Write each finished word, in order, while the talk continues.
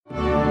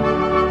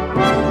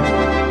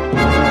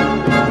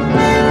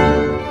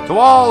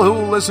all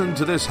who listen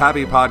to this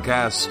happy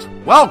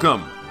podcast,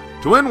 welcome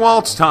to In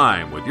Walt's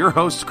Time with your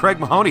host, Craig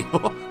Mahoney.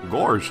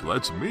 Gorsh,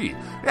 that's me.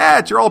 Yeah,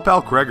 it's your old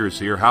pal Craigers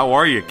here. How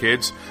are you,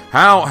 kids?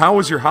 How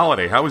was your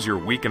holiday? How was your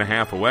week and a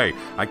half away?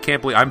 I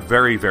can't believe I'm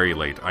very, very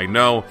late. I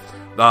know.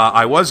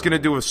 I was going to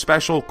do a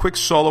special quick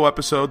solo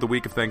episode the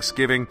week of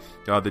Thanksgiving.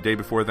 The day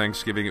before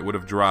Thanksgiving, it would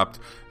have dropped.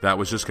 That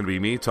was just going to be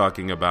me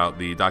talking about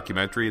the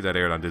documentary that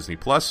aired on Disney+.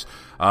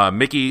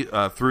 Mickey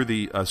through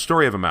the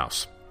Story of a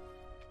Mouse.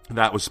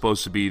 That was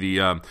supposed to be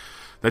the...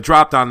 that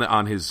dropped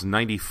on his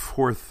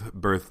 94th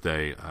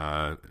birthday.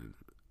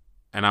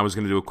 And I was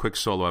going to do a quick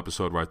solo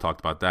episode where I talked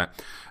about that.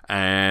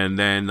 And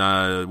then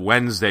this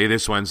Wednesday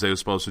was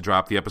supposed to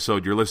drop the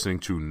episode you're listening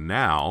to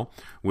now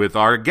with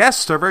our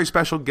guest, our very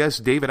special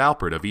guest, David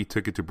Alpert of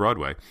E-Ticket to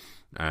Broadway.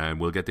 And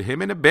we'll get to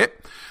him in a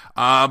bit.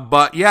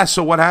 But yeah,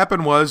 so what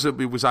happened was, it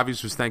was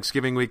obviously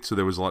Thanksgiving week, so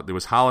there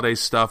was holiday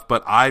stuff,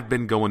 but I've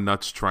been going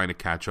nuts trying to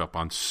catch up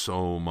on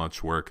so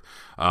much work.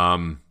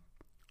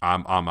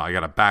 I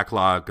got a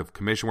backlog of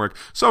commission work.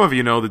 Some of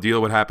you know the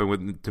deal, what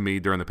happened to me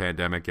during the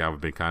pandemic. Yeah,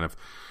 I've been kind of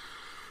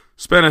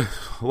spent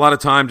a lot of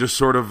time just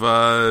sort of,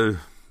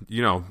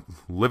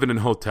 living in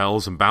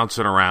hotels and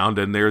bouncing around,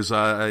 and there's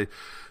a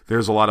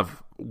lot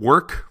of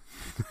work,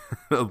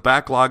 a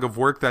backlog of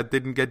work that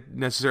didn't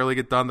necessarily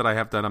get done that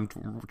I'm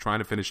trying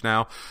to finish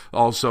now.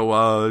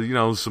 Also,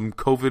 some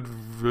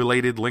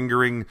COVID-related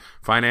lingering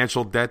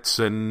financial debts,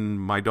 and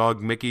my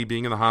dog Mickey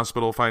being in the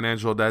hospital,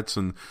 financial debts,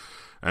 and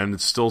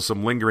still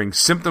some lingering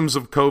symptoms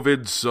of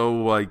COVID,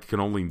 so I can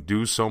only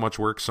do so much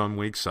work some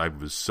weeks.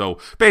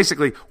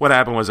 Basically, what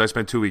happened was I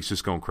spent 2 weeks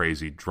just going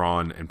crazy,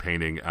 drawing and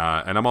painting,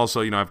 and I'm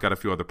also, I've got a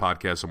few other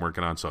podcasts I'm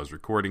working on, so I was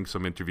recording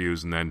some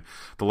interviews, and then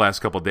the last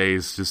couple of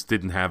days just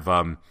didn't have,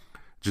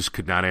 just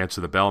could not answer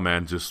the bell,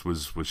 man, just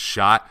was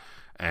shot.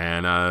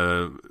 And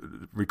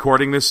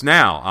recording this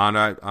now on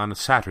a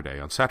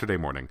Saturday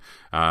morning,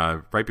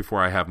 right before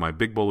I have my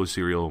big bowl of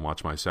cereal and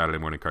watch my Saturday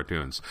morning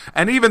cartoons.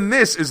 And even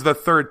this is the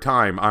third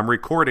time I'm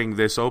recording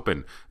this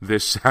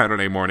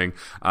Saturday morning.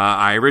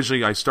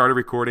 I started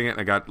recording it, and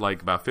I got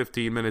like about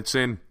 15 minutes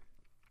in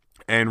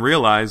and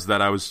realized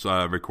that I was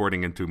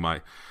recording into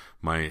my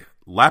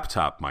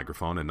laptop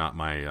microphone and not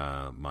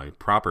my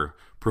proper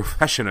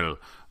professional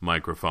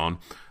microphone,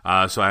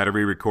 so I had to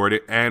re-record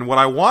it. And what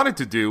I wanted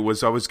to do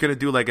was I was going to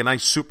do like a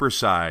nice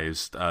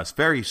supersized,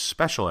 very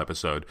special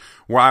episode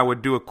where I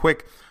would do a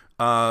quick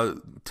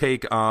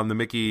take on the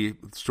Mickey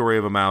Story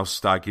of a Mouse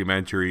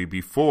documentary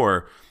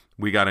before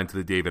we got into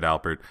the David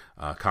Alpert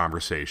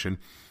conversation.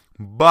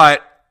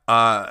 But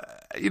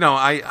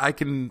I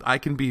can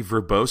be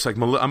verbose. Like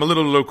I'm a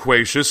little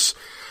loquacious.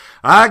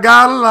 I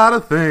got a lot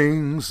of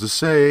things to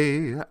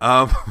say.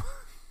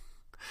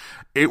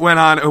 It went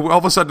on. All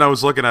of a sudden, I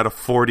was looking at a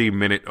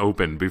 40-minute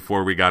open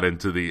before we got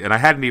into and I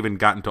hadn't even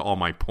gotten to all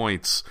my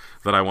points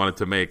that I wanted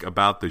to make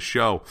about the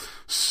show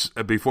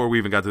before we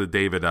even got to the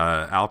David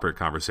Alpert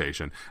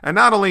conversation. And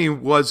not only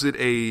was it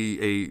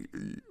a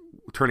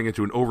turning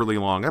into an overly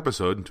long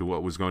episode, into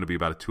what was going to be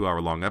about a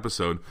 2-hour-long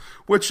episode,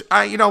 which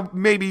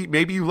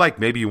maybe you like,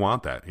 maybe you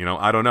want that.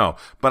 I don't know.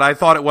 But I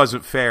thought it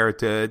wasn't fair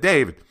to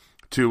David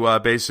to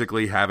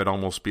basically have it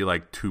almost be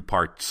like 2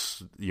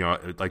 parts,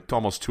 like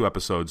almost 2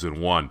 episodes in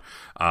one,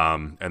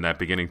 and that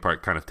beginning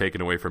part kind of taken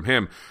away from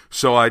him.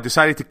 So I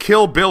decided to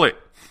kill Billet.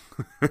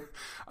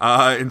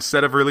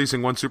 Instead of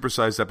releasing one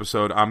supersized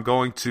episode, I'm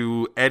going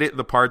to edit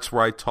the parts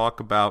where I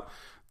talk about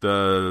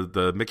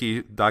the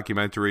Mickey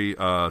documentary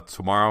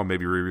tomorrow,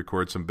 maybe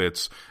re-record some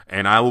bits,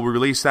 and I will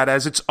release that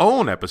as its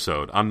own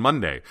episode on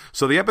Monday.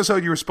 So the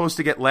episode you were supposed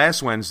to get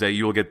last Wednesday,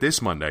 you will get this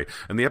Monday,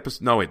 and the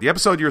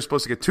episode you were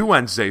supposed to get 2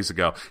 Wednesdays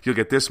ago, you'll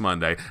get this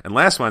Monday, and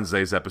last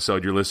Wednesday's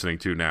episode you're listening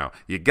to now.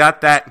 You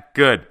got that?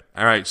 Good.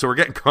 All right, so we're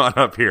getting caught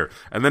up here.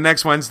 And the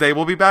next Wednesday,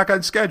 we'll be back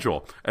on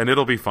schedule. And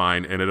it'll be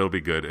fine, and it'll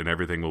be good, and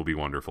everything will be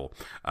wonderful.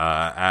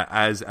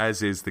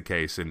 As is the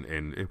case,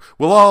 and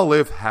we'll all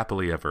live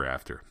happily ever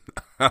after.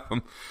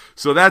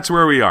 So that's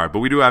where we are. But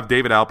we do have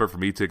David Alpert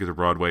from E-Ticket to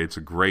Broadway. It's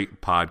a great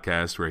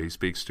podcast where he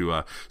speaks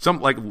to some,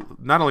 like,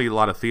 not only a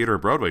lot of theater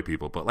and Broadway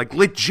people, but like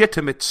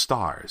legitimate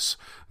stars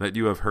that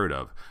you have heard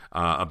of,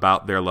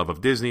 about their love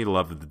of Disney, the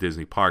love of the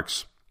Disney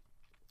parks.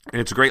 And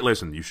it's a great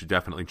listen. You should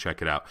definitely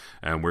check it out.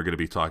 And we're going to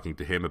be talking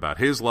to him about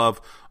his love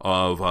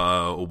of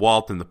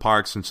Walt and the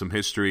parks and some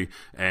history,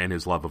 and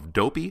his love of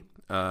Dopey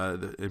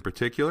in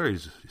particular,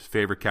 his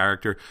favorite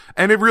character.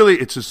 And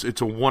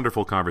it's a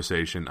wonderful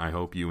conversation. I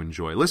hope you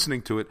enjoy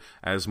listening to it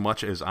as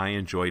much as I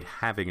enjoyed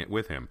having it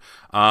with him.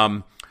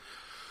 Now,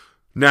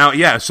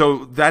 yeah,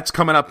 so that's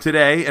coming up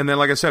today, and then,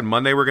 like I said,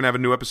 Monday we're going to have a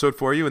new episode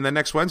for you, and then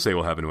next Wednesday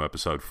we'll have a new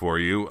episode for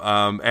you.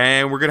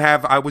 And we're going to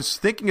have, I was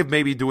thinking of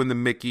maybe doing the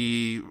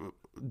Mickey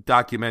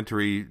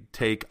documentary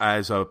take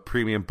as a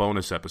premium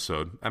bonus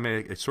episode. I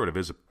mean, it sort of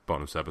is a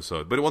bonus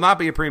episode, but it will not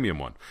be a premium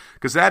one,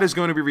 because that is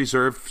going to be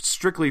reserved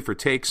strictly for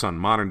takes on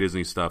modern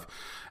Disney stuff.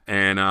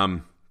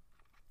 And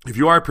If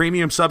you are a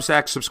premium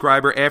Substack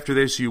subscriber, after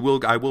this,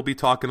 I will be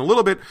talking a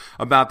little bit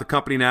about the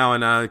company now,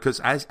 and because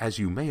as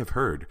you may have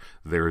heard,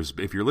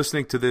 if you're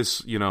listening to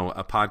this, a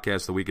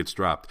podcast the week it's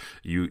dropped,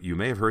 you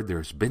may have heard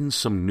there's been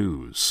some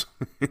news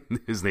in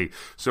Disney.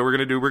 So we're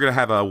gonna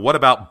have a What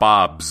About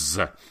Bob's,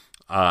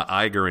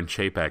 Iger and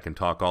Chapek, and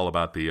talk all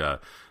about the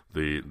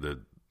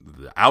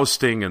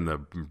ousting and the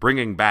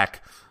bringing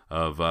back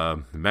of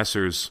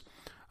Messrs.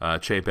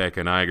 Chapek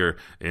and Iger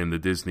in the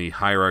Disney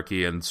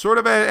hierarchy, and sort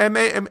of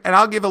and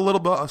I'll give a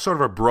little bit, sort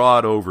of a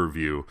broad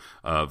overview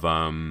of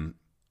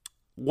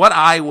what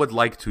I would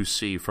like to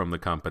see from the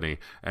company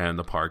and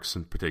the parks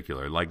in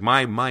particular, like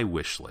my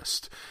wish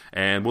list.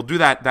 And we'll do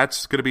that.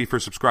 That's going to be for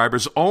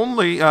subscribers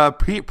only,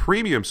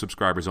 premium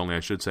subscribers only,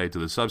 I should say, to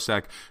the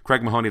Substack,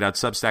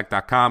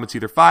 craigmahoney.substack.com. It's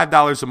either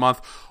 $5 a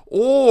month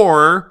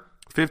or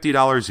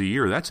 $50 a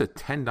year. That's a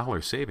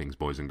 $10 savings,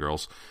 boys and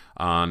girls,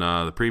 on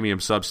the premium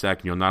Substack.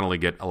 And you'll not only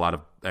get a lot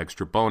of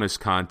extra bonus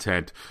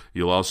content,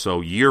 you'll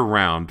also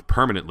year-round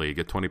permanently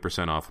get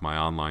 20% off my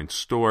online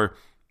store,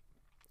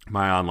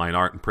 my online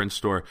art and print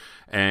store.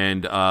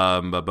 And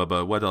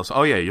what else?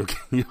 Oh yeah,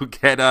 you'll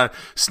get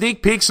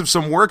sneak peeks of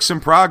some works in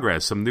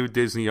progress, some new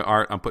Disney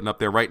art I'm putting up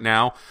there right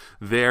now.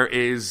 There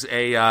is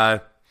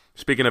a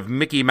speaking of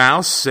Mickey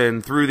Mouse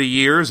and through the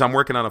years, I'm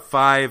working on a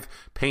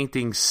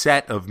 5-painting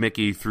set of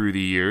Mickey through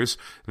the years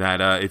that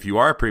if you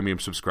are a premium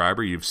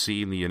subscriber, you've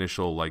seen the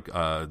initial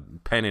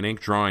pen and ink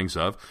drawings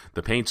of.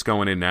 The paint's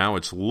going in now.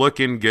 It's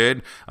looking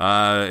good.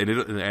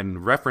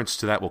 And reference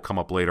to that will come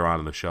up later on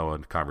in the show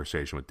in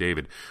conversation with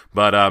David.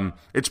 But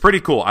it's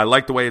pretty cool. I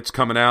like the way it's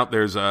coming out.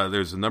 There's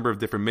a number of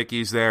different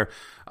Mickeys there.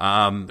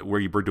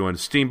 Where we're doing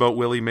Steamboat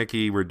Willie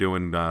Mickey, we're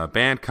doing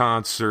band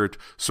concert,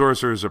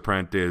 Sorcerer's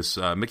Apprentice,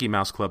 Mickey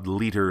Mouse Club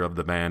leader of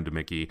the band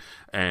Mickey,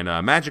 and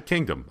Magic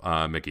Kingdom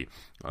Mickey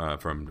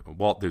from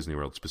Walt Disney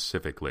World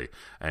specifically.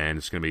 And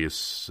it's going to be,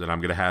 and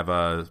I'm going to have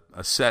a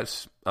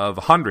set of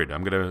 100.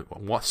 I'm going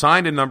to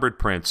signed and numbered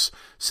prints,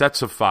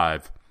 sets of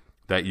 5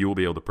 that you will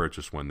be able to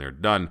purchase when they're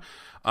done.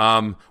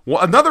 Well,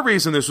 another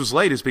reason this was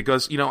late is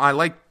because, I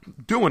like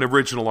doing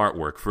original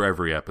artwork for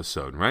every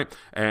episode, right?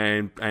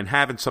 And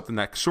having something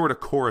that sort of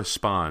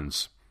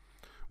corresponds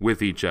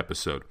with each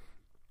episode.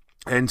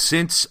 And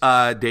since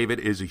David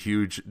is a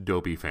huge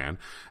Dopey fan,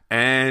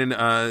 and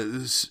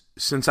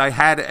since I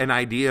had an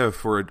idea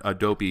for a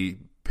Dopey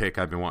pick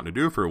I've been wanting to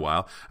do for a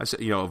while, I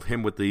said, of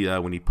him with the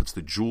when he puts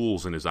the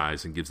jewels in his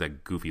eyes and gives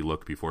that goofy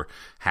look before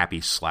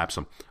Happy slaps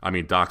him.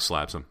 Doc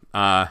slaps him.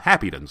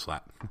 Happy doesn't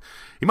slap.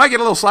 He might get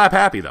a little slap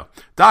Happy though.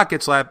 Doc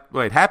gets slapped.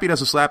 Wait, Happy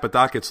doesn't slap, but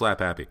Doc gets slap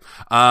Happy.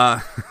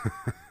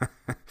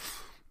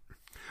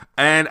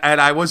 And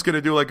I was going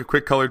to do like a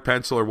quick colored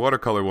pencil or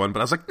watercolor one,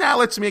 but I was like,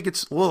 let's make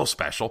it a little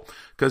special.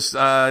 Because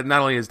not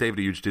only is David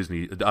a huge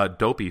Disney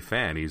Dopey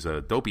fan, he's a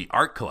Dopey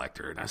art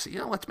collector. And I said,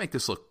 let's make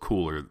this look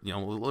cooler,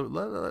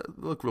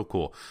 look real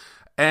cool.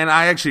 And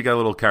I actually got a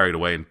little carried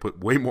away and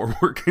put way more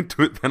work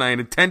into it than I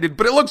intended,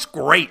 but it looks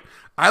great.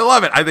 I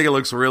love it. I think it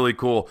looks really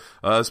cool,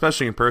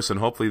 especially in person.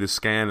 Hopefully the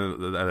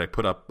scan that I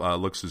put up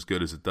looks as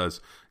good as it does,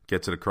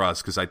 gets it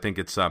across, because I think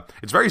it's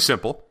very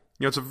simple.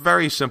 It's a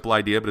very simple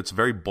idea, but it's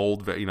very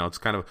bold. It's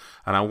kind of,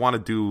 and I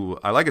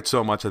like it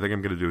so much, I think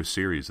I'm going to do a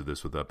series of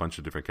this with a bunch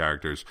of different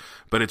characters.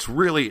 But it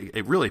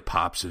really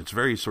pops, and it's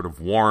very sort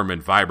of warm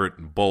and vibrant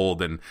and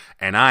bold, and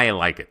I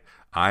like it.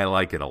 I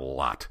like it a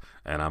lot,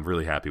 and I'm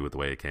really happy with the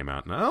way it came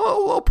out. And I'm a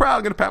little proud.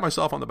 I'm going to pat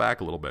myself on the back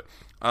a little bit.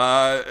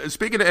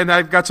 And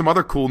I've got some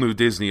other cool new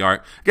Disney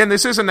art. Again,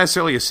 this isn't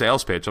necessarily a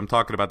sales pitch. I'm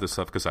talking about this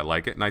stuff because I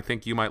like it, and I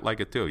think you might like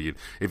it too.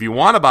 If you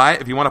want to buy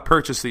it, if you want to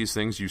purchase these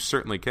things, you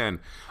certainly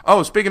can.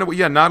 Oh, speaking of,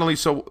 not only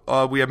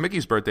we have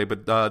Mickey's birthday,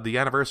 but the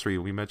anniversary,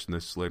 we mentioned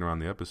this later on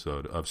in the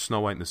episode, of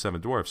Snow White and the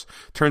Seven Dwarfs,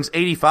 turns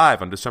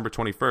 85 on December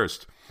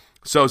 21st.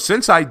 So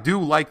since I do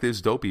like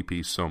this Dopey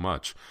piece so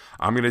much,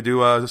 I'm going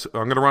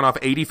to run off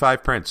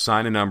 85 prints,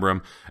 sign and number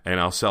them, and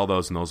I'll sell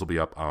those, and those will be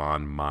up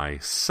on my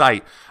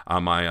site,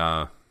 on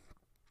my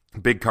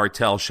Big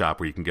Cartel shop,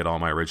 where you can get all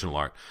my original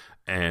art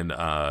and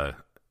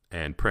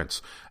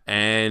prints.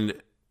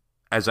 And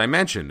as I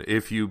mentioned,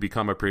 if you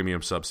become a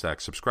premium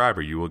Substack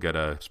subscriber, you will get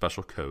a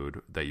special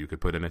code that you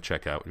could put in a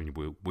checkout,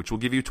 which will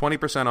give you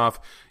 20% off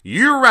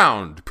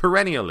year-round,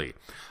 perennially.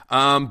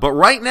 But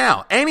right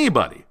now,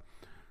 anybody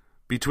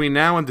between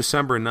now and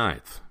December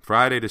 9th,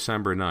 Friday,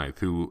 December 9th,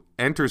 who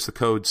enters the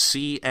code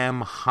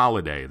CM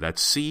Holiday,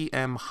 that's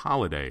CM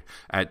Holiday,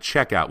 at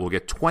checkout, will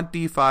get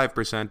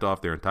 25%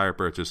 off their entire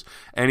purchase,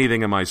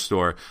 anything in my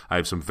store. I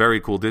have some very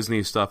cool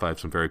Disney stuff, I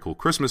have some very cool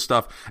Christmas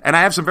stuff, and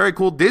I have some very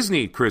cool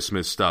Disney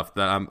Christmas stuff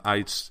that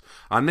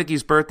on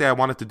Mickey's birthday, I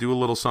wanted to do a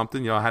little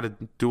something. I had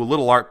to do a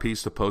little art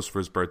piece to post for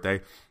his birthday,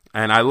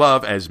 and I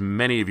love, as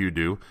many of you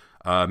do,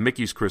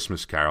 Mickey's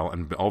Christmas Carol,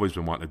 and always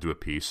been wanting to do a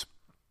piece.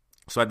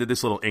 So I did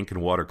this little ink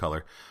and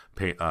watercolor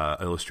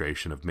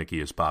illustration of Mickey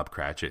as Bob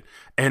Cratchit.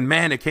 And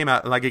man, it came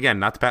out, again,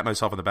 not to pat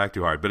myself on the back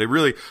too hard, but it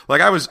really,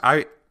 I was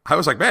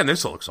like, man,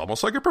 this looks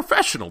almost like a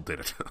professional did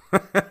it.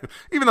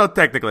 Even though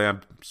technically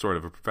I'm sort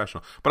of a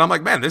professional. But I'm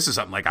like, man, this is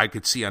something I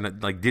could see on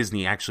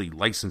Disney actually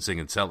licensing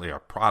and selling a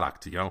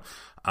product,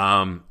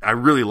 I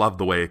really loved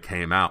the way it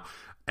came out.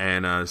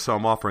 And so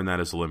I'm offering that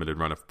as a limited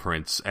run of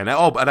prints. And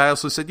but I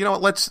also said, you know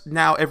what, let's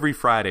now every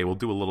Friday we'll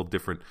do a little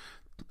different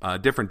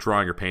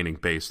drawing or painting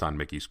based on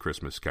Mickey's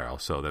Christmas Carol.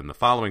 So then the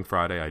following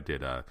Friday I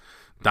did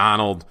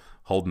Donald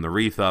holding the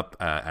wreath up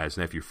as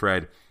Nephew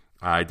Fred.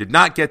 I did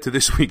not get to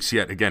this week's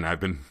yet. Again, I've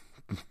been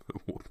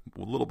a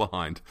little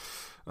behind.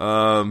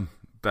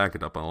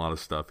 Backing up on a lot of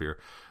stuff here.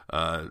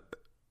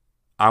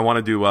 I want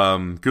to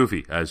do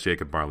Goofy as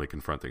Jacob Marley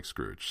confronting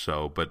Scrooge.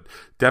 So, but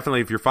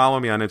definitely if you're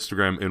following me on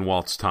Instagram in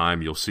Walt's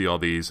Time, you'll see all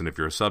these. And if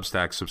you're a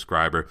Substack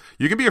subscriber,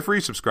 you can be a free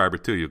subscriber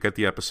too. You'll get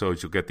the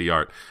episodes, you'll get the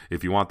art.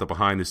 If you want the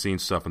behind the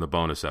scenes stuff and the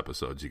bonus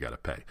episodes, you got to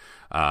pay.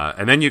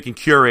 And then you can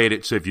curate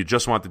it. So if you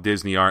just want the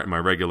Disney art and my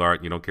regular art,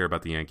 and you don't care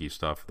about the Yankee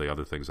stuff, the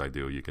other things I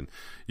do, you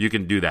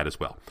can do that as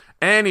well.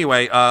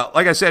 Anyway,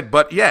 like I said,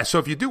 but yeah, so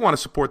if you do want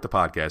to support the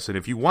podcast, and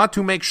if you want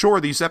to make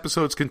sure these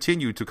episodes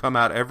continue to come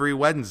out every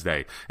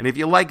Wednesday, and if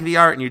you like the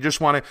art and you just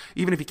want to,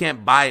 even if you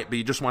can't buy it, but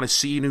you just want to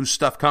see new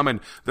stuff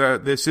coming,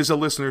 this is a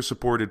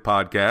listener-supported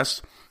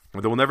podcast.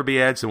 There will never be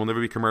ads, there will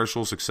never be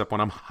commercials, except when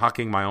I'm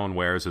hawking my own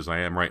wares, as I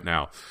am right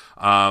now.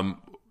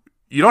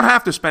 You don't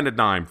have to spend a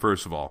dime,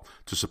 first of all,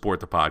 to support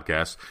the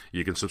podcast.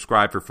 You can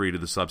subscribe for free to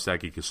the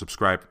Substack. You can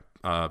subscribe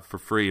for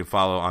free and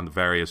follow on the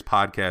various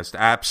podcast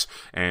apps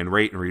and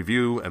rate and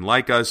review and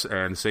like us.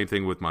 And the same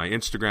thing with my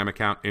Instagram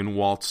account, in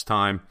Walt's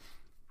Time.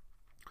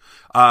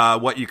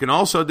 What you can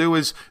also do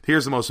is,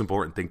 here's the most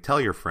important thing, tell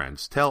your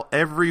friends. Tell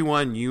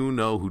everyone you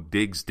know who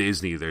digs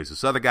Disney. There's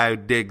this other guy who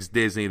digs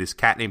Disney, this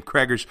cat named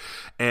Kreggers,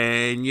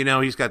 and, you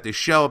know, he's got this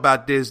show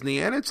about Disney,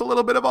 and it's a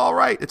little bit of all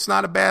right. It's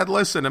not a bad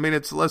listen. I mean,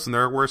 listen,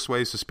 there are worse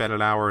ways to spend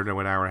an hour and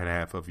an hour and a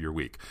half of your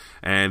week.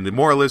 And the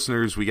more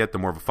listeners we get, the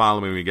more of a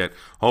following we get.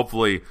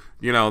 Hopefully,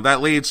 you know,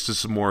 that leads to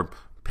some more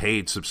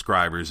paid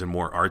subscribers and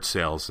more art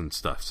sales and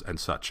stuff and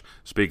such.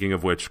 Speaking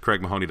of which,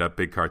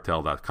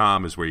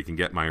 CraigMahoney.BigCartel.com is where you can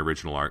get my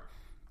original art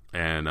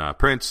and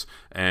prints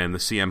and the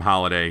CM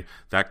holiday.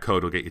 That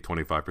code will get you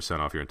 25%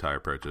 off your entire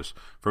purchase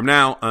from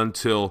now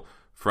until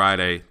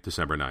Friday,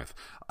 December 9th,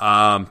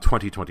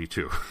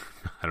 2022.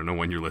 I don't know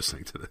when you're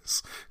listening to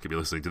this. You could be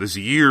listening to this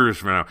years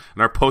from now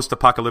in our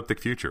post-apocalyptic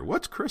future.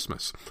 What's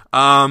Christmas?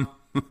 Also,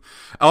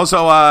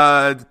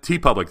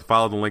 TeePublic,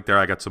 follow the link there.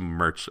 I got some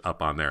merch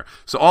up on there.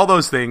 So all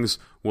those things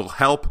will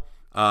help.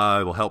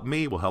 It will help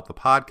me, will help the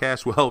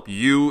podcast, will help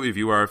you if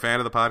you are a fan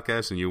of the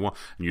podcast and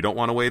you don't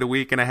want to wait a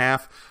week and a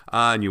half,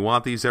 and you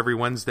want these every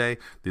Wednesday.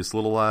 This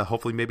little,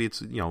 hopefully maybe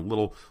it's, you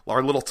know,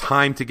 our little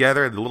time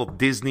together, the little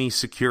Disney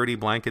security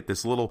blanket,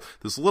 this little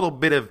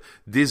bit of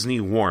Disney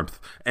warmth.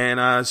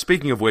 And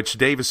speaking of which,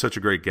 Dave is such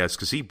a great guest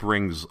because he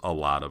brings a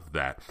lot of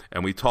that,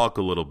 and we talk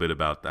a little bit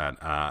about that,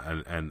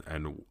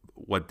 and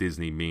what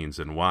Disney means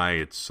and why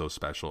it's so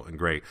special and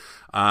great.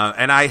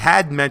 And I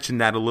had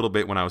mentioned that a little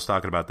bit when I was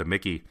talking about the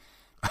Mickey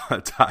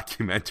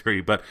documentary,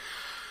 but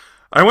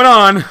I went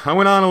on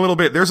a little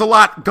bit. There's a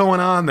lot going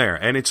on there,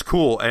 and it's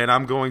cool. And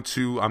I'm going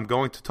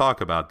to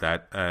talk about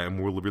that,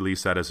 and we'll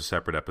release that as a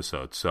separate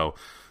episode. So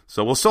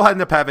we'll still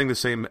end up having the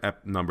same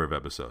number of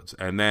episodes,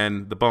 and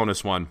then the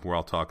bonus one where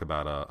I'll talk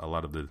about a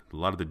lot of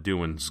the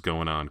doings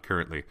going on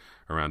currently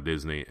around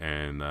Disney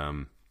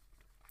and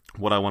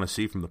what I want to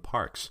see from the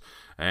parks.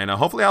 And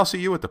hopefully I'll see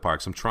you at the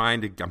parks. I'm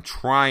trying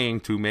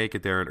to make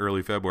it there in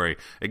early February.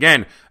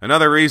 Again,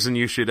 another reason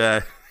you should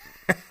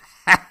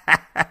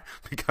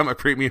become a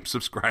premium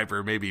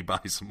subscriber, maybe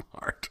buy some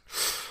art.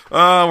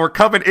 We're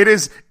coming. It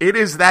is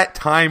that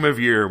time of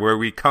year where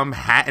we come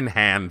hat in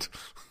hand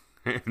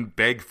and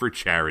beg for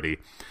charity.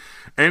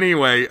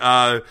 Anyway,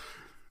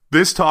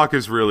 this talk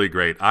is really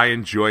great. I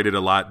enjoyed it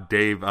a lot.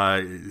 Dave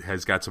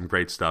has got some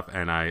great stuff,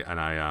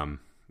 and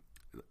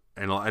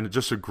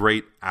just a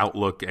great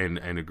outlook and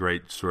a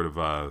great sort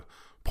of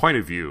point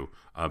of view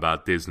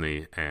about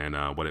Disney and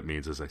what it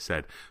means, as I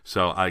said.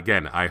 So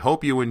again, I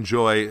hope you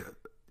enjoy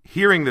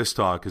hearing this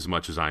talk as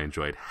much as I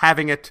enjoyed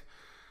having it.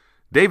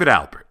 David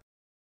Alpert.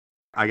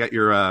 I got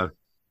your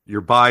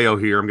bio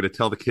here. I'm going to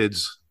tell the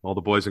kids, all the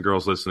boys and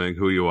girls listening,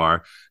 who you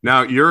are.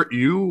 Now,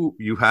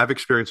 you have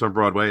experience on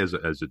Broadway as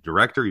a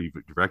director. You've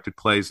directed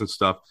plays and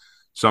stuff.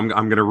 So I'm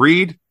going to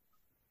read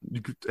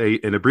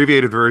an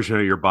abbreviated version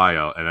of your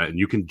bio, and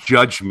you can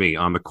judge me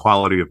on the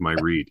quality of my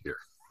read here.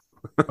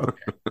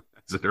 Okay.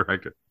 As a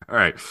director. All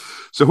right.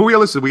 So who we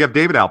listening? We have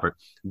David Alpert.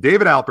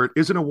 David Alpert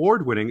is an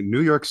award-winning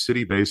New York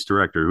City-based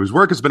director whose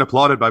work has been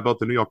applauded by both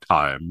the New York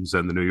Times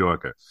and the New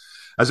Yorker.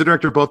 As a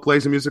director of both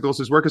plays and musicals,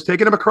 his work has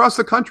taken him across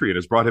the country and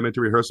has brought him into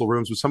rehearsal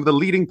rooms with some of the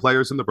leading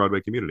players in the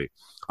Broadway community.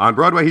 On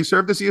Broadway, he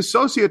served as the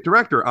associate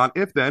director on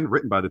If Then,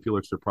 written by the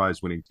Pulitzer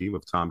Prize-winning team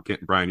of Tom Kent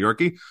and Brian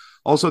Yorkey.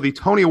 Also, the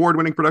Tony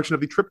Award-winning production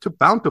of The Trip to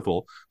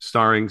Bountiful,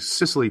 starring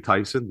Cicely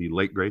Tyson, the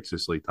late, great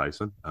Cicely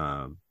Tyson,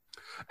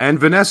 and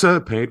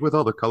Vanessa, painted with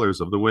all the colors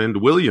of the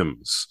wind,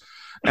 Williams.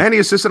 And he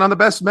assisted on The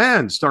Best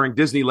Man, starring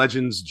Disney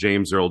legends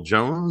James Earl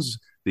Jones,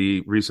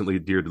 the recently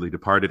dearly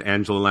departed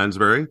Angela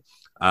Lansbury,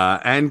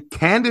 and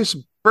Candice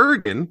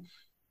Bergen,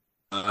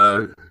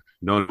 known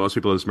to most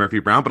people as Murphy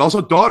Brown, but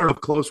also daughter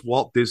of close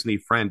Walt Disney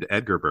friend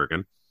Edgar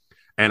Bergen.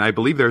 And I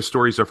believe there's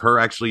stories of her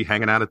actually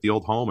hanging out at the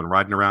old home and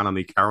riding around on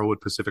the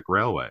Carrollwood Pacific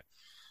Railway.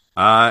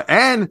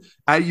 And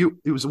you,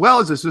 as well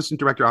as associate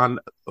director on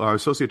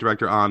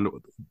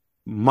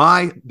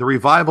the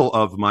revival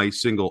of my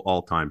single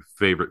all-time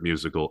favorite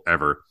musical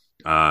ever.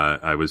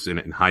 I was in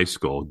it in high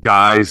school,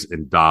 Guys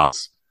and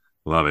Dolls.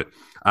 Love it.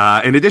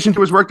 In addition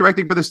to his work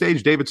directing for the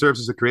stage, David serves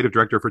as a creative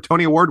director for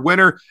Tony Award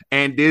winner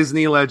and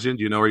Disney legend,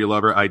 you know her, you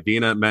love her,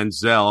 Idina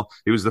Menzel.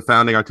 He was the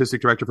founding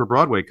artistic director for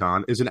Broadway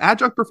Con, is an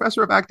adjunct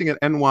professor of acting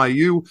at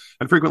NYU,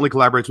 and frequently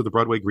collaborates with the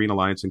Broadway Green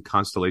Alliance and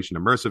Constellation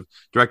Immersive,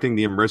 directing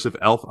the immersive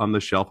Elf on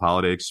the Shelf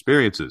holiday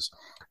experiences.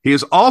 He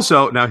is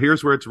also, now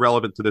here's where it's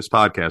relevant to this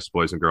podcast,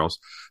 boys and girls,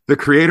 the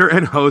creator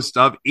and host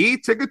of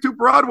E-Ticket to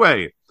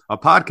Broadway, a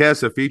podcast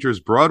that features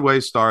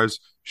Broadway stars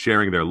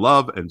sharing their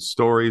love and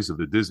stories of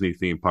the Disney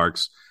theme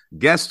parks.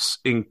 Guests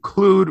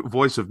include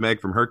voice of Meg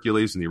from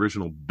Hercules and the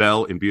original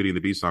Belle in Beauty and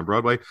the Beast on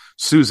Broadway,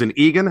 Susan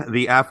Egan,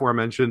 the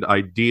aforementioned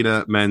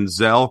Idina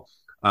Menzel,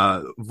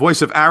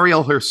 voice of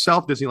Ariel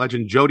herself, Disney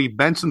legend Jodie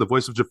Benson, the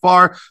voice of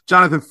Jafar,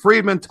 Jonathan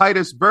Friedman,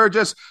 Titus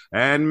Burgess,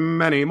 and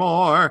many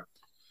more.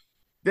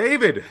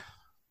 David,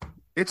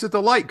 it's a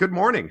delight. Good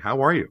morning.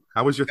 How are you?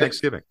 How was your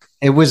Thanksgiving?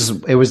 It was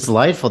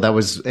delightful.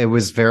 It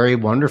was very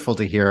wonderful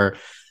to hear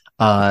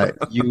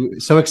you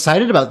so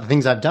excited about the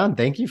things I've done.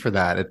 Thank you for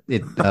that.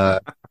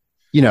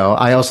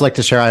 I also like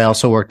to share. I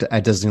also worked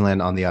at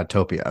Disneyland on the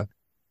Autopia,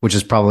 which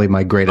is probably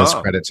my greatest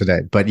credit today.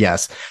 But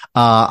yes,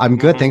 I'm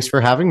good. Thanks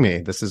for having me.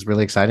 This is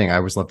really exciting. I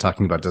always love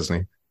talking about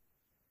Disney.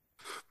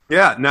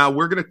 Yeah. Now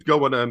we're going to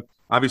go on.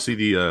 Obviously,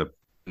 the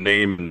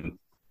name and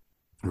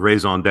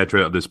raison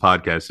d'etre of this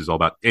podcast is all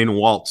about In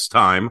Walt's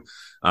time,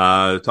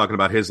 talking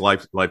about his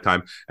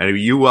lifetime. And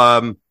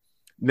you,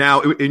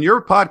 now in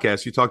your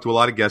podcast, you talk to a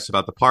lot of guests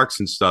about the parks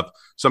and stuff.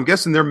 So I'm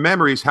guessing their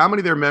memories, how many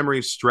of their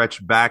memories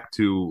stretch back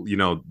to,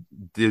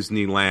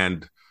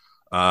 Disneyland,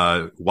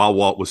 while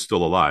Walt was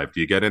still alive? Do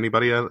you get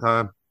anybody?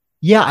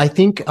 Yeah, I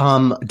think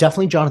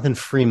definitely Jonathan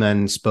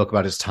Freeman spoke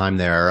about his time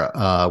there,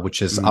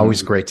 which is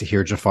always great to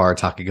hear Jafar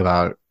talking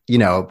about,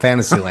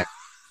 Fantasyland.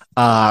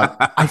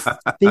 I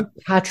think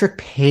Patrick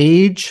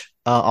Page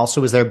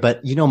also was there,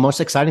 but most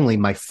excitingly,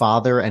 my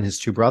father and his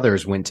two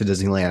brothers went to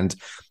Disneyland.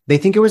 They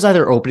think it was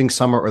either opening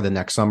summer or the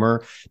next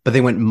summer, but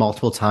they went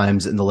multiple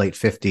times in the late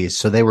 50s.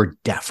 So they were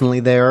definitely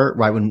there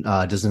right when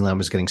Disneyland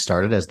was getting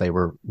started, as they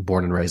were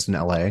born and raised in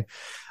LA.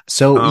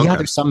 So yeah,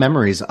 there's some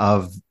memories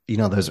of,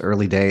 those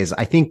early days.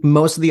 I think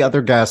most of the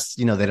other guests,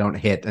 they don't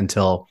hit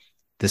until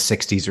the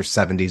 60s or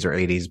 70s or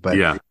 80s, but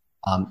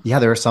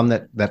there are some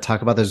that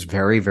talk about those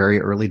very,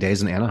 very early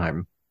days in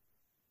Anaheim.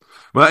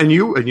 Well, and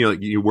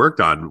you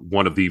worked on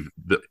one of the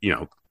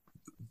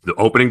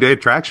opening day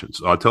attractions,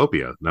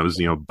 Autopia. That was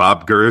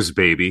Bob Gurr's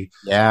baby.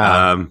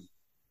 Yeah.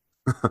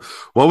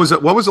 What was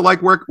it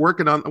like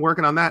working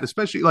on that,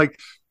 especially like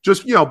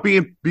just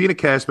being a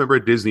cast member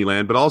at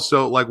Disneyland, but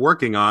also like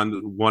working on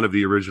one of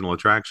the original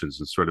attractions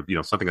and sort of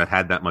something that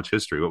had that much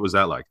history? What was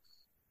that like?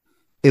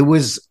 It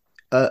was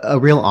a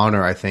real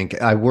honor, I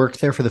think. I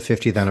worked there for the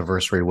 50th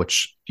anniversary,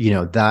 which,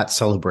 that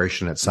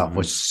celebration itself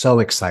was so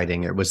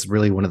exciting. It was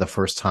really one of the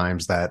first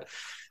times that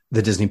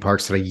the Disney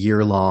parks had a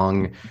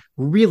year-long,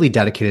 really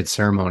dedicated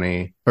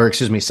celebration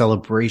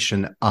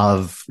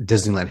of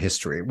Disneyland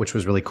history, which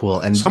was really cool.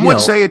 And some would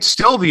say it's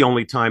still the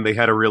only time they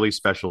had a really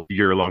special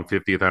year-long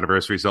 50th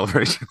anniversary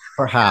celebration.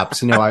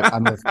 Perhaps, I'm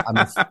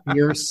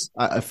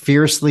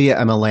fiercely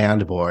I'm a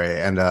land boy,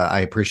 and I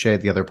appreciate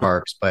the other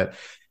parks, but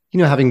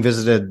having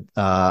visited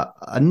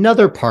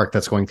another park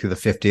that's going through the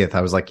 50th,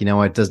 I was like,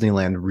 what,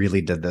 Disneyland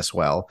really did this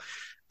well.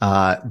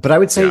 But I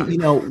would say,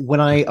 when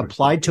I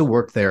applied to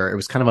work there, it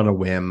was kind of on a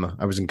whim.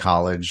 I was in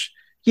college,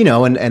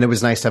 and it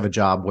was nice to have a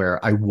job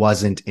where I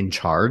wasn't in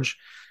charge.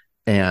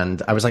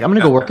 And I was like, I'm going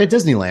to go work at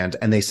Disneyland.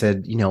 And they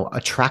said,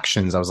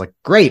 attractions. I was like,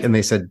 great. And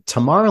they said,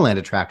 Tomorrowland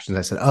attractions.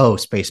 I said, oh,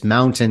 Space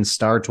Mountain,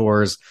 Star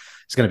Tours.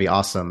 It's going to be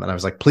awesome. And I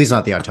was like, please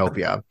not the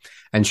Autopia.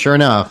 And sure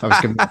enough, I was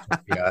given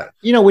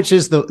Autopia, which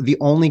is the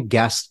only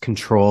guest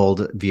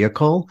controlled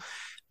vehicle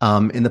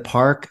in the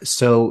park.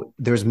 So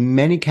there's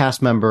many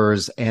cast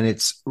members, and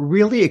it's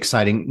really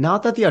exciting.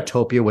 Not that the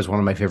Autopia was one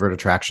of my favorite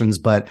attractions,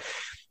 but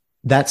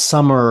that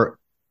summer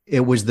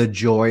it was the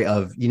joy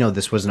of,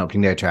 this was an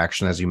opening day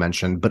attraction, as you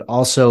mentioned, but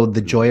also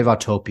the joy of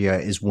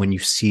Autopia is when you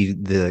see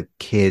the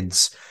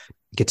kids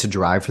get to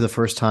drive for the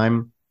first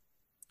time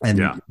and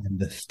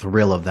the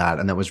thrill of that.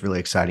 And that was really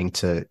exciting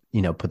to,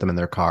 put them in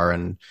their car.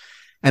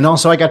 And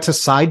also I got to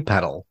side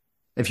pedal.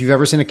 If you've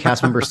ever seen a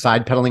cast member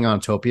side pedaling on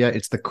Autopia,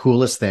 it's the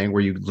coolest thing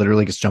where you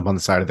literally just jump on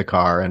the side of the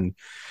car. And,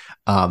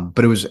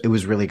 but it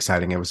was really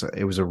exciting. It was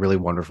a really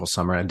wonderful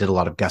summer. I did a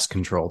lot of guest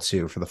control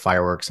too for the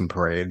fireworks and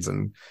parades.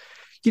 And,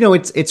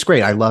 it's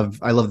great. I love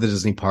the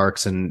Disney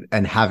parks, and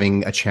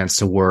having a chance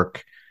to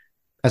work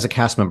as a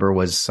cast member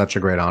was such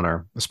a great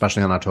honor,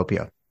 especially on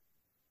Autopia.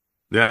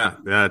 Yeah.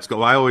 It's cool.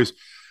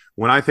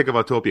 When I think of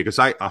Autopia, because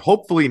I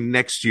hopefully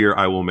next year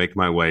I will make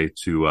my way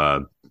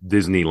to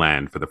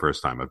Disneyland for the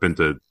first time. I've been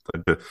to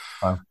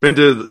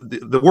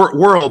the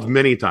world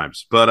many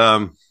times,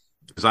 but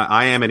because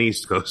I am an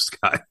East Coast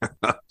guy.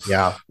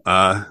 Yeah.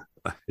 uh,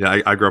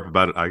 yeah, I grew up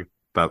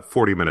about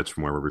 40 minutes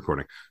from where we're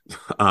recording.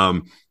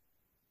 Um,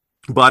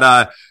 but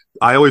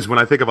I always, when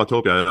I think of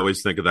Autopia, I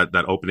always think of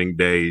that opening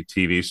day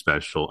TV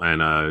special, and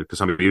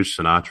because I'm a huge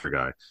Sinatra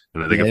guy,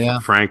 and I think Yeah.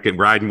 of Frank and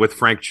riding with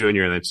Frank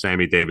Jr. and then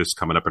Sammy Davis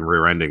coming up and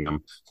rear-ending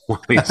him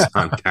while he's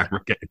on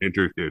camera getting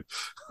interviewed.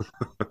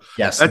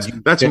 Yes.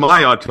 That's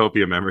my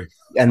Autopia memory.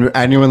 And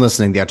anyone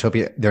listening, the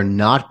Autopia, they're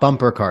not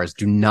bumper cars.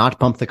 Do not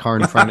bump the car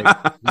in front of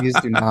you. Please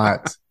do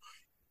not.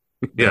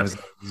 Yeah, was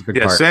a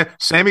big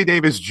part. Sammy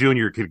Davis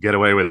Jr. could get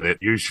away with it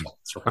usually.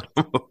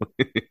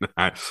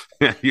 Right.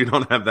 Yeah, you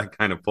don't have that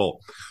kind of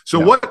pull. So,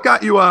 what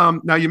got you?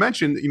 Now you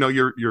mentioned,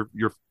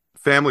 your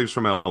family was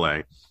from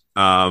LA.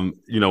 Went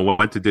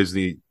to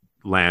Disneyland.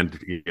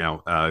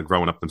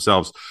 Growing up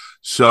themselves.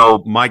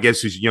 So my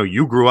guess is,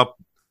 you grew up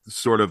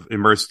sort of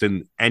immersed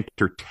in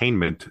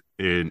entertainment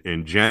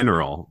in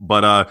general.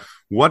 But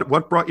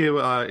what brought you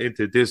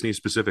into Disney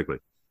specifically?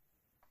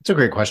 It's a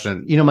great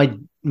question.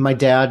 My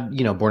dad,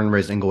 born and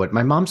raised in Inglewood.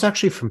 My mom's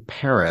actually from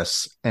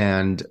Paris,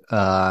 and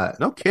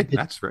no kidding,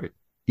 that's right.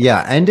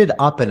 Yeah, ended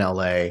up in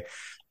LA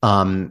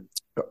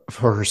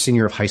for her senior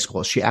year of high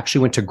school. She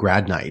actually went to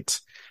grad night.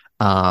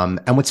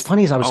 And what's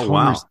funny is I was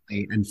home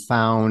recently and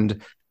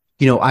found,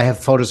 I have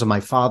photos of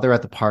my father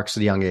at the parks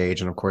at a young age,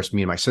 and of course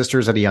me and my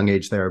sisters at a young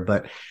age there.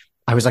 But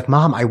I was like,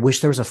 Mom, I wish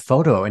there was a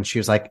photo. And she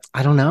was like,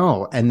 I don't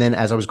know. And then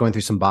as I was going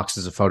through some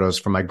boxes of photos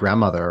from my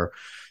grandmother,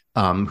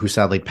 who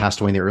sadly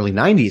passed away in the early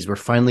 90s, we're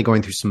finally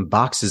going through some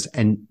boxes.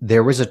 And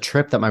there was a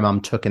trip that my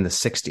mom took in the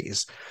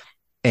 60s.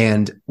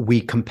 And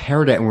we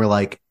compared it and we're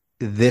like,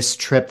 this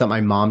trip that my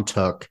mom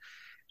took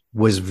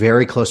was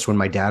very close to when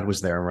my dad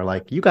was there. And we're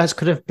like, you guys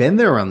could have been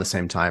there around the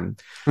same time.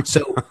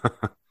 So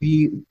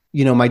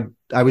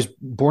I was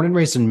born and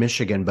raised in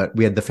Michigan, but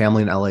we had the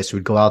family in LA. So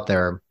we'd go out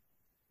there.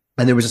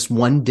 And there was just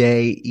one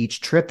day each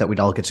trip that we'd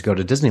all get to go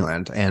to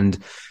Disneyland. And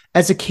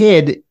as a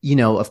kid,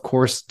 of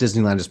course,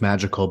 Disneyland is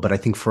magical. But I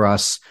think for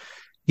us,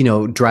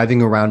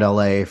 driving around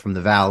LA from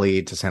the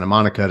Valley to Santa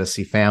Monica to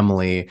see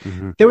family,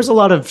 there was a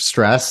lot of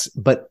stress.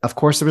 But of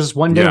course, there was this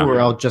one day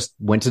where I just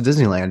went to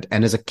Disneyland.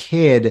 And as a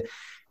kid,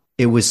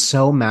 it was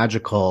so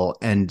magical.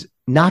 And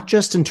not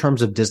just in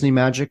terms of Disney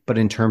magic, but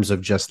in terms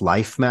of just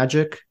life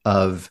magic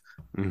of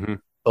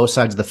both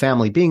sides of the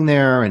family being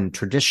there and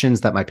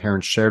traditions that my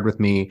parents shared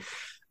with me.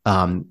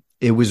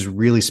 It was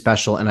really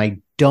special. And I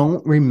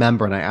don't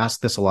remember, and I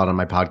ask this a lot on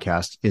my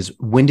podcast, is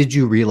when did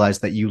you realize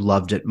that you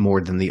loved it more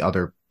than the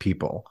other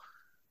people?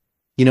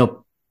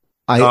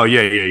 Oh,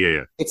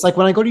 yeah. It's like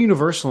when I go to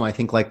Universal and I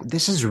think like,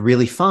 this is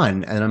really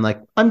fun. And I'm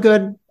like, I'm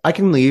good. I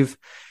can leave.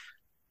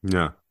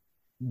 Yeah.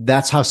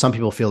 That's how some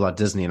people feel about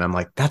Disney. And I'm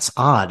like, that's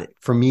odd.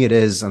 For me, it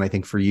is. And I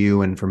think for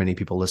you and for many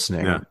people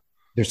listening,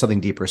 there's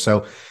something deeper.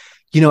 So,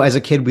 as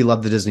a kid, we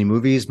loved the Disney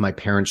movies. My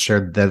parents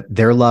shared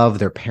their love,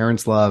 their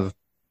parents' love.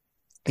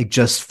 It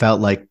just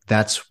felt like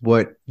that's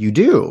what you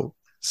do.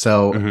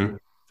 So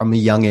from a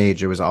young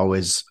age, it was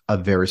always a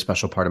very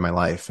special part of my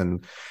life.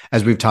 And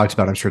as we've talked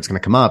about, I'm sure it's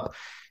going to come up,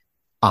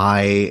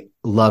 I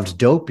loved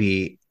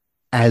Dopey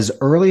as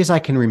early as I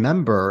can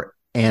remember.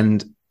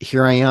 And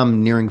here I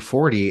am nearing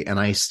 40 and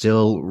I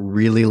still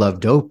really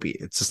love Dopey.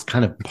 It's just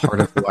kind of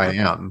part of who I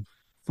am.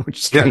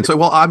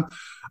 So,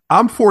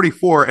 I'm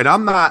 44 and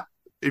I'm not,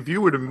 if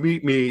you were to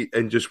meet me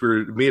and just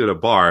were to meet at a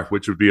bar,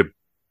 which would be a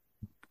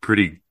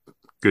pretty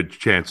good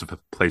chance of a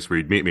place where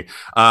you'd meet me.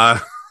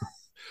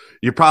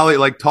 You probably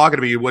like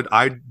talking to me.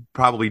 I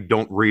probably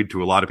don't read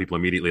to a lot of people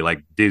immediately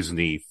like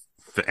Disney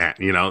fan,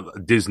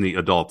 Disney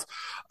adult.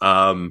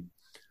 I'm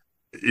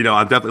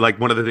definitely like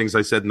one of the things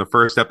I said in the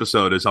first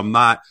episode is I'm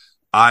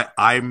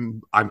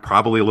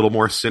probably a little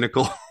more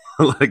cynical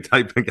like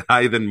type of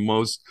guy than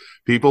most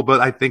people, but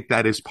I think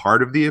that is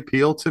part of the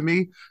appeal to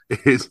me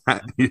is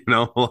that,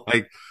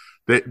 like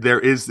there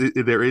is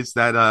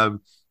that,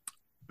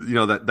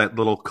 that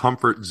little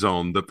comfort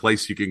zone, the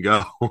place you can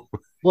go.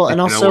 Well, and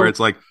also where it's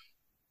like,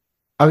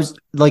 I was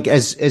like,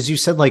 as you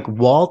said, like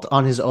Walt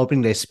on his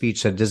opening day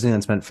speech said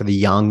Disneyland's meant for the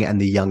young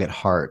and the young at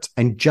heart.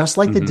 And just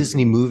like the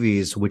Disney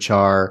movies, which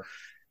are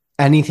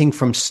anything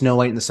from Snow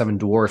White and the Seven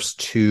Dwarfs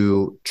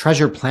to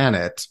Treasure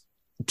Planet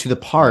to the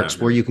parks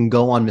where you can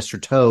go on Mr.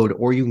 Toad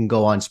or you can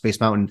go on Space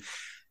Mountain,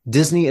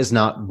 Disney is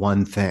not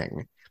one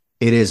thing.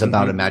 It is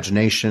about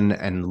imagination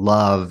and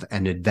love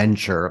and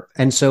adventure.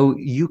 And so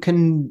you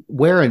can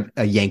wear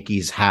a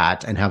Yankees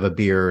hat and have a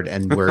beard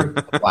and wear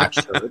a black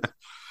shirt.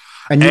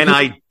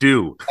 I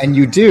do. And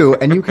you do.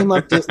 And you can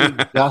love Disney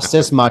just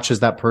as much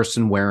as that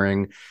person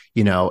wearing,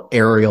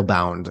 Ariel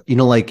Bound.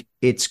 Like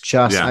it's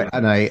just,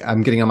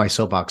 I'm getting on my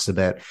soapbox a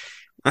bit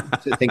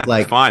to think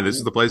like, fine, this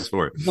is the place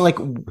for it. Like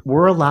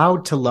we're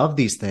allowed to love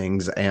these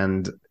things.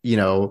 And,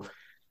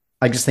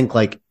 I just think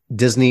like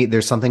Disney,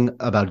 there's something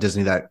about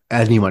Disney that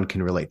anyone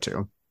can relate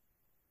to.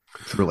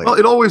 Truly. Well,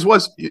 it always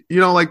was,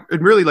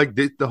 and really like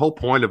the whole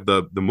point of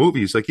the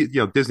movies, like,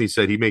 Disney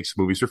said he makes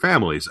movies for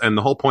families. And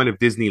the whole point of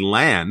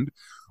Disneyland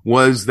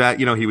was that,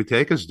 he would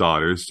take his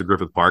daughters to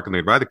Griffith Park and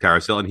they'd ride the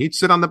carousel and he'd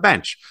sit on the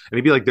bench and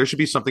he'd be like, there should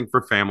be something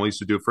for families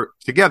to do for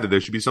together.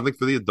 There should be something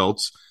for the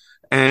adults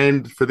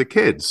and for the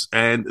kids.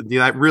 And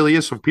that really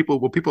is for people.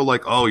 Well, people are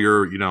like, oh,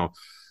 you're,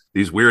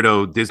 these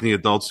weirdo Disney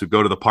adults who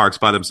go to the parks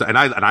by themselves. And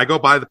I go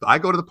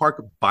to the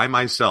park by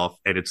myself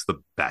and it's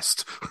the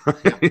best.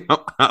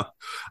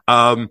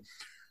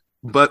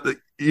 But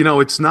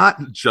it's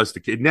not just a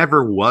kid. It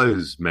never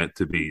was meant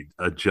to be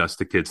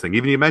just a kids thing.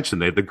 Even you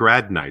mentioned they had the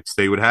grad nights.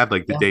 They would have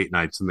like the date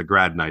nights and the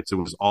grad nights. It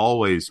was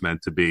always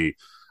meant to be,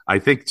 I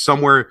think,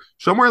 somewhere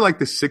like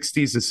the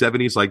 60s and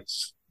 70s, like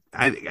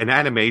an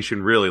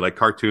animation, really, like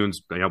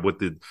cartoons,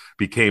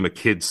 became a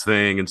kids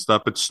thing and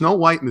stuff. But Snow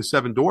White and the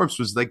Seven Dwarfs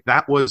was like,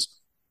 that was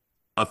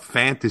a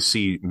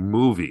fantasy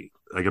movie,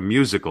 like a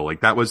musical.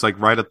 Like that was like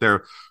right up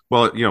there.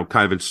 Well,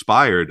 kind of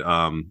inspired.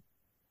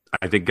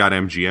 I think got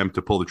MGM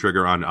to pull the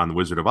trigger on the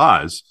Wizard of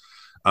Oz.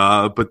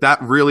 But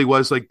that really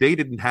was like, they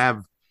didn't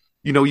have,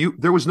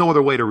 there was no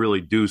other way to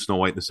really do Snow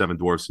White and the Seven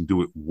Dwarfs and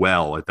do it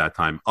well at that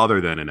time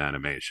other than an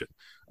animation.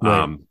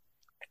 Right.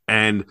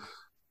 And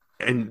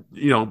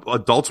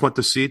adults went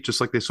to see it just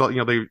like they saw,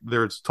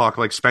 there's talk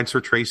like Spencer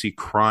Tracy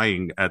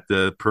crying at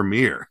the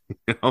premiere.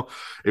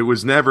 It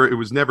was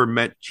never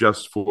meant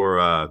just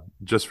for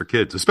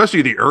kids,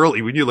 especially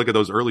when you look at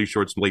those early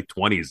shorts in the late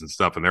 20s and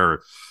stuff, and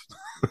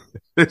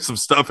there's some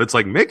stuff. It's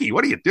like, Mickey,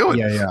 what are you doing?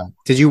 Yeah.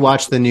 Did you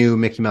watch the new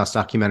Mickey Mouse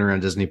documentary on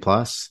Disney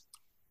Plus?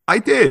 I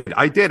did.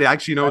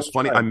 Actually, it's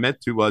funny. I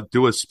meant to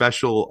do a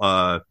special,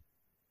 a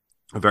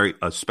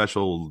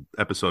special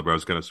episode where I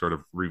was going to sort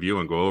of review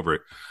and go over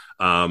it.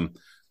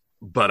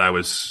 But I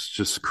was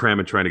just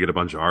cramming, trying to get a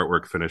bunch of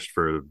artwork finished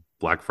for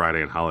Black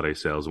Friday and holiday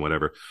sales and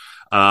whatever.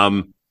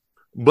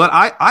 But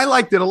I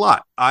liked it a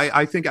lot.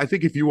 I think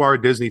if you are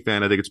a Disney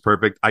fan, I think it's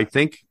perfect. I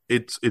think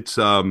it's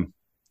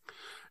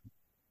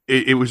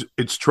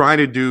trying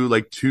to do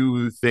like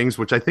two things,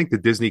 which I think the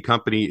Disney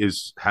company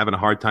is having a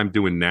hard time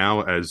doing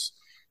now, as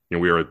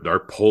we are our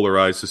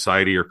polarized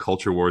society or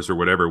culture wars or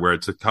whatever, where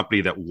it's a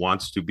company that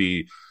wants to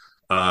be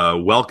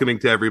welcoming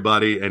to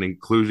everybody and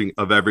including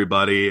of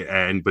everybody,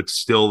 but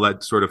still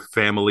that sort of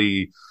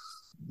family,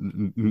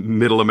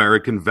 middle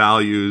American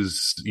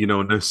values,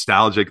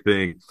 nostalgic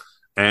thing.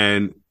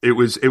 And it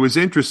was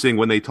interesting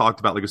when they talked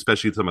about, like,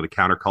 especially some of the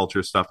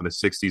counterculture stuff in the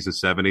 60s and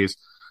 70s.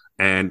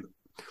 And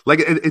like,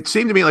 it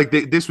seemed to me like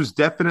this was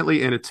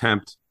definitely an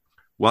attempt,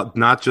 well,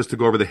 not just to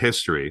go over the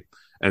history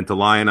and to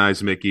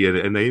lionize Mickey,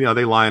 and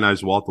they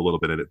lionized Walt a little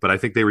bit in it, but I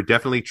think they were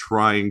definitely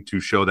trying to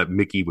show that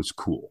Mickey was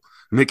cool.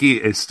 Mickey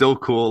is still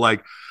cool.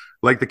 Like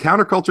the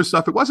counterculture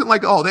stuff, it wasn't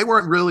like, oh, they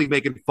weren't really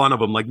making fun of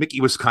him. Like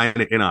Mickey was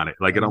kind of in on it.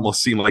 Like it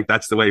almost seemed like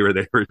that's the way where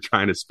they were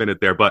trying to spin it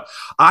there. But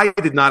I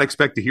did not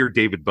expect to hear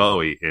David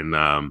Bowie in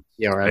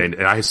right. And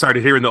I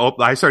started hearing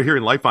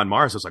Life on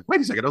Mars. I was like,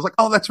 wait a second. I was like,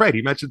 oh, that's right.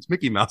 He mentions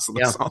Mickey Mouse in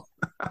the song.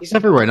 He's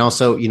everywhere. And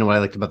also, what I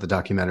liked about the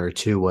documentary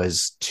too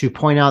was to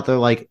point out that,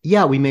 like,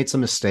 yeah, we made some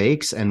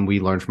mistakes and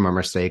we learned from our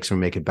mistakes and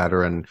we make it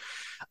better. And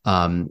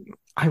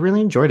I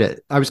really enjoyed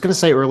it. I was going to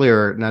say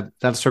earlier, not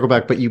to circle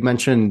back, but you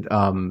mentioned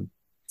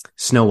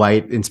Snow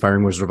White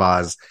inspiring Wizard of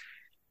Oz,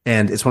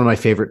 and it's one of my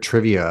favorite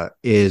trivia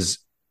is,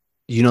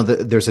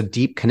 there's a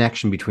deep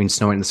connection between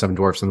Snow White and the Seven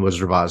Dwarfs and the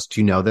Wizard of Oz. Do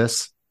you know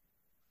this?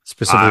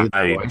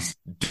 Specifically, I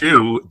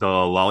do. The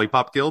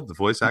Lollipop Guild, the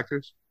voice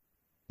actors,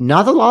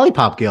 not the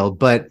Lollipop Guild,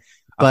 but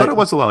I thought it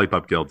was the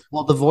Lollipop Guild.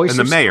 Well, the voice and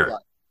the mayor.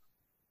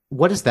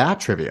 What is that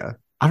trivia?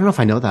 I don't know if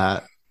I know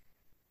that.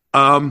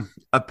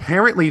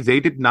 Apparently they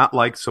did not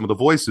like some of the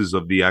voices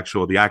of the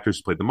actors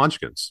who played the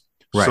Munchkins.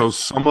 Right. So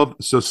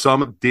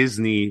some of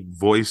Disney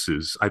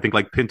voices, I think,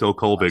 like Pinto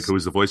Colvig, who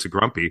was the voice of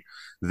Grumpy,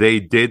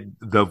 they did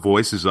the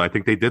voices. I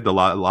think they did the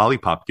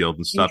Lollipop Guild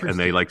and stuff, and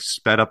they like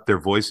sped up their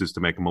voices to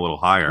make them a little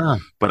higher. Huh.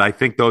 But I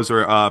think those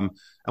are and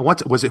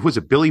was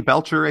it Billy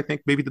Belcher? I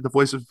think maybe did the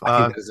voice of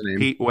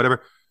Pete,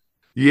 whatever.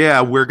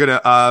 Yeah, we're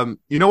gonna.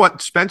 You know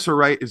what? Spencer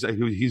Wright he's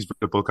written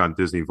a book on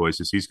Disney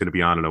voices. He's going to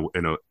be on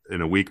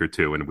in a week or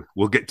two, and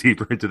we'll get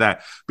deeper into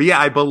that. But yeah,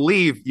 I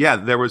believe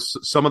there was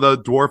some of the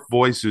dwarf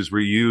voices were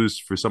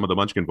used for some of the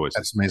Munchkin voices.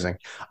 That's amazing.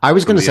 I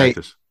was going to say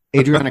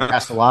Adriana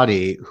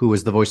Castellotti, who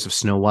was the voice of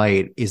Snow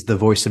White, is the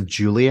voice of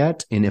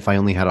Juliet in If I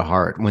Only Had a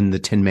Heart when the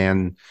Tin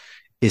Man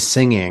is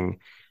singing,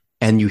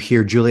 and you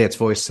hear Juliet's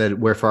voice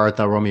said, "Wherefore art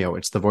thou, Romeo?"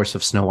 It's the voice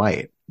of Snow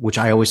White, which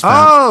I always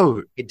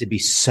found it to be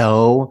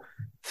so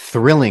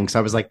thrilling. So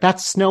I was like,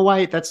 that's Snow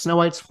White. That's Snow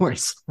White's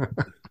voice.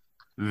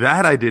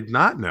 That I did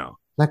not know.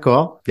 Isn't that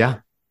cool? Yeah.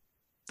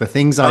 The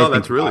things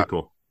that's really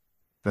cool.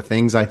 The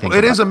things I think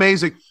it is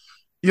amazing.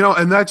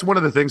 And that's one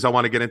of the things I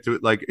want to get into.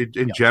 Like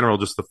in general,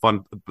 just the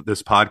fun of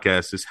this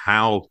podcast is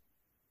how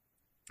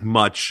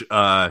much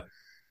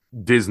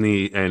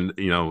Disney and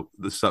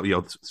the stuff,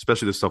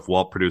 especially the stuff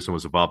Walt produced and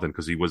was involved in,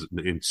 because he was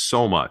in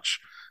so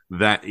much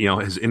that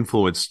has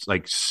influenced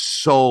like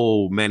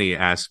so many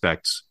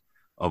aspects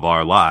of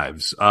our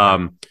lives.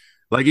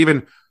 Like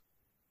even,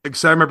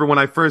 because I remember when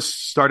I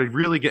first started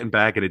really getting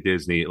back into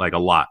Disney, like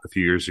a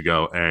few years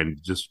ago, and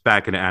just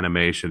back into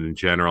animation in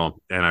general,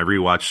 and I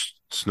rewatched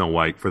Snow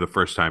White for the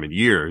first time in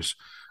years.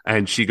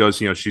 and she goes,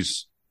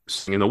 she's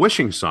singing the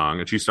wishing song,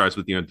 and she starts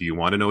with, do you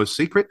want to know a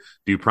secret?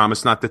 Do you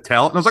promise not to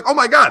tell? And I was like, oh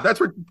my God, that's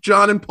where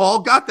John and Paul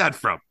got that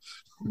from.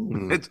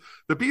 It's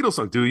the Beatles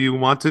song. Do you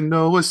want to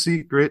know a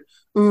secret?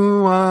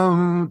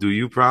 Ooh, do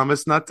you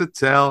promise not to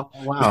tell?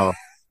 Wow.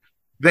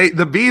 The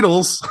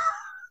Beatles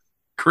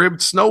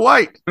cribbed Snow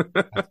White.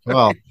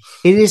 Well,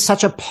 it is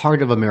such a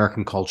part of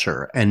American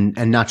culture, and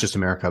not just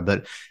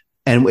America,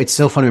 and it's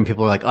so funny when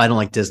people are like, oh, I don't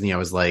like Disney. I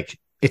was like,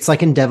 it's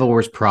like in Devil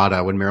Wears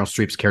Prada when Meryl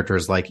Streep's character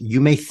is like,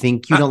 you may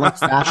think you don't like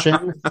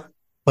fashion,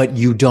 but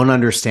you don't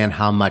understand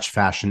how much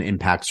fashion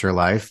impacts your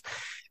life.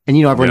 And,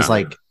 everyone's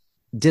like,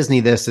 Disney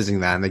this, Disney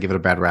that, and they give it a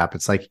bad rap.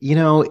 It's like,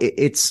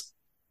 it's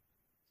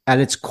at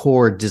its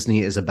core, Disney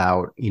is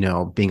about,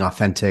 being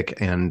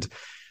authentic and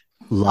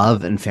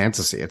love and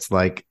fantasy. It's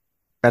like,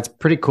 that's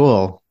pretty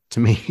cool to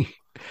me.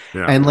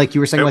 Yeah. And like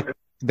you were saying, like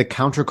the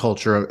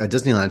counterculture at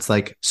Disneyland, it's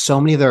like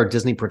so many of their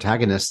Disney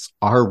protagonists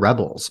are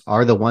rebels,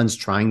 are the ones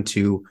trying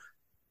to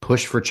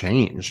push for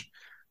change.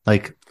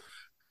 Like,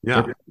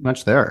 they're pretty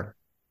much there.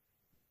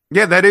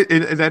 Yeah, that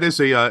is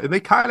they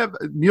kind of,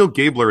 Neil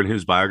Gabler in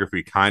his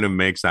biography kind of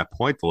makes that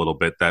point a little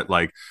bit, that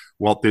like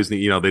Walt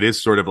Disney, that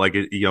is sort of like,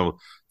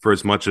 for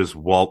as much as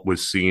Walt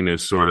was seen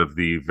as sort of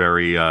the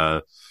very,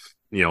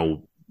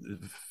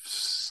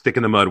 stick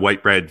in the mud,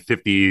 white bread,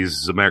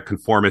 50s,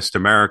 conformist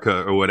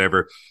America or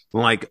whatever.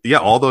 Like, yeah,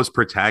 all those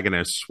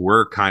protagonists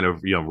were kind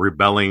of,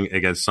 rebelling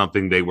against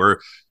something. They were,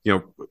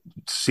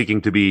 seeking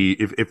to be,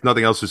 if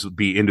nothing else, just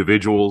be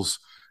individuals,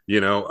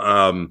 yeah,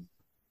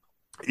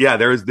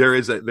 there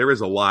is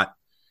a lot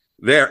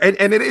there.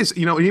 And it is,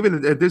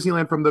 even at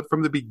Disneyland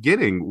from the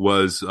beginning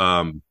was,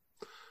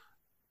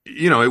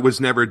 it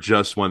was never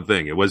just one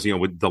thing. It was,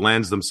 with the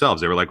lands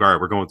themselves, they were like, all right,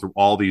 we're going through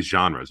all these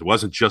genres. It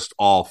wasn't just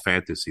all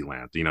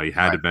Fantasyland. You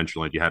had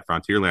Adventureland, you had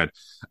Frontierland.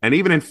 And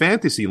even in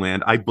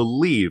Fantasyland, I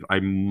believe, I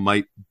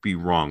might be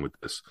wrong with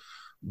this,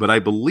 but I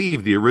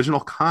believe the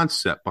original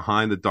concept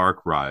behind the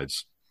dark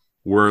rides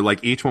were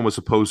like each one was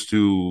supposed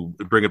to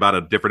bring about a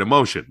different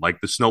emotion.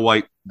 Like the Snow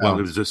White one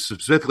was just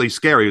specifically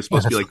scary. It was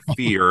supposed to be like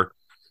fear.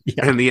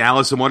 Yeah. And the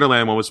Alice in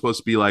Wonderland one was supposed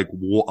to be like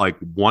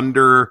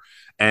wonder.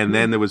 And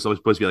then there was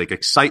supposed to be like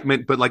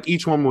excitement, but like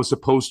each one was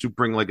supposed to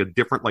bring like a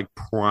different, like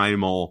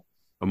primal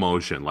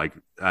emotion. Like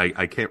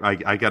I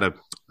gotta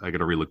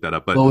relook that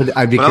up. But,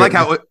 I like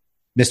how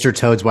Mr.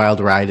 Toad's Wild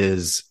Ride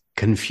is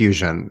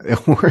confusion,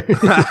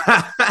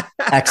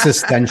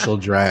 existential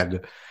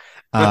dread.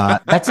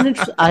 That's an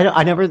interesting.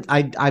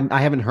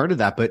 I haven't heard of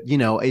that, but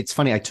it's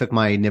funny. I took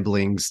my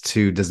nibblings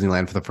to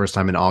Disneyland for the first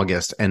time in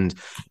August, and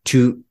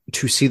to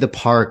see the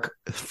park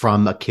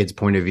from a kid's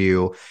point of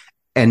view,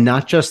 and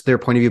not just their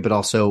point of view, but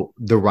also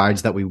the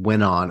rides that we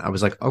went on. I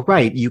was like, oh,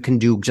 right, you can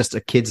do just a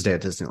kid's day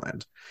at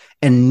Disneyland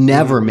and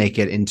never make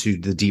it into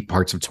the deep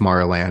parts of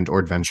Tomorrowland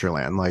or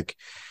Adventureland. Like,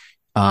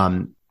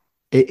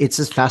 it's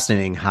just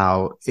fascinating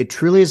how it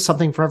truly is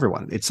something for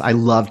everyone. I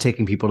love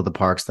taking people to the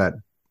parks that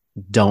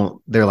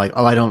they're like,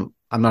 oh,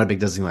 I'm not a big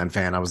Disneyland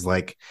fan. I was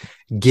like,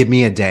 give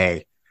me a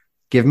day,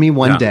 give me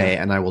one day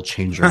and I will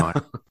change your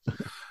mind.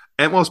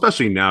 And well,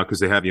 especially now, because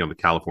they have, the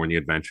California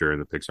Adventure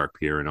and the Pixar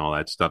Pier and all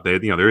that stuff. They,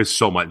 there is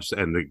so much,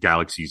 and the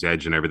Galaxy's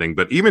Edge and everything.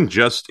 But even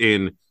just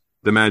in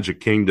the Magic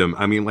Kingdom,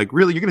 I mean, like,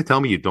 really, you're going to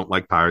tell me you don't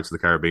like Pirates of the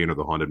Caribbean or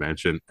the Haunted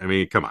Mansion? I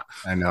mean, come on.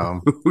 I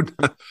know.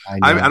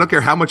 I don't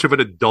care how much of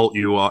an adult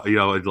you are.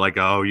 Like,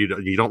 oh,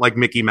 you don't like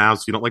Mickey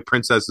Mouse, you don't like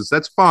princesses.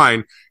 That's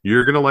fine.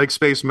 You're going to like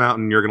Space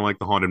Mountain. You're going to like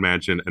the Haunted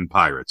Mansion and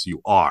Pirates.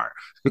 You are.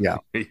 Yeah.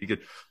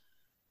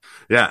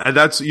 Yeah, and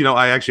that's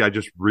I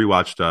just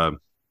rewatched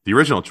the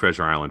original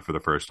Treasure Island for the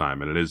first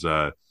time, and it is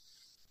like,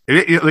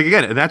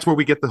 again, and that's where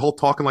we get the whole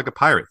talking like a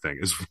pirate thing,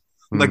 is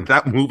like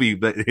that movie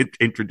that it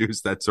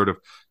introduced that sort of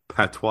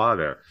patois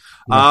there.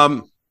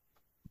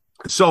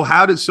 So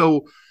how did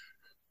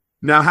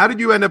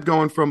you end up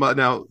going from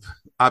well,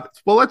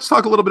 let's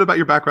talk a little bit about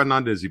your background,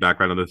 non-Disney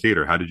background in the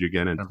theater. How did you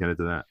get into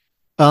that?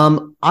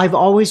 I've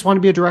always wanted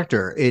to be a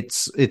director.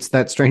 It's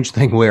that strange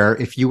thing where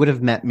if you would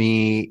have met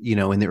me,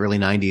 in the early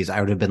 90s,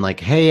 I would have been like,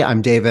 hey,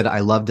 I'm David.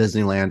 I love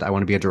Disneyland. I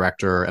want to be a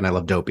director and I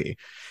love Dopey.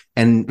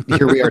 And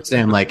here we are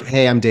today. I'm like,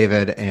 hey, I'm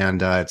David.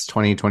 And it's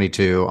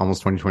 2022,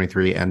 almost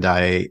 2023. And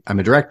I'm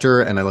a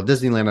director and I love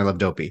Disneyland. I love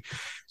Dopey.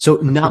 So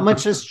not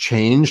much has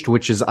changed,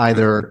 which is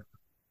either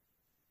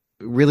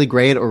really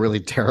great or really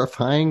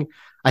terrifying.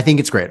 I think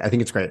it's great.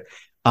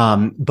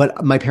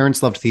 But my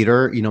parents loved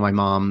theater. My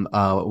mom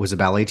was a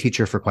ballet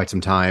teacher for quite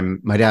some time.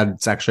 My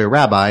dad's actually a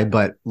rabbi,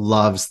 but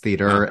loves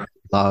theater,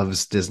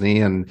 loves Disney,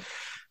 and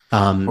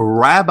a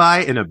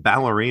rabbi and a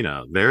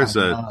ballerina.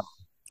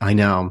 I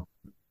know.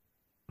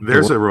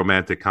 There's a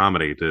romantic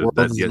comedy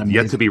that's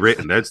yet to be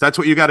written. That's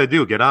what you got to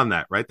do. Get on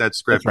that, right? That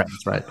script.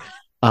 That's right.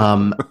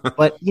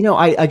 But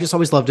I just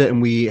always loved it,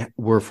 and we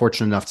were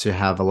fortunate enough to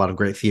have a lot of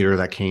great theater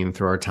that came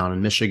through our town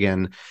in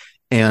Michigan,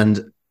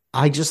 and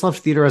I just loved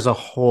theater as a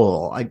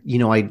whole.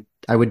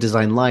 I would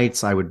design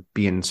lights. I would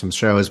be in some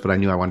shows, but I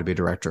knew I wanted to be a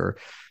director.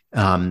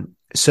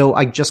 So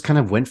I just kind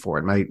of went for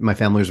it. My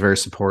family was very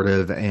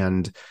supportive.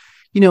 And,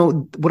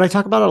 what I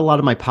talk about a lot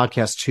of my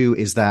podcast too,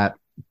 is that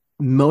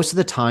most of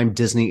the time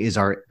Disney is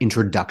our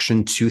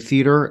introduction to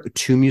theater,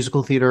 to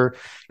musical theater.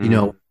 You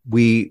know,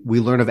 we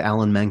learn of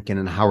Alan Menken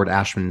and Howard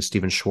Ashman and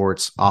Stephen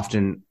Schwartz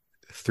often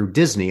through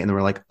Disney, and then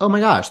we're like, oh my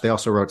gosh, they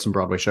also wrote some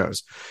Broadway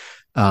shows.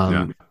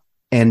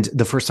 And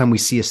the first time we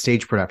see a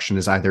stage production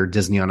is either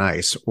Disney on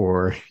Ice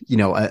or, you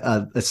know,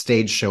 a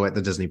stage show at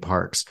the Disney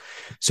parks.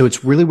 So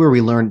it's really where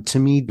we learn. To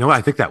me, no,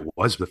 I think that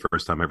was the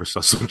first time I ever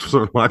saw some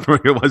sort of live.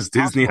 It was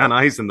Disney on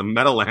Ice in the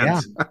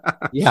Meadowlands.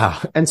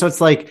 Yeah. And so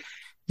it's like,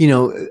 you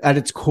know, at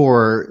its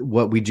core,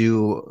 what we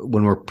do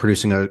when we're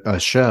producing a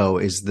show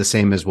is the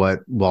same as what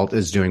Walt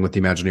is doing with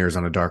the Imagineers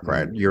on a dark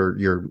ride.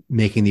 You're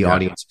making the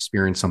audience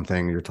experience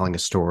something. You're telling a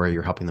story.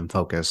 You're helping them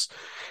focus.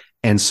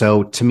 And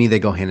so to me, they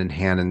go hand in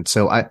hand. And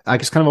so I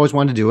just kind of always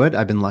wanted to do it.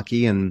 I've been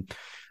lucky and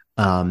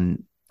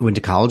went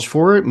to college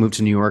for it, moved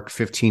to New York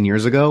 15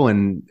 years ago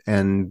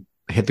and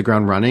hit the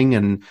ground running.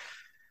 And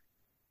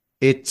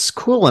it's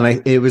cool.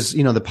 And it was,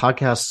 you know, the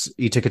podcast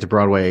E-Ticket to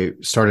Broadway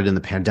started in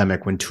the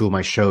pandemic when 2 of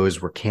my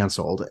shows were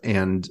canceled.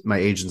 And my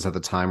agents at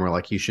the time were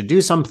like, you should do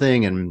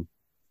something. And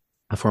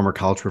a former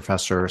college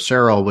professor,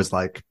 Cheryl, was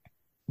like,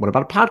 what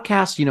about a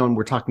podcast? You know, and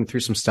we're talking through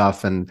some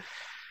stuff. And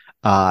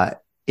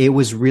it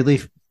was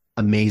really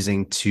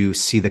amazing to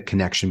see the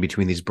connection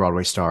between these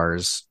Broadway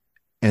stars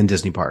and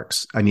Disney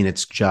parks. I mean,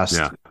 it's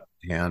just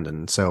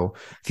and so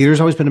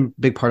theater's always been a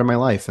big part of my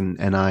life,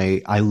 and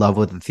I love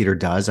what the theater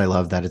does. I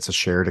love that it's a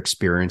shared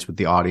experience with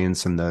the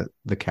audience and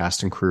the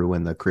cast and crew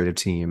and the creative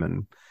team,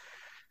 and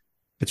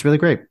it's really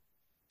great.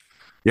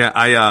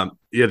 Yeah,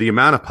 the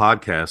amount of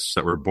podcasts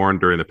that were born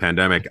during the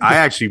pandemic, I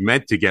actually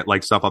meant to get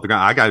like stuff off the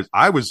ground.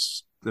 I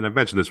was, and I've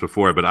mentioned this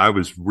before, but I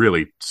was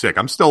really sick.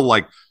 I'm still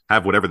like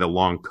have whatever the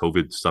long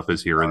COVID stuff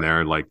is here and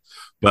there, like,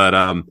 but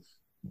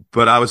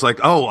I was like,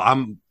 oh,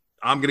 I'm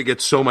gonna get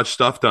so much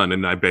stuff done,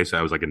 and I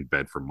was like in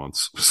bed for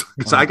months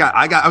because I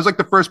was like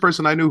the first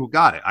person I knew who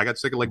got it. I got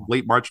sick in like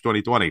late March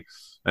 2020,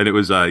 and it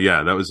was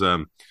that was it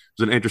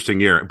was an interesting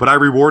year. But I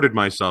rewarded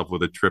myself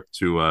with a trip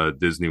to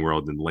Disney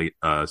World in late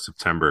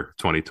September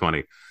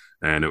 2020,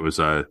 and it was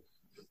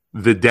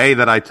the day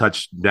that I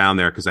touched down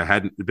there, because I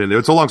hadn't been there.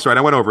 It's a long story. And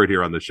I went over it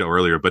here on the show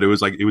earlier, but it was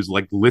like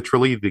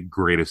literally the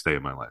greatest day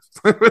of my life.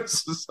 It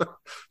was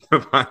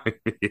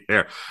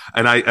yeah.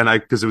 And I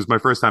because it was my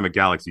first time at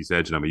Galaxy's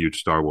Edge, and I'm a huge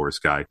Star Wars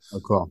guy. Oh,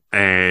 cool.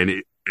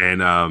 And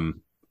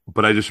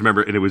but I just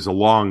remember, and it was a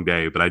long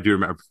day, but I do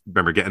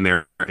remember getting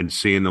there and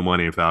seeing the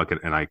Millennium Falcon,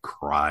 and I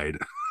cried.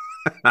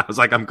 I was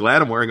like, I'm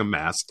glad I'm wearing a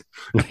mask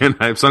and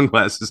I have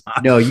sunglasses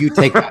on. No, you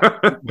take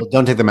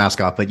don't take the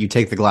mask off, but you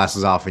take the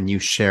glasses off and you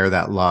share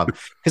that love.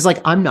 Because like,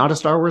 I'm not a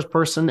Star Wars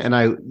person, and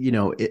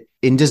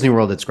in Disney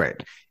World, it's great.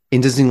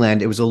 In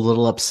Disneyland, it was a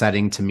little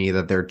upsetting to me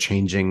that they're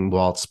changing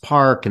Walt's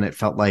park, and it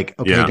felt like,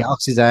 okay,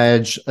 Galaxy's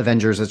Edge,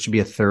 Avengers, that should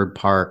be a third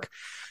park,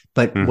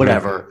 but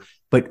whatever.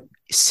 But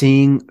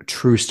seeing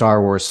true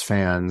Star Wars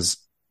fans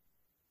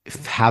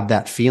have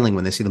that feeling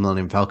when they see the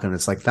Millennium Falcon,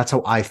 it's like, that's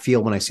how I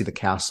feel when I see the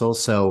castle.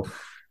 So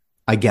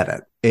I get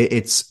it.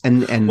 It's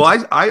and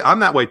well, I'm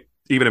that way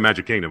even in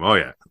Magic Kingdom. Oh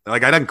yeah,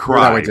 like I didn't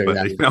cry, too,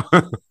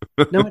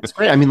 but no, it's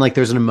great. I mean, like,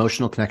 there's an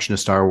emotional connection to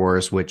Star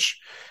Wars,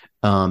 which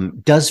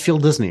does feel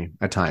Disney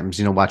at times.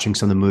 You know, watching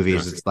some of the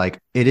movies, it's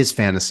like, it is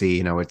fantasy.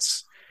 You know,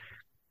 it's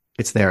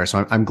there.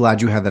 So I'm glad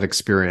you had that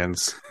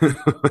experience. Love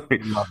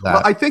that.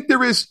 Well, I think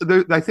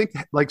I think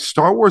like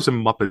Star Wars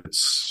and Muppets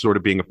sort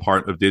of being a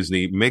part of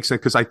Disney makes sense,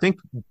 because I think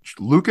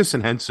Lucas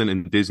and Henson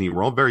and Disney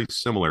were all very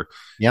similar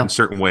in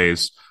certain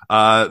ways.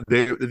 And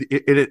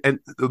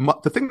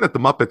the thing that the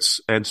Muppets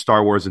and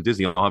Star Wars and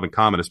Disney all have in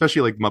common,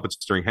 especially like Muppets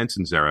during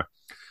Henson's era,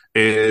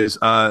 is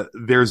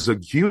there's a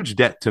huge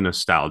debt to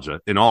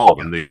nostalgia in all of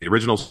them, the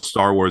original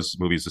Star Wars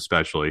movies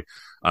especially,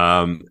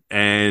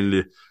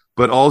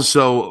 but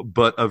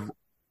of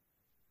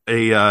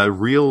a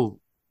real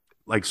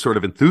like sort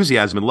of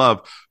enthusiasm and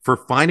love for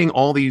finding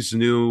all these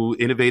new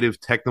innovative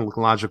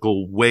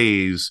technological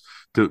ways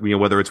to, you know,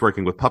 whether it's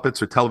working with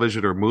puppets or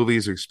television or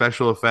movies or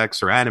special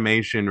effects or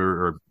animation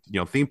or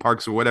theme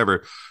parks or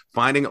whatever,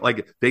 finding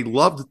like they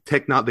loved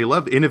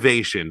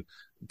innovation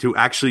to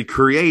actually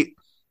create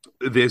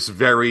this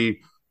very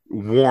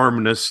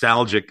warm,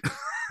 nostalgic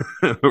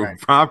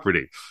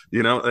property,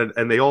 and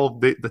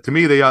to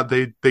me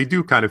they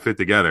do kind of fit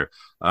together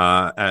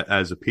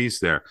as a piece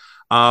there.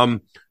 But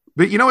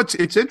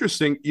it's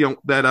interesting,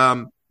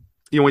 that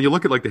when you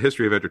look at like the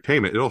history of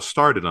entertainment, it all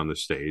started on the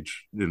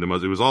stage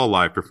it was all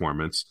live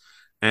performance.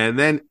 And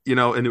then,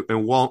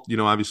 and Walt,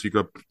 obviously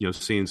grew up,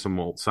 seeing some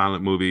old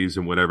silent movies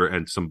and whatever,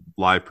 and some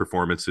live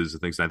performances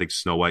and things. I think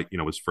Snow White,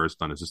 was first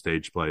done as a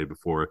stage play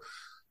before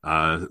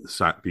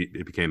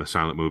it became a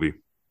silent movie.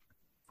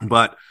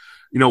 But,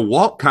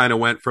 Walt kind of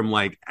went from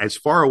like as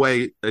far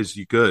away as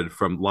you could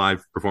from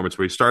live performance,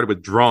 where he started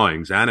with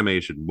drawings,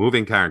 animation,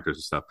 moving characters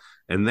and stuff,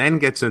 and then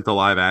gets into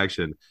live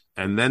action.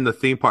 And then the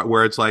theme part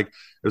where it was like,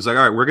 all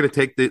right, we're going to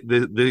take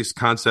this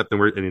concept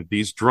and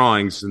these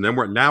drawings, and then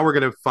we're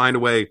going to find a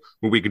way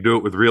where we can do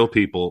it with real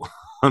people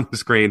on the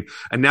screen.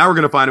 And now we're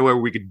going to find a way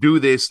where we could do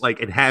this, like,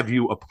 and have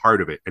you a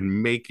part of it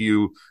and make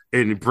you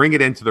and bring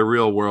it into the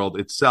real world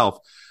itself.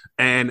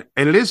 and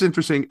it is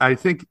interesting. I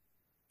think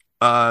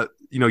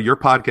your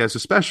podcast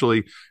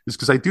especially is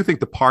because I do think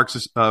the parks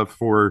is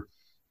for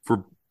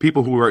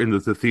people who are into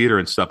the theater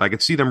and stuff. I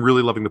could see them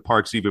really loving the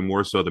parks even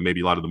more so than maybe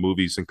a lot of the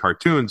movies and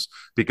cartoons,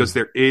 because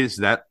there is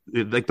that,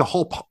 like, the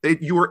whole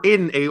you are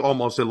in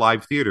almost a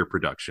live theater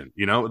production.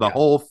 The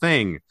whole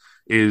thing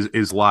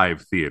is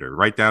live theater,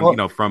 right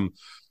down from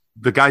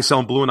the guy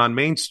selling balloon on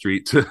Main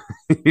Street to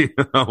even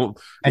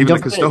the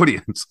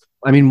custodians.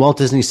 I mean, Walt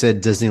Disney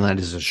said Disneyland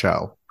is a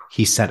show.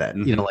 He said it.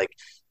 Mm-hmm. Like,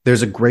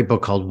 there's a great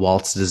book called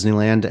Walt's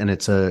Disneyland, and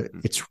it's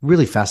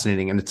really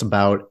fascinating, and it's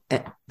about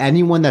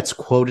anyone that's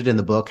quoted in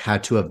the book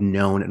had to have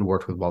known and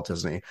worked with Walt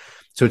Disney.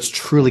 So it's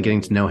truly getting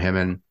to know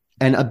him,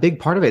 and a big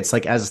part of it's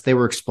like, as they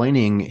were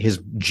explaining his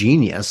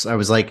genius, I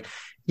was like,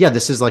 yeah,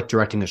 this is like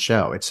directing a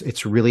show.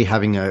 It's really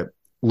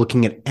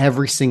looking at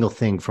every single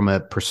thing from a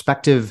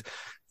perspective,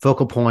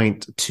 focal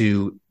point,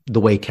 to the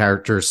way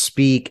characters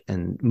speak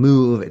and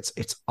move.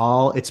 It's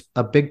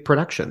a big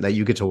production that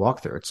you get to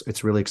walk through.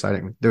 It's really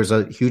exciting. There's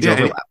a huge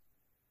overlap.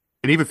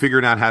 And even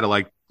figuring out how to,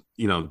 like,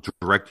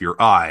 direct your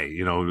eye,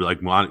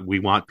 we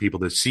want people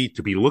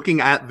to be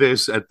looking at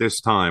this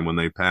time when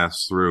they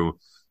pass through,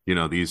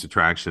 these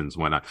attractions,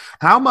 whatnot.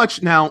 How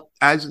much now,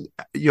 as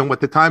with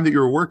the time that you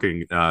were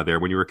working there,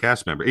 when you were a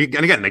cast member, and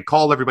again, they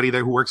call everybody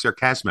there who works there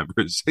cast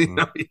members,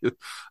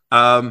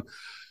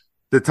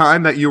 the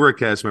time that you were a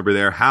cast member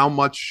there, how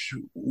much,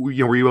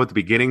 were you at the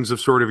beginnings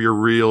of sort of your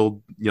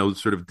real,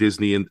 sort of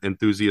Disney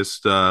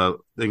enthusiast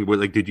thing?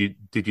 Like, did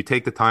you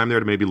take the time there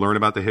to maybe learn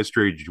about the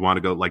history? Or did you want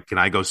to go, like, can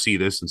I go see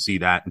this and see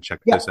that and check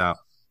this out?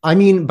 I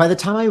mean, by the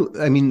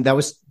time that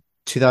was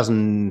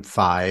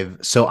 2005.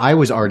 So I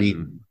was already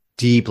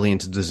deeply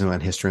into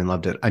Disneyland history and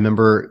loved it. I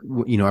remember,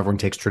 everyone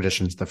takes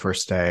traditions the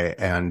first day,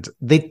 and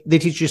they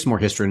teach you some more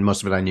history, and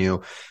most of it I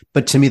knew.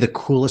 But to me, the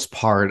coolest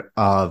part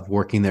of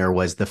working there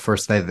was the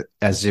first day that,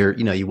 as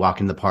you walk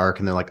in the park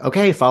and they're like,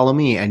 okay, follow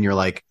me. And you're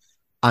like,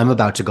 I'm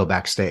about to go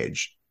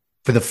backstage.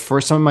 For the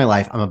first time in my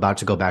life, I'm about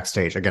to go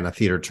backstage. Again, a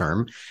theater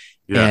term.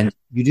 Yeah. And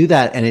you do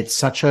that, and it's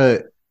such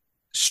a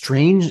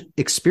strange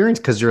experience,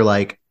 because you're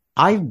like,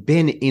 I've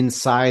been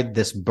inside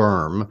this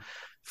berm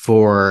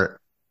for,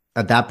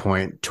 at that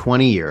point,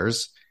 20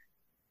 years.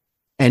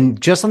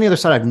 And just on the other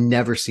side, I've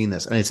never seen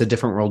this. And it's a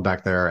different world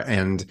back there.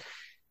 And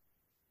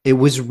it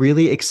was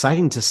really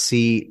exciting to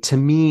see, to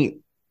me,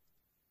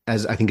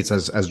 as I think it's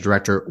as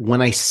director,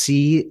 when I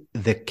see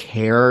the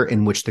care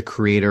in which the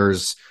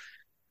creators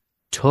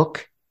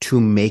took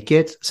to make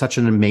it such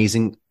an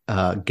amazing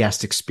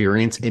guest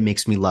experience, it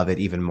makes me love it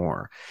even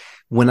more.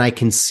 When I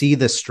can see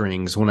the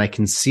strings, when I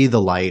can see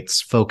the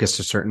lights focused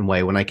a certain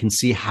way, when I can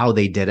see how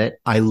they did it,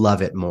 I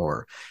love it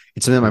more.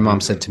 It's something that my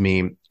mom said to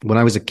me when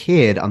I was a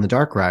kid on the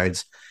dark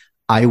rides.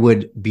 I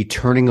would be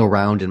turning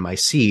around in my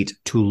seat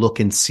to look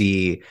and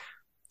see,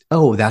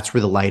 oh, that's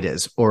where the light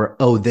is. Or,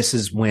 oh, this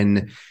is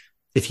when,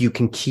 if you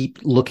can keep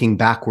looking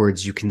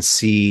backwards, you can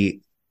see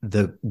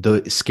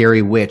the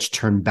scary witch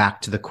turn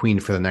back to the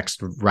queen for the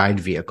next ride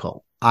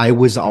vehicle. I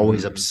was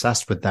always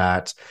obsessed with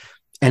that,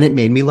 and it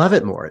made me love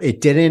it more. It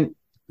didn't.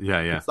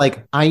 Yeah. It's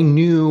like, I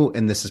knew,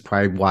 and this is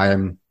probably why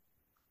I'm,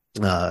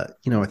 a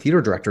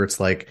theater director. It's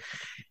like,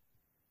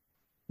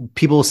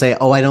 people will say,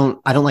 oh, I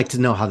don't like to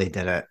know how they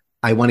did it.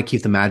 I want to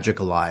keep the magic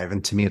alive.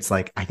 And to me, it's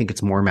like, I think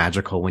it's more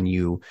magical when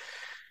you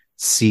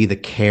see the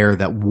care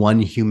that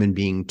one human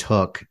being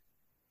took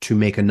to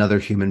make another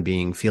human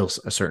being feel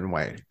a certain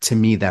way. To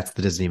me, that's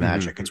the Disney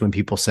magic. It's when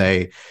people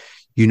say,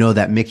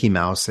 that Mickey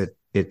Mouse,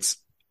 it's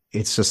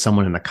just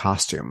someone in a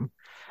costume.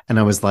 And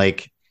I was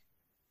like,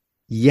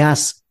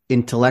 yes,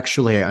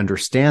 intellectually, I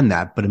understand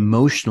that, but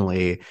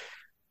emotionally,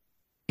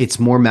 it's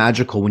more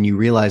magical when you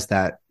realize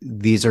that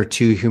these are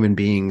two human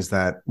beings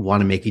that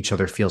want to make each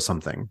other feel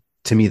something.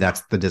 To me,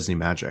 that's the Disney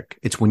magic.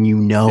 It's when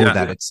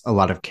that it's a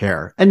lot of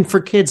care. And for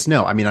kids,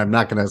 no. I mean, I'm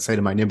not going to say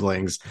to my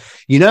nibblings,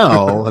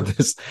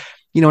 this,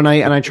 and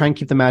I try and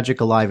keep the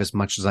magic alive as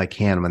much as I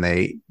can when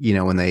I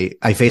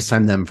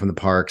FaceTime them from the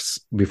parks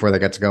before they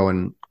get to go,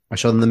 and I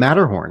show them the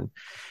Matterhorn,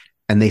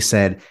 and they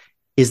said,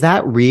 is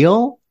that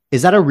real?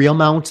 Is that a real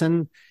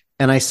mountain?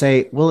 And I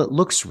say, well, it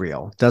looks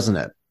real, doesn't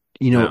it?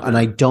 And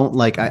I don't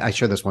like, I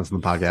shared this once in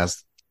the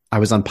podcast. I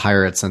was on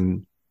Pirates,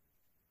 and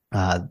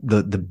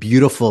the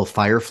beautiful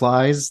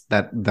fireflies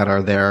that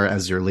are there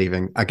as you're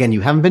leaving. Again,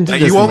 you haven't been to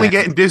Disneyland. You only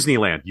get in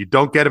Disneyland. You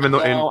don't get them in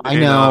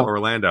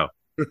Orlando.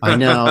 I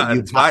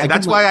know.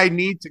 That's why I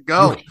need to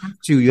go.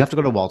 You have to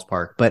go to Walt's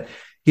Park. But,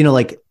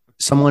 like,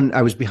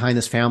 I was behind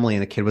this family,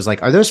 and a kid was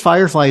like, are those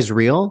fireflies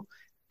real?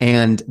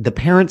 And the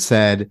parent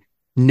said,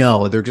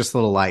 no, they're just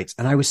little lights.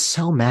 And I was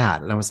so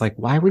mad. And I was like,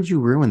 why would you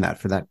ruin that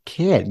for that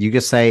kid? You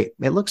just say,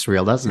 it looks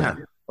real, doesn't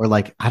it? Or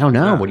like, I don't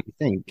know. Yeah. What do you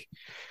think?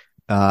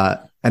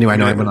 Anyway, I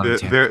know I went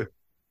on.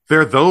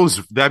 They're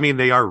those, I mean,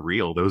 they are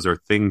real. Those are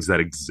things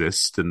that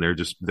exist, and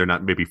they're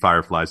not maybe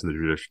fireflies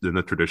in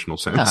the traditional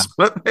sense,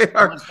 but they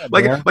are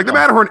like the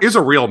Matterhorn is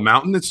a real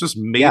mountain. It's just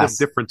made of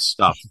different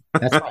stuff.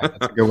 That's right.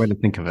 That's a good way to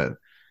think of it.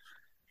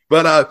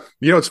 But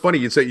it's funny.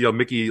 You say,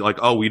 Mickey, like,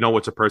 oh, we know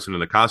what's a person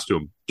in the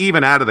costume,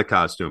 even out of the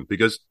costume,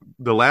 because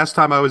the last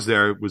time I was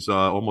there was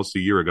almost a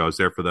year ago. I was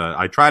there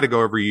I try to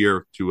go every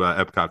year to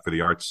Epcot for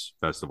the Arts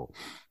Festival.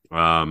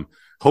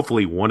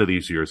 Hopefully, one of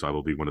these years I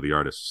will be one of the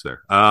artists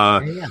there.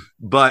 Yeah.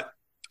 But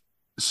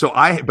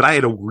I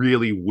had a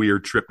really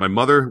weird trip. My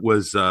mother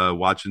was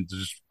watching.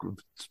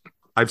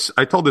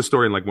 I told this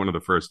story in like one of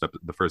the first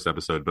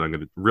episode, but I'm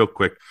going to real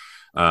quick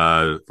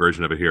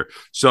version of it here.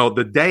 So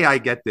the day I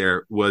get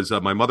there was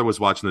my mother was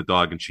watching the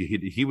dog, and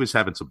he was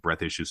having some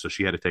breath issues, so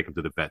she had to take him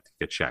to the vet to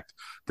get checked.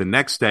 The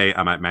next day,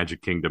 I'm at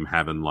Magic Kingdom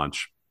having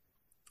lunch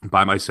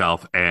by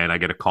myself, and I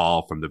get a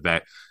call from the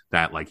vet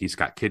that like he's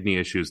got kidney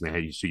issues,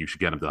 and you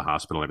should get him to the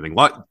hospital and everything.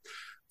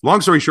 Long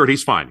story short,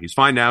 he's fine. He's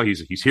fine now.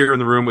 He's here in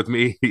the room with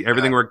me.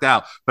 Everything worked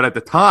out. But at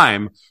the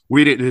time,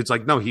 we didn't. It's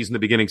like, no, he's in the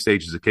beginning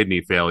stages of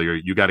kidney failure.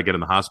 You got to get in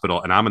the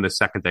hospital. And I'm in the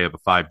second day of a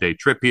 5-day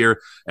trip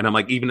here. And I'm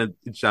like,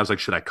 I was like,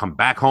 should I come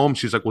back home?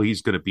 She's like, well,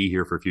 he's going to be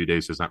here for a few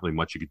days. There's not really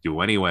much you could do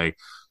anyway.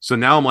 So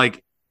now I'm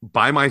like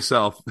by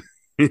myself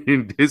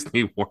in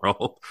Disney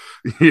World,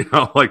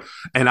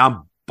 and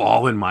I'm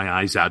bawling my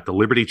eyes out. The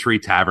Liberty Tree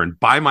Tavern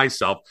by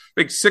myself,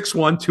 like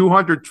 6'1",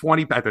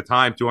 220 at the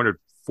time,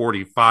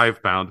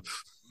 245 pound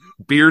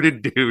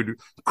bearded dude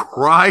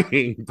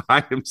crying by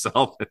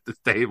himself at the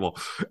table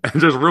and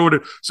just ruined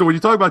it. So when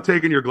you talk about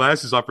taking your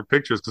glasses off for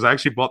pictures, because I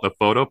actually bought the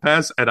photo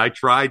pass and I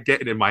tried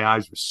getting it, my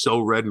eyes were so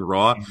red and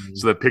raw.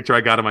 So the picture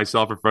I got of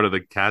myself in front of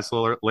the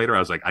castle later, I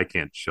was like, I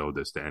can't show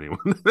this to anyone.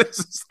 This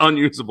is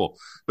unusable.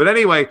 But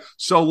anyway,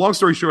 so long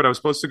story short, I was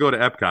supposed to go to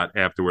Epcot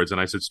afterwards, and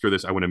I said, screw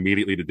this. I went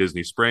immediately to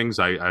Disney Springs.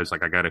 I was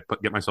like, I got to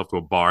get myself to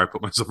a bar,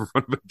 put myself in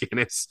front of a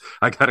Guinness.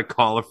 I got to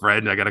call a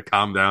friend. I got to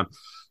calm down.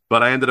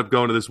 But I ended up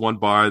going to this one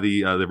bar,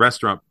 the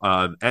restaurant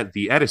at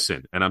the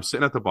Edison, and I'm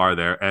sitting at the bar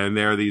there, and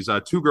there are these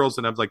two girls,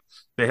 and I was like,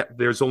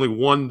 there's only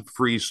one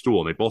free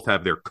stool, and they both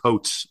have their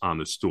coats on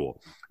the stool.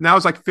 Now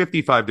it's like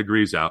 55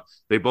 degrees out.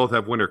 They both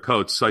have winter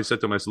coats. So I said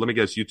to them, I said, let me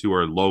guess, you two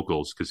are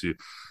locals, because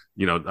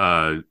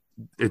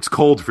it's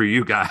cold for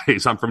you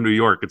guys. I'm from New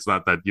York. It's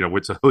not that,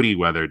 it's a hoodie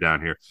weather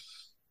down here.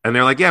 And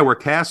they're like, yeah, we're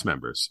cast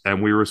members,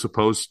 and we were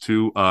supposed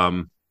to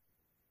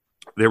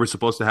they were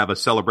supposed to have a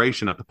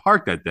celebration at the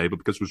park that day, but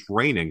because it was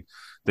raining,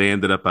 they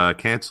ended up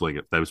canceling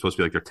it. That was supposed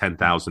to be like their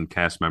 10,000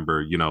 cast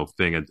member,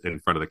 thing in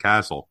front of the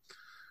castle,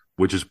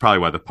 which is probably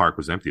why the park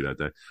was empty that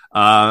day.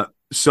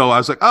 So I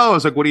was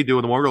like, what do you do?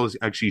 And the one girl is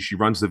actually, she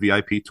runs the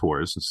VIP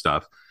tours and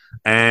stuff.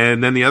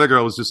 And then the other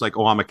girl was just like,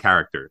 oh, I'm a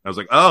character. I was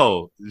like,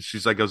 oh,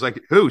 I was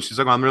like, who? She's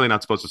like, well, I'm really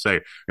not supposed to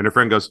say. And her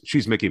friend goes,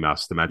 she's Mickey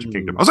Mouse, the Magic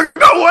Kingdom. I was like,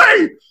 no way.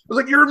 I was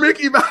like, you're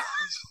Mickey Mouse.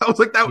 I was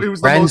like, it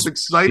was the most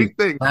exciting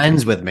thing.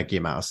 Friends with Mickey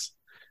Mouse.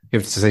 You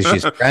have to say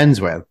she's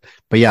friends with,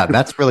 but yeah,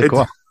 that's really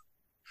cool.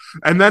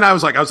 And then I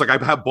was like,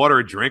 I bought her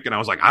a drink, and I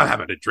was like, I'm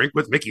having a drink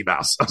with Mickey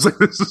Mouse. I was like,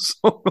 this is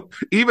so,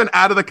 even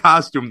out of the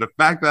costume, the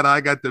fact that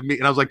I got to meet,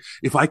 and I was like,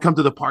 if I come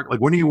to the park,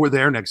 like when you were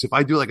there next, if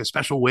I do like a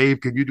special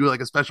wave, can you do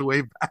like a special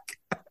wave back?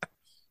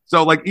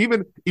 So like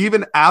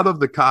even out of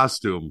the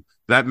costume,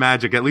 that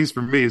magic, at least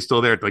for me, is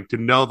still there. Like to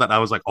know that I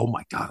was like, oh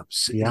my God, I'm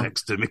sitting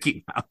next to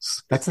Mickey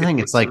Mouse. That's the thing.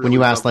 It's like really when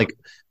you ask, like,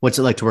 what's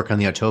it like to work on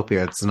the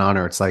Autopia? It's an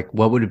honor. It's like,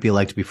 what would it be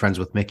like to be friends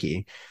with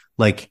Mickey?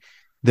 Like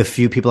the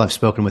few people I've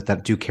spoken with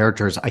that do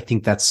characters, I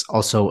think that's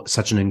also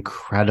such an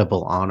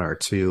incredible honor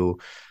to,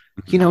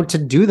 to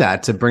do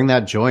that, to bring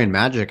that joy and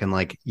magic. And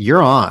like,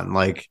 you're on.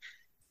 Like,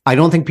 I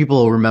don't think people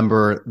will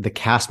remember the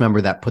cast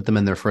member that put them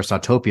in their first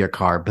Autopia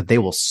car, but they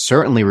will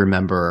certainly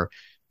remember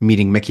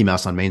meeting Mickey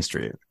Mouse on Main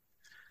Street.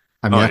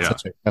 I mean,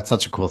 that's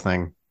such a cool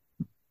thing.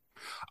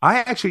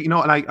 I actually, and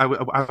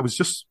I was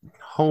just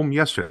home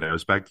yesterday. I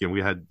was back,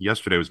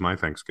 yesterday was my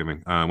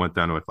Thanksgiving. I went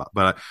down to it,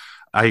 but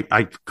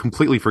I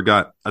completely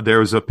forgot. There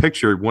was a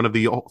picture, one of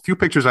the few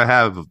pictures I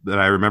have that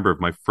I remember of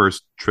my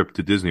first trip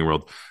to Disney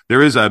World.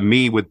 There is a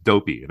me with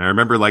Dopey, and I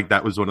remember like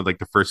that was one of like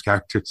the first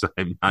characters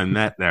I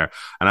met there.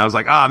 And I was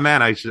like, oh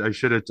man, I should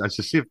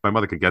see if my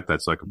mother could get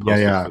that so I could post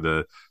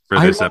it for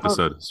this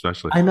episode,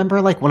 especially. I remember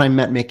like when I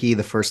met Mickey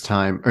the first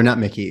time, or not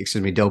Mickey,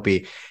 excuse me,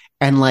 Dopey,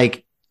 and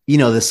like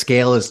the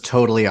scale is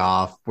totally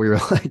off. We were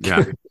like,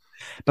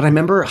 but I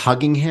remember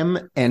hugging him,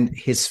 and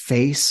his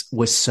face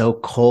was so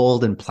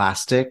cold and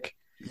plastic.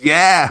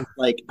 Yeah.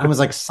 Like I was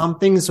like,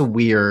 something's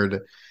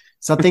weird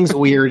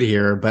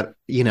here. But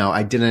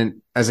I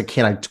didn't, as a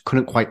kid, I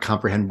couldn't quite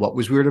comprehend what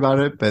was weird about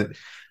it. But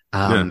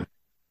I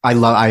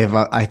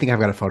think I've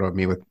got a photo of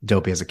me with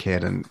Dopey as a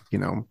kid, and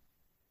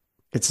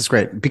it's just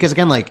great because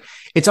again, like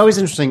it's always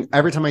interesting.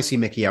 Every time I see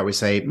Mickey, I always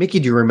say, Mickey,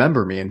 do you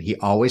remember me? And he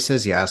always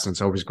says yes, and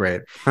it's always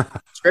great.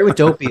 What's great with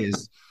Dopey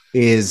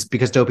is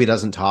because Dopey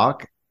doesn't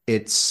talk.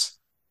 It's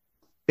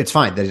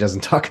fine that he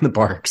doesn't talk in the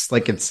parks.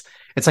 Like it's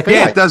like,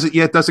 it doesn't.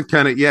 Yeah, it doesn't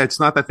kind of. Yeah, it's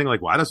not that thing.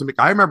 Like, why doesn't?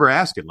 I remember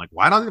asking, like,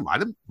 why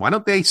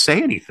don't they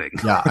say anything?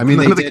 Yeah, I mean,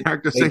 they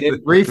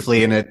did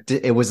briefly, and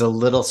it was a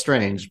little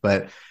strange,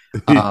 but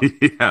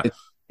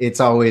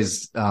it's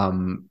always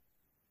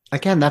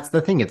again, that's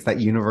the thing. It's that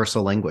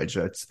universal language.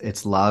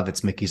 It's love.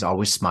 It's Mickey's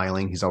always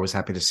smiling. He's always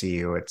happy to see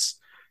you. It's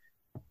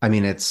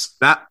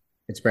that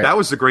It's great. That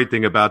was the great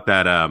thing about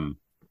that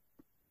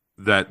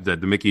the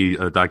Mickey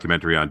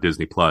documentary on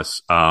Disney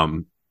Plus.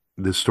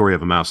 The story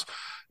of a mouse.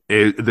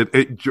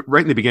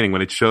 Right in the beginning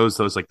when it shows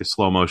those like the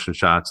slow motion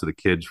shots of the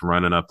kids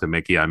running up to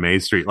Mickey on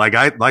Main Street, like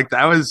I like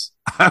that was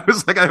I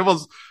was like I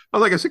was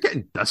like, is it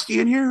getting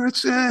dusty in here?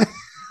 It's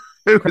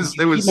it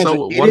was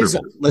so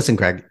wonderful. Listen,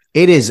 Craig,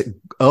 it is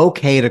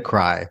okay to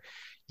cry.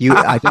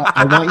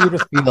 I want you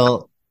to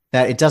feel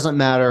that it doesn't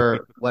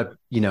matter what,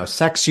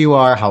 sex you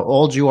are, how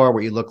old you are,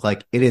 what you look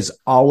like. It is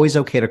always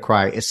okay to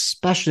cry,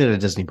 especially at a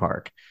Disney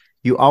park.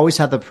 You always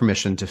have the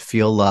permission to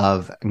feel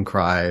love and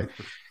cry.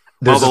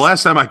 Well, the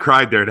last time I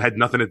cried there, it had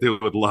nothing to do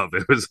with love.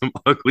 It was some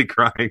ugly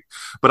crying.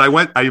 But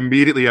I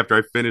immediately, after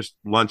I finished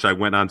lunch, I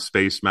went on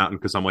Space Mountain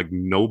because I'm like,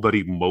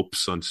 nobody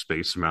mopes on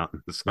Space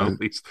Mountain. So at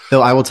least.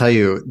 So I will tell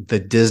you, the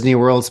Disney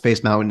World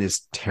Space Mountain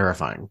is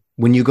terrifying.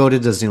 When you go to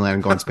Disneyland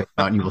and go on Space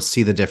Mountain, you will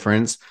see the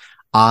difference.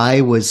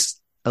 I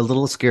was a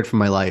little scared for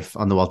my life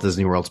on the Walt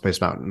Disney World Space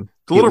Mountain.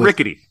 It's a little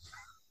rickety.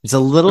 It's a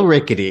little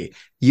rickety.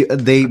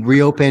 They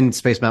reopened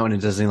Space Mountain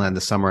in Disneyland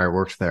the summer I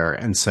worked there.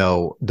 And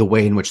so the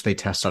way in which they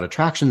test out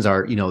attractions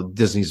are,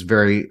 Disney's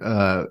very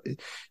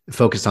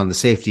focused on the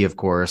safety, of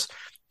course.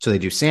 So they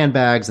do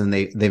sandbags and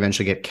they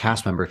eventually get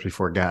cast members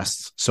before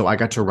guests. So I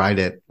got to ride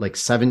it like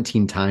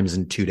 17 times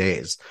in 2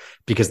 days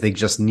because they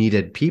just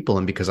needed people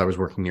and because I was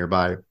working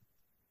nearby.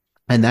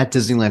 And that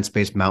Disneyland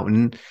Space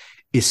Mountain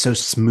is so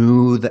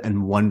smooth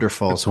and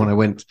wonderful. So when I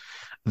went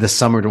this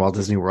summer to Walt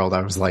Disney World, I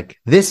was like,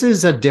 this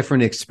is a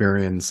different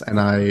experience. And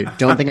I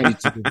don't think I need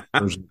to do this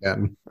version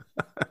again.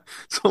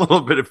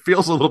 It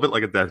feels a little bit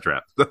like a death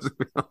trap.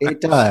 It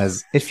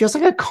does. It feels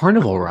like a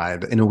carnival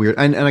ride in a weird,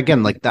 and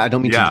again, like that, I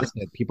don't mean to diss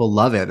it. People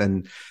love it.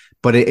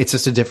 But it's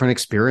just a different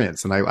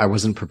experience. And I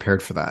wasn't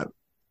prepared for that.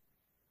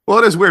 Well,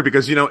 it is weird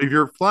because, if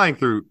you're flying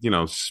through,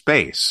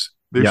 space,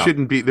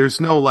 there's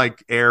no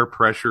like air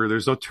pressure.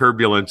 There's no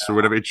turbulence or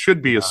whatever. It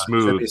should be a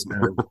smooth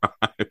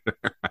ride.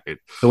 Right.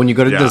 So when you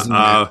go to Disney, go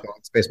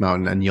on Space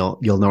Mountain and you'll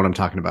know what I'm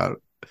talking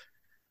about.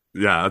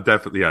 Yeah,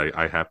 definitely. Yeah,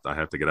 I have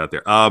to get out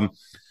there.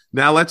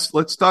 Now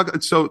let's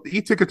talk. So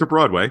e-ticket to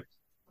Broadway.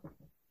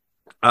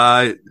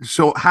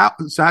 So how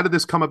did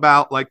this come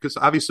about? Like, because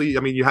obviously, I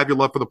mean, you have your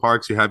love for the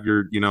parks, you have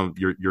your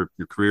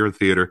career in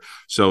theater,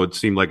 so it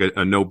seemed like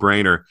a no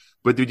brainer.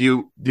 But did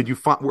you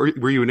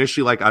were you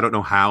initially like, I don't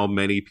know how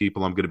many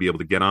people I'm going to be able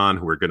to get on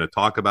who are going to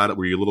talk about it?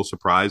 Were you a little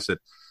surprised at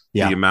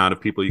the amount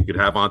of people you could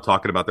have on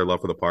talking about their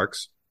love for the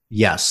parks?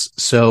 Yes.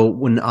 So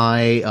when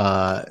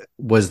I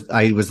was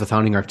the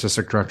founding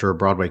artistic director of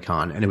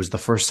BroadwayCon, and it was the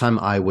first time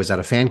I was at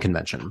a fan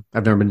convention.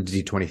 I've never been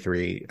to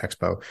D23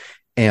 Expo,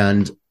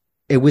 and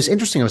it was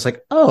interesting. I was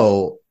like,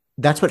 oh,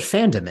 that's what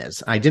fandom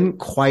is. I didn't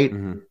quite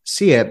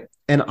see it.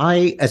 And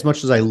as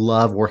much as I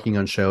love working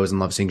on shows and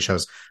love seeing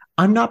shows,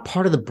 I'm not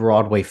part of the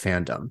Broadway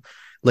fandom.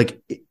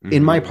 Like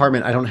in my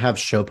apartment, I don't have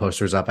show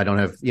posters up. I don't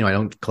have, I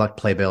don't collect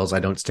playbills. I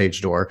don't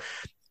stage door.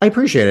 I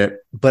appreciate it.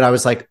 But I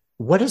was like,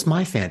 what is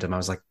my fandom? I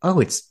was like, oh,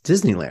 it's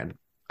Disneyland.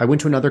 I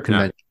went to another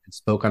convention and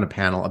spoke on a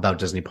panel about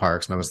Disney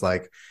parks. And I was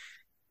like,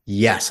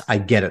 yes, I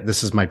get it.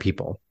 This is my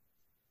people.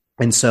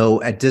 And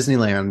so at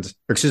Disneyland,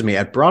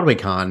 at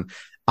BroadwayCon,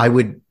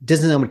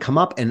 Disneyland would come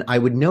up and I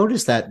would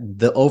notice that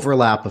the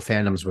overlap of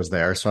fandoms was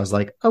there. So I was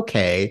like,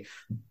 okay,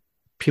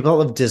 people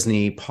that love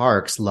Disney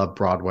parks love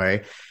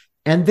Broadway.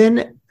 And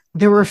then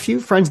there were a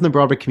few friends in the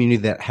Broadway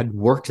community that had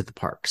worked at the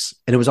parks.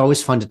 And it was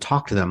always fun to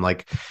talk to them.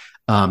 Like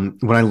when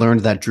I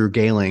learned that Drew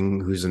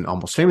Gehling, who's an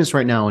Almost Famous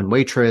right now, and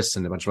Waitress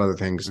and a bunch of other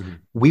things,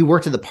 we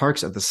worked at the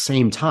parks at the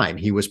same time.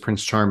 He was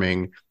Prince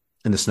Charming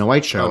in the Snow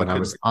White show, and I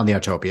was on the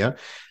Autopia.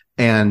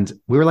 And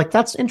we were like,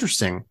 that's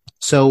interesting.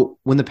 So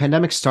when the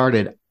pandemic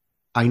started,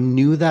 I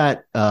knew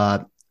that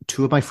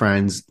two of my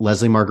friends,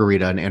 Leslie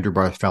Margarita and Andrew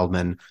Barth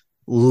Feldman,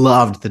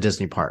 loved the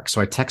Disney park. So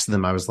I texted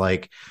them. I was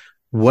like,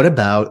 what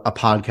about a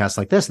podcast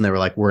like this? And they were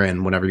like, we're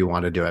in whenever you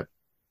want to do it.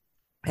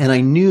 And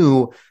I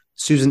knew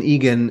Susan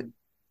Egan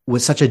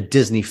was such a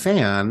Disney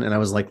fan. And I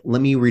was like,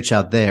 let me reach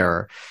out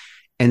there.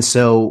 And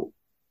so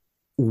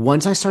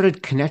once I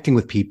started connecting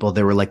with people,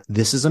 they were like,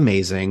 this is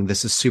amazing.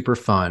 This is super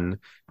fun.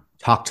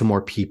 Talk to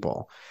more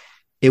people.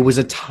 It was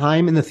a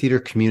time in the theater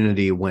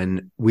community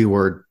when we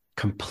were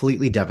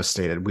completely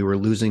devastated. We were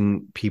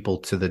losing people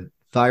to the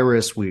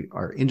virus.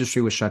 Our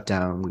industry was shut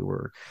down.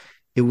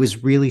 It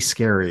was really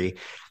scary.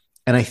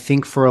 And I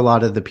think for a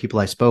lot of the people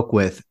I spoke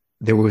with,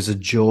 there was a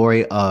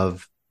joy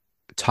of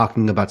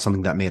talking about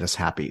something that made us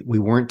happy. We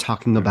weren't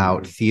talking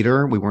about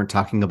theater. We weren't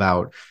talking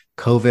about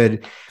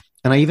COVID.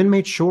 And I even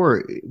made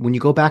sure when you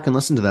go back and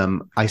listen to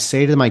them, I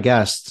say to my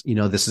guests,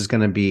 this is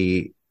going to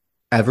be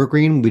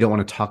evergreen. We don't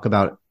want to talk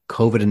about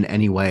COVID in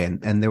any way.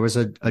 And there was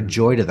a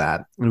joy to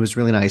that. And it was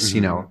really nice,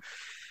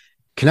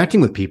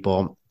 connecting with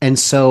people. And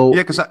so,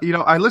 because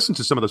I listened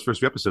to some of those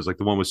first few episodes, like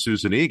the one with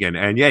Susan Egan,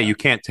 and you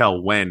can't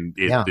tell when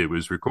it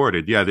was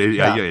recorded.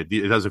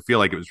 It doesn't feel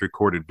like it was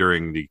recorded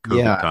during the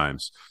COVID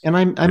times. And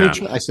I made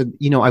sure, I said,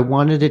 I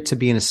wanted it to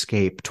be an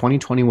escape.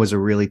 2020 was a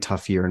really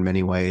tough year in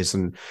many ways.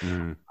 And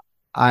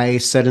I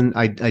said,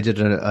 I did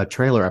a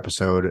trailer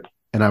episode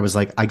And I was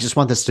like, I just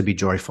want this to be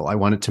joyful. I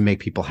want it to make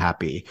people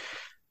happy.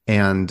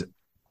 And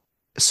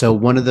so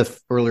one of the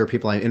earlier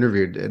people I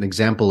interviewed, an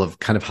example of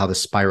kind of how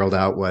this spiraled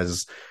out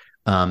was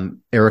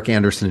Eric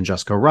Anderson and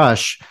Jessica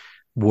Rush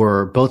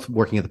were both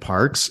working at the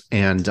parks,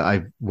 and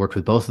I worked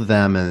with both of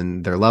them,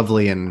 and they're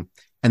lovely. And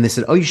they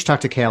said, "Oh, you should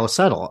talk to Kayla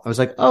Settle." I was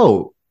like,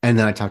 "Oh." And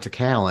then I talked to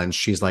Kayla, and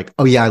she's like,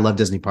 "Oh yeah, I love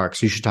Disney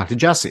parks. You should talk to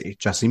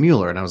Jesse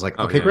Mueller." And I was like,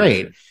 "Okay,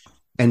 great."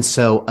 And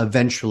so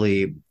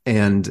eventually,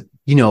 and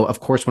of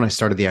course, when I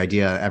started the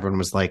idea, everyone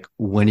was like,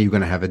 "When are you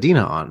going to have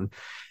Adina on?"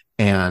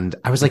 And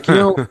I was like,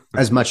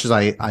 as much as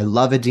I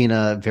love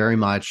Adina very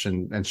much,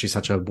 and she's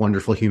such a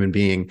wonderful human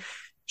being,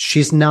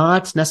 she's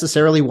not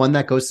necessarily one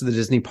that goes to the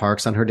Disney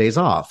parks on her days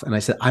off. And I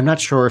said, I'm not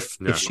sure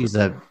if she's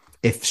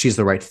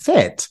the right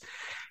fit.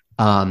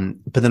 But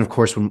then of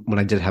course, when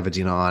I did have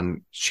Adina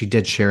on, she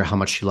did share how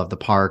much she loved the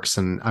parks.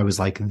 And I was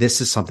like,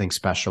 this is something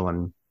special.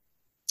 And,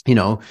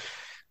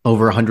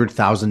 over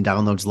 100,000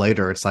 downloads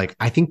later, it's like,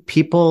 I think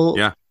people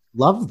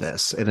love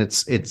this. And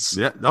it's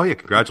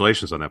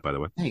congratulations on that, by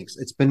the way. Thanks.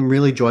 It's been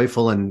really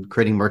joyful, and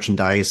creating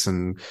merchandise,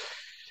 and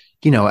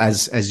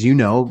as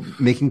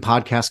making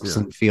podcasts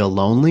doesn't feel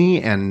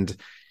lonely. And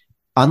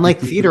unlike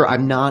theater,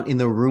 I'm not in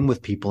the room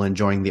with people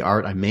enjoying the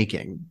art I'm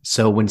making.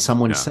 So when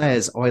someone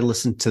says, "Oh, I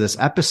listened to this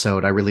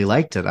episode, I really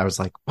liked it," I was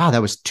like, wow,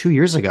 that was 2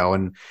 years ago.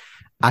 And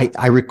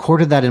I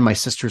recorded that in my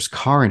sister's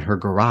car in her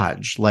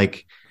garage.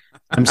 Like,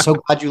 I'm so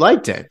glad you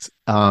liked it.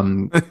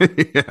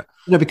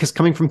 Because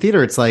coming from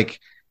theater, it's like,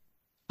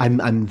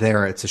 I'm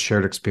there. It's a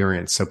shared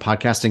experience. So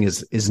podcasting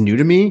is new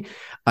to me.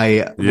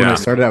 When I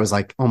started, I was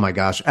like, oh my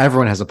gosh,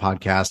 everyone has a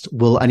podcast.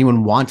 Will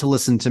anyone want to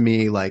listen to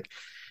me?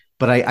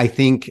 But I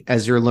think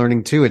as you're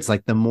learning too, it's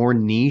like the more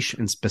niche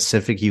and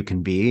specific you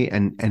can be,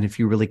 and if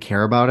you really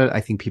care about it, I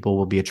think people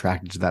will be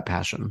attracted to that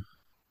passion.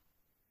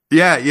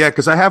 Yeah,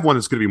 because I have one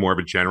that's going to be more of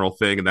a general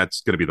thing, and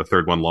that's going to be the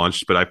third one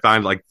launched. But I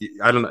find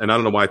I don't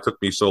know why it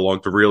took me so long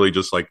to really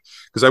just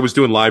because I was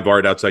doing live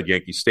art outside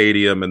Yankee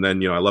Stadium, and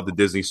then I love the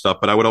Disney stuff,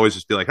 but I would always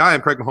just be like, "Hi,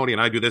 I'm Craig Mahoney,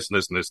 and I do this and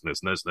this and this and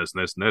this and this and this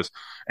and this and this,"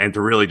 and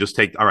to really just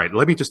take, all right,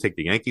 let me just take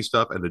the Yankee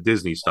stuff and the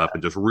Disney stuff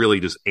and just really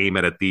just aim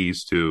it at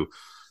these two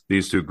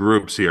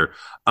groups here.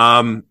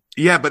 But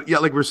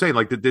like we're saying,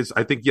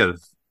 I think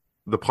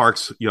the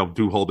parks,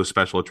 do hold a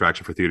special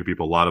attraction for theater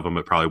people. A lot of them,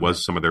 it probably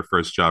was some of their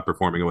first job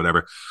performing or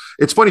whatever.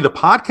 It's funny. The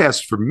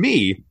podcast for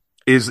me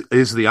is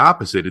the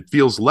opposite. It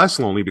feels less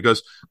lonely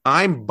because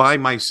I'm by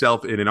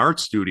myself in an art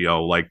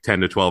studio,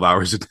 10 to 12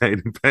 hours a day,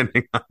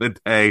 depending on the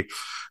day.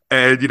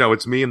 And,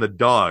 it's me and the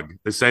dog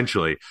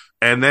essentially.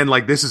 And then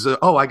this is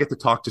I get to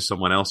talk to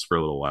someone else for a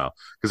little while,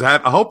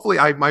 because hopefully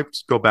I might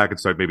go back and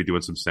start maybe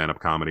doing some stand-up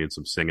comedy and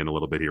some singing a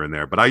little bit here and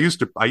there. But I used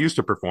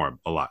to perform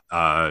a lot.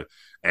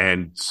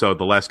 And so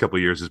the last couple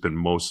of years has been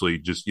mostly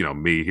just,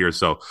 me here.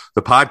 So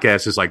the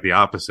podcast is the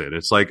opposite.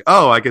 It's like,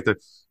 I get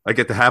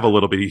to have a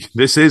little bit.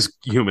 This is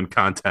human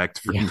contact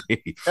for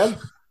me.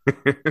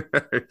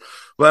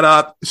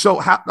 But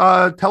so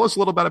tell us a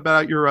little bit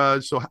about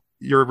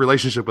your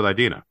relationship with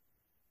Idina.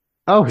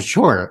 Oh,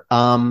 sure.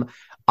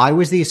 I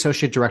was the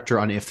associate director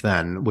on If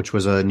Then, which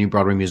was a new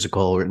Broadway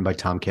musical written by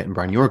Tom Kitt and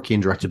Brian Yorkie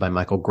and directed by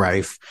Michael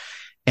Greif.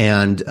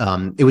 And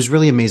it was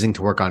really amazing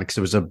to work on because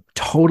it was a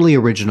totally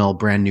original,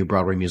 brand new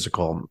Broadway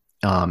musical.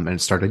 And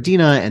it starred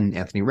Adina and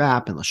Anthony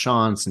Rapp and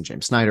LaChance and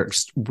James Snyder,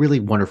 just really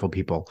wonderful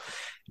people.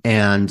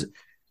 And,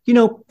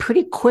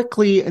 pretty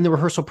quickly in the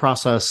rehearsal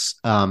process,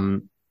 I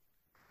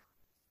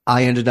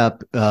ended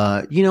up,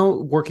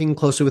 working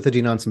closely with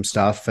Adina on some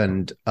stuff.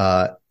 And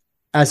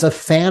as a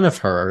fan of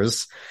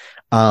hers,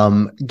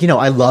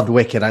 I loved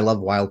Wicked. I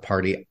loved Wild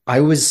Party. I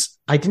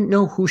didn't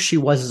know who she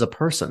was as a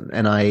person,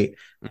 and I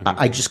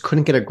just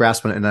couldn't get a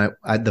grasp on it. And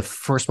I the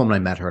first moment I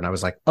met her, and I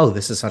was like, oh,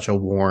 this is such a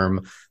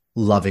warm,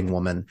 loving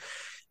woman.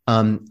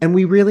 And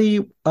we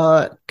really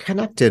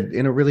connected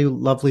in a really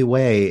lovely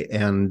way.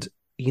 And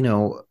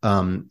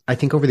I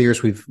think over the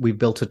years we've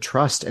built a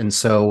trust. And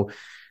so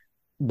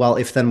while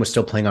If Then was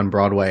still playing on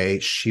Broadway,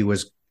 she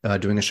was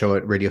doing a show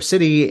at Radio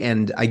City,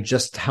 and I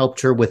just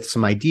helped her with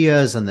some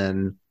ideas, and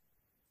then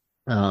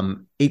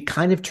it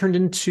kind of turned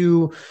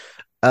into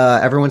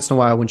every once in a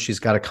while when she's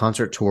got a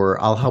concert tour,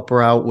 I'll help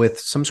her out with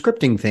some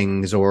scripting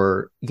things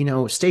or,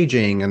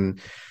 staging. And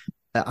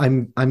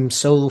I'm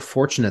so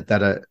fortunate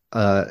that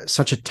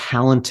such a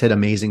talented,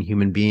 amazing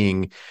human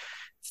being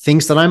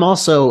thinks that I'm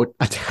also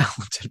a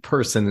talented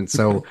person. And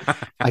so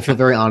I feel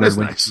very honored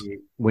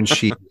when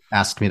she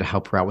asked me to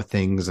help her out with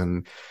things.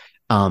 And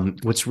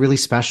what's really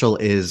special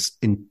is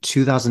in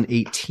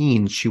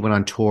 2018, she went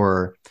on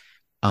tour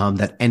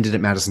that ended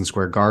at Madison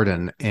Square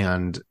Garden,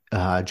 and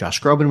Josh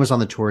Groban was on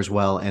the tour as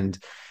well. And,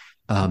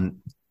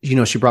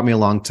 she brought me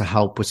along to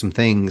help with some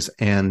things,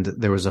 and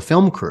there was a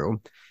film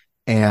crew,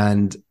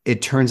 and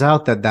it turns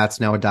out that that's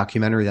now a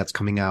documentary that's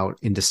coming out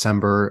in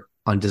December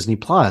on Disney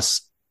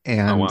Plus.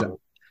 And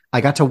I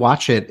got to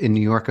watch it in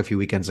New York a few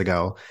weekends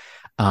ago.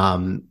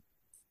 And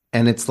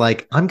it's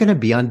like, I'm going to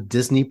be on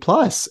Disney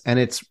Plus, and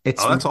it's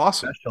that's really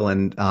awesome. Special.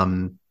 And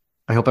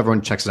I hope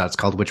everyone checks it out. It's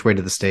called Which Way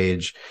to the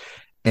Stage.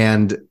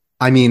 And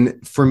I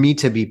mean, for me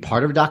to be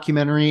part of a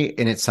documentary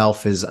in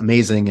itself is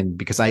amazing. And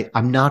because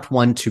I'm not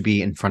one to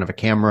be in front of a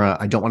camera,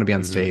 I don't want to be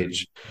on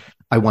stage.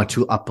 I want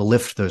to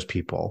uplift those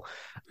people.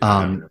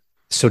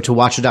 So to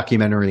watch a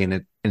documentary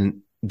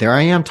and there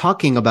I am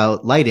talking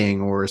about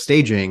lighting or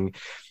staging,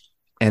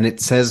 and it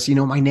says,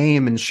 my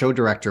name and show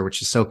director,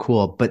 which is so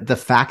cool. But the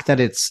fact that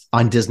it's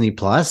on Disney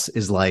Plus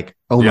is like,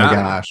 oh my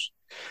gosh.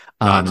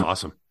 That's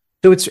awesome.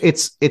 So it's a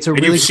and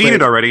really you've seen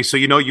it already, so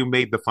you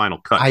made the final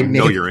cut.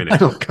 You're in it.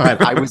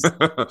 Cut.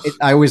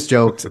 I always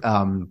joked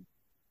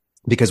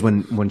because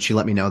when she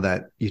let me know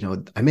that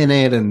I'm in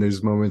it and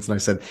there's moments, and I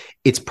said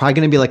it's probably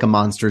going to be like a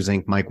Monsters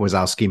Inc. Mike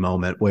Wazowski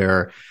moment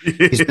where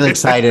he's really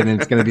excited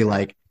and it's going to be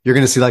like you're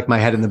going to see like my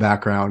head in the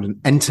background,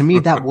 and to me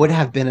that would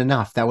have been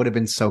enough. That would have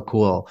been so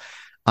cool.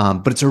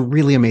 But it's a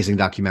really amazing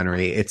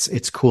documentary.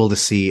 It's cool to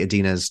see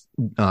Idina's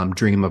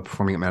dream of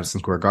performing at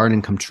Madison Square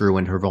Garden come true,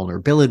 and her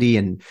vulnerability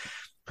and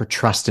her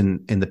trust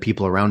in the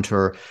people around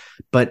her.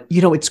 But,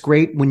 it's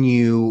great when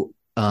you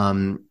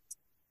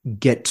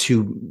get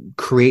to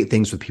create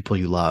things with people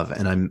you love.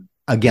 And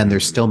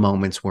there's still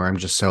moments where I'm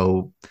just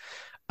so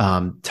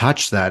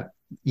touched that,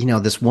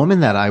 this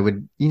woman that I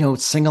would,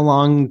 sing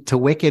along to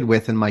Wicked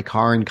with in my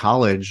car in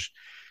college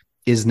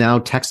is now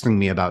texting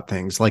me about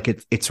things. Like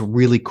it's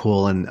really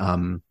cool. And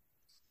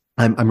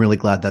I'm really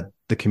glad that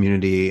the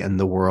community and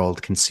the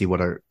world can see what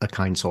a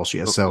kind soul she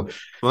is. So,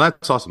 well,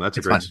 that's awesome. That's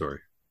a great story.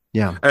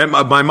 Yeah. And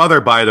my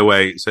mother, by the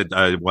way, said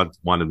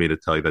wanted me to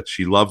tell you that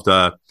she loved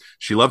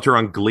her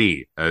on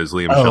Glee as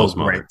Lea Michelle's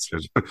mother.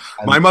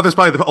 My mother's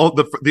probably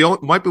the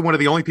only, might be one of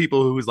the only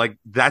people who's like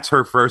that's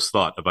her first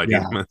thought of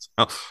Idina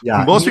Menzel.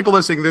 Yeah. Most people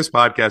listening to this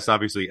podcast,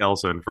 obviously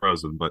Elsa and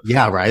Frozen, but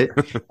yeah, right.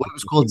 What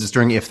was cool just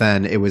during If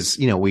Then, it was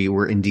we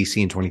were in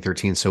DC in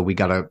 2013, so we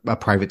got a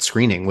private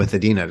screening with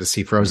Idina to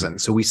see Frozen.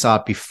 So we saw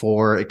it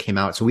before it came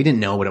out, so we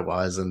didn't know what it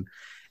was, and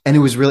it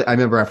was really. I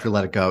remember after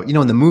Let It Go,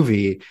 in the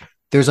movie.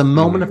 There's a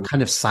moment of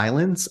kind of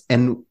silence,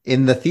 and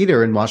in the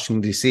theater in Washington,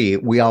 D.C.,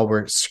 we all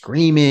were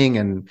screaming.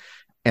 And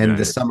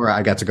this summer,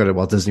 I got to go to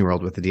Walt Disney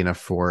World with Idina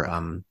for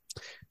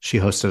she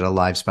hosted a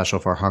live special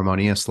for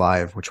Harmonious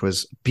Live, which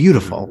was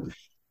beautiful.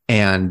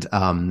 And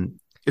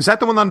is that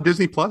the one on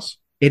Disney Plus?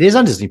 It is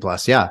on Disney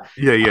Plus, yeah.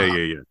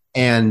 Yeah.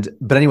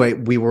 But anyway,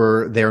 we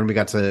were there and we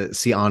got to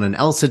see Anna and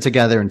Elsa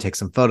together and take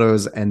some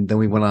photos, and then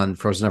we went on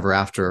Frozen Ever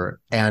After,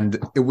 and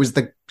it was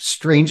the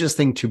strangest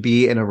thing to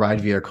be in a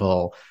ride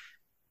vehicle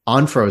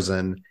on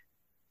Frozen,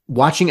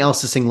 watching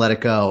Elsa sing Let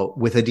It Go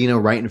with Idina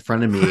right in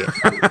front of me.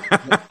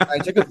 I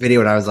took a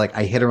video and I was like,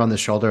 I hit her on the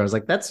shoulder. I was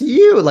like, that's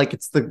you. Like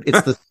it's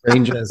the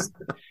strangest.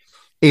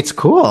 It's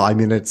cool. I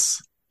mean, it's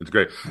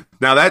great.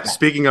 Now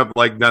speaking of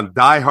like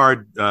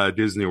diehard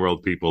Disney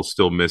World people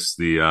still miss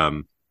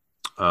the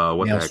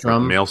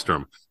Maelstrom.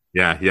 Maelstrom.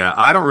 Yeah.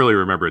 I don't really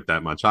remember it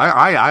that much.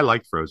 I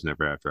like Frozen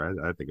Ever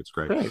After. I think it's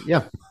great.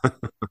 Yeah.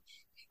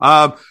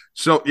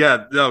 So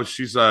yeah, no,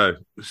 she's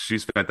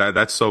fantastic.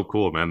 That's so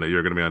cool, man, that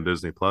you're going to be on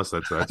Disney Plus.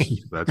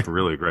 That's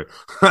really great.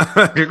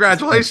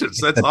 Congratulations.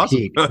 That's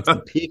awesome. It's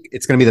the peak.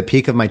 It's going to be the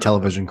peak of my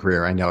television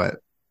career. I know it.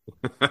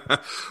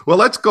 Well,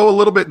 let's go a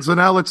little bit. So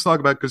now let's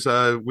talk about, because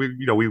we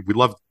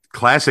love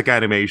classic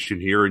animation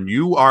here, and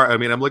you are. I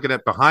mean, I'm looking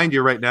at behind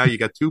you right now. You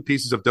got two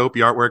pieces of Dopey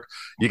artwork.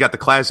 You got the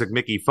classic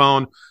Mickey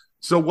phone.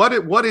 So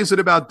what is it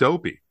about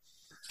Dopey?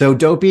 So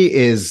Dopey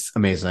is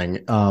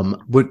amazing.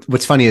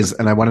 What's funny is,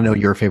 and I want to know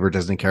your favorite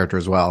Disney character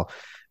as well,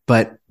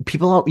 but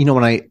people,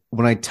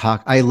 when I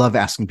talk, I love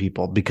asking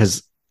people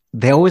because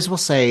they always will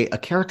say a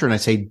character, and I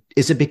say,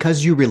 is it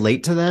because you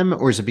relate to them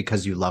or is it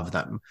because you love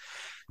them?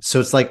 So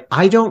it's like,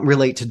 I don't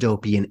relate to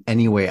Dopey in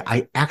any way.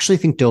 I actually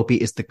think Dopey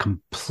is the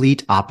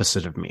complete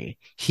opposite of me.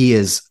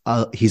 He's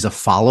a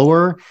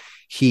follower.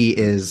 He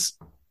is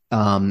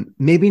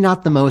maybe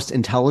not the most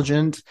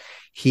intelligent.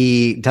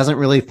 He doesn't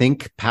really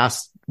think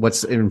past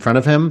what's in front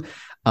of him.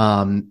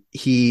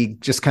 He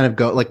just kind of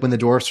go like when the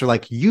dwarfs are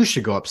like, you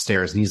should go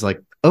upstairs. And he's like,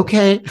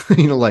 okay,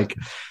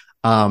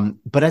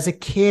 but as a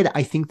kid,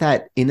 I think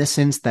that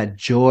innocence, that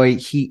joy,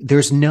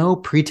 there's no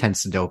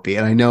pretense to Dopey.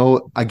 And I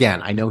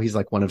know he's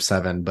like one of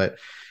seven, but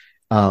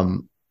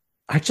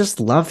I just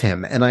love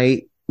him. And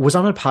I was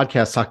on a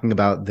podcast talking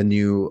about the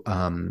new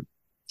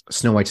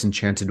Snow White's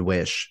Enchanted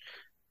Wish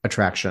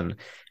attraction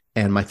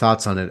and my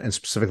thoughts on it, and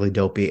specifically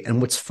Dopey. And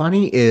what's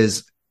funny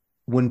is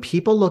when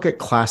people look at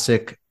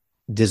classic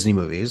Disney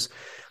movies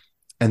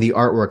and the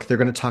artwork, they're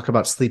going to talk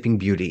about Sleeping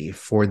Beauty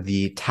for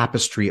the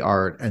tapestry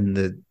art and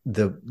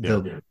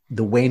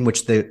the way in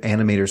which the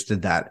animators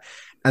did that.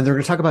 And they're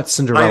going to talk about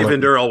Cinderella.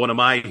 Ivan Durrell, one of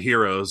my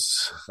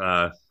heroes.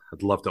 I'd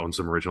love to own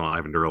some original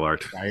Ivan Durrell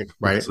art.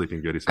 Right.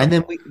 Sleeping Beauty. And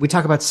then we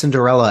talk about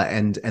Cinderella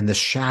and the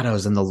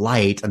shadows and the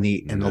light and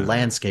the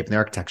landscape and the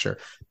architecture.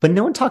 But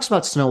no one talks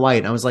about Snow White.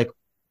 And I was like,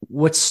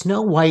 what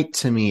Snow White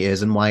to me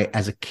is, and why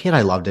as a kid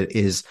I loved it,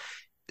 is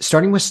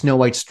starting with Snow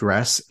White's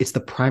dress. It's the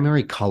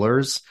primary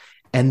colors,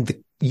 and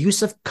the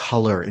use of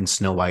color in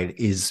Snow White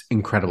is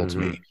incredible to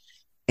me.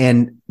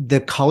 And the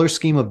color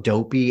scheme of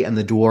Dopey and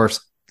the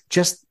dwarfs,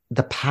 just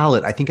the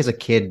palette, I think as a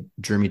kid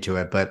drew me to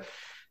it. But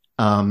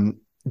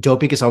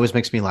Dopey just always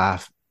makes me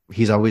laugh.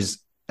 he's always,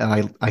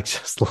 and I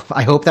just love,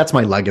 I hope that's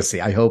my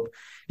legacy. I hope,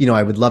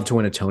 I would love to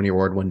win a Tony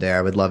Award one day.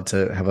 I would love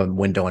to have a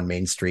window on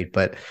Main Street,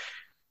 but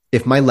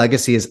if my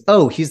legacy is,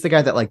 oh, he's the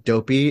guy that liked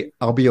Dopey,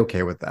 I'll be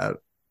okay with that.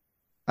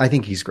 I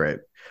think he's great.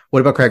 What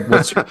about Craig?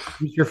 Who's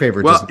your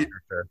favorite Disney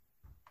character?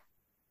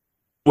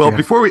 Well,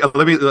 before we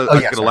let me I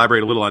can sorry.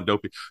 elaborate a little on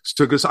Dopey.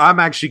 So, because I'm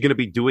actually going to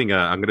be doing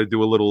I'm going to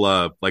do a little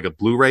like a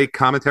Blu-ray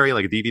commentary,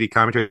 like a DVD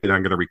commentary that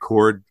I'm going to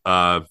record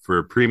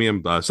for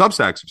premium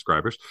Substack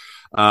subscribers.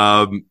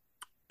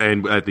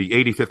 And the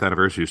 85th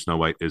anniversary of Snow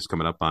White is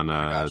coming up on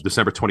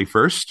December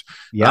 21st.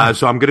 Yeah.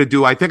 So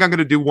I think I'm going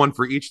to do one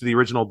for each of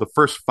the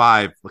first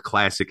 5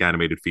 classic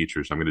animated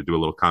features. I'm going to do a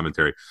little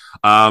commentary.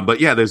 But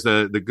yeah, there's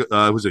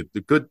who's it?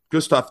 The good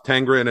Gustav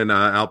Tengren and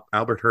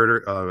Albert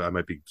Herder. I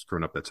might be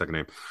screwing up that second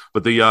name,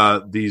 but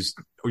these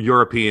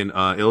European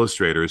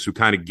illustrators who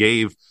kind of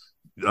gave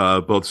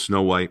both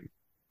Snow White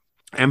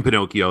and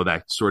Pinocchio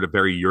that sort of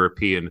very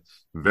European,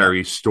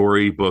 very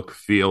storybook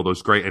feel,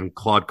 those great, and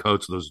Claude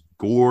Coates, those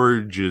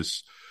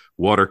gorgeous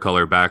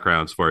watercolor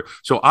backgrounds for it.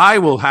 So I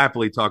will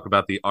happily talk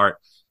about the art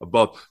of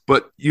both.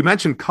 But you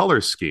mentioned color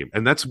scheme,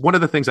 and that's one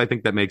of the things I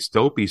think that makes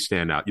Dopey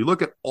stand out. You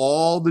look at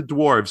all the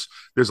dwarves,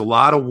 there's a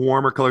lot of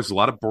warmer colors, a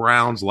lot of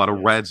browns, a lot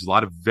of reds, a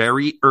lot of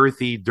very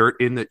earthy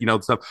dirt in the,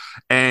 stuff.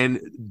 And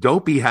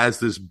Dopey has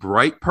this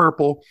bright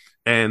purple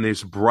and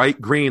this bright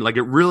green. Like,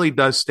 it really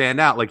does stand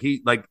out. Like,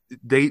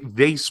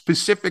 they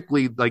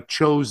specifically like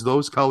chose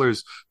those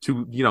colors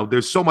to,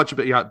 there's so much of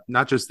it,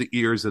 not just the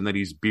ears and that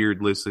he's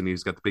beardless and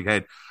he's got the big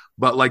head,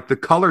 but like the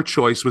color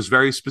choice was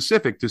very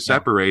specific to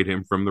separate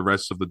him from the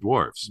rest of the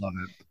dwarves. Love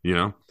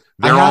it.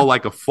 They're all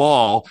like a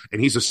fall and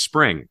he's a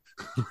spring.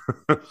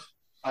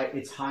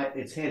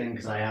 It's hidden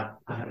because I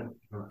haven't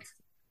put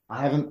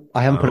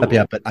it up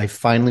yet, but I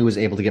finally was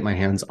able to get my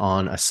hands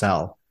on a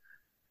cell.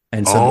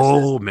 And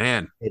so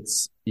man, it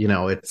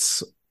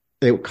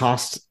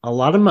costs a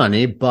lot of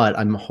money, but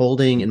I'm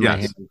holding in my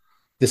hand.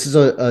 This is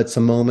it's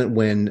a moment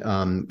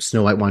when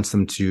Snow White wants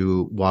them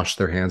to wash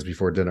their hands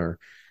before dinner,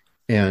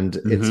 and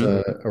it's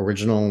a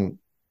original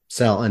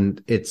cell,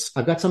 and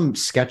I've got some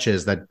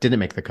sketches that didn't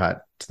make the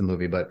cut to the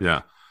movie, but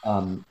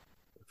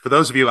for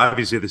those of you,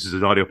 obviously this is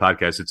an audio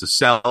podcast. It's a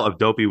cell of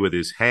Dopey with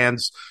his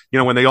hands.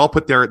 When they all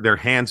put their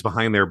hands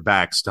behind their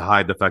backs to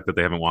hide the fact that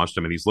they haven't washed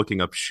them, and he's looking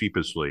up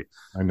sheepishly.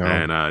 I know.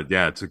 And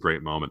it's a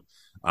great moment.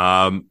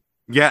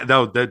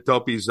 That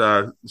Dopey's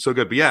so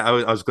good. But yeah,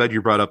 I was glad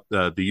you brought up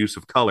the use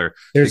of color,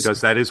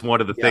 because that is one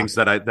of the things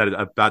that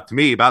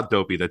about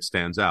Dopey that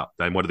stands out.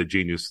 And one of the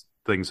genius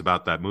things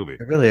about that movie.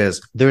 It really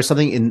is. There was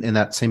something in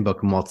that same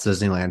book in Walt's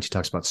Disneyland. He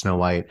talks about Snow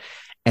White,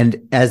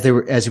 and as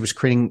he was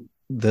creating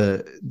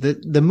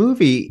the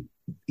movie,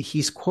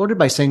 he's quoted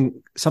by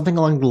saying something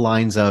along the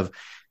lines of,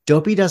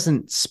 Dopey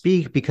doesn't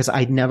speak because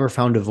I'd never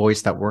found a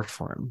voice that worked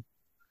for him.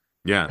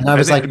 Yeah. And I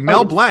was like,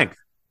 Mel Blanc.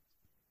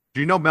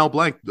 Do you know Mel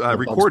Blanc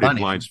recorded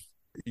lines?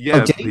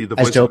 Yeah. The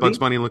voice of Bugs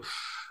Bunny.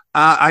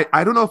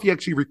 I don't know if he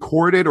actually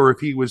recorded or if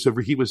he was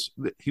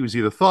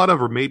either thought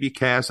of or maybe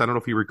cast. I don't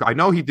know if I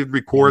know he did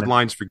record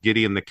lines for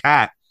Gideon the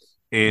Cat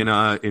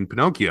in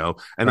Pinocchio,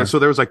 and then so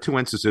there was like 2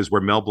 instances where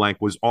Mel Blanc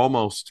was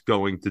almost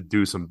going to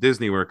do some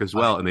Disney work as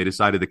well, and they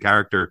decided the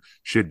character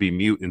should be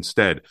mute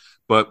instead.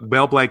 But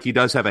Mel Blanc, he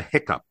does have a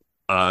hiccup,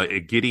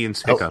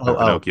 Gideon's hiccup in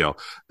Pinocchio.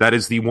 That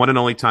is the one and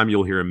only time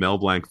you'll hear a Mel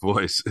Blanc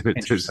voice in a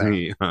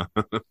Disney.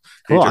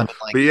 Cool.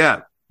 But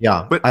yeah,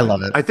 but I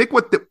love it. I think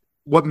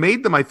what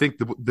made them, I think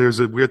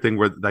there's a weird thing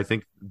where I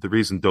think the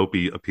reason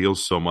Dopey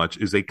appeals so much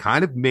is they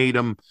kind of made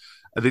him.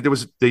 I think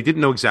they didn't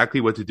know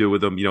exactly what to do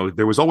with them.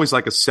 There was always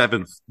like a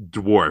 7th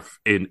dwarf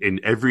in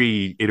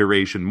every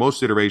iteration,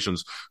 most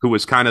iterations, who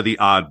was kind of the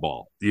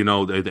oddball,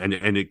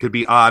 and it could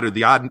be odd or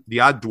the odd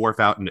dwarf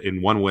out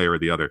in one way or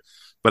the other.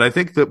 But I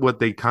think that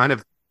what they kind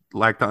of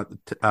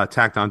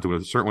tacked onto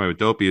in a certain way with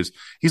Dopey is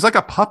he's like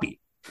a puppy.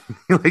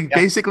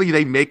 Basically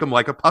they make him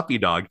like a puppy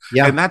dog,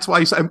 and that's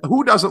why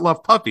who doesn't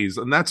love puppies,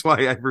 and that's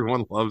why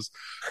everyone loves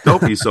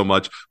Dopey so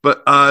much.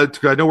 But I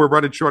know we're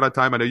running short on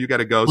time. I know you got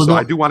to go,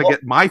 I do want to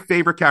get my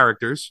favorite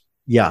characters.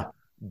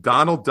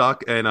 Donald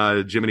Duck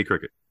and Jiminy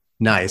Cricket.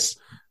 Nice.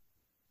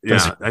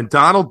 And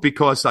Donald,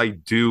 because I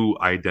do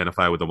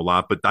identify with him a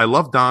lot, but I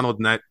love Donald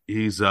in that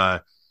he's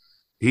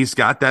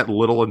got that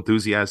little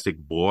enthusiastic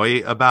boy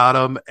about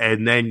him,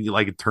 and then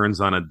it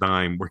turns on a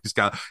dime where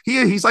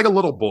he's like a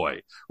little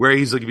boy where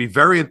he's like be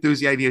very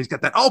enthusiastic. He's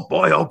got that oh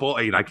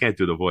boy, I can't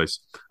do the voice.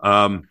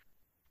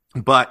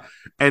 But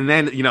and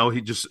then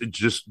he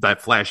just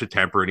that flash of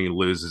temper and he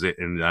loses it,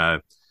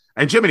 and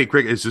Jiminy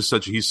Cricket is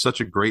he's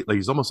such a great,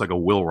 he's almost like a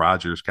Will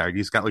Rogers character.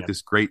 He's got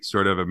this great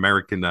sort of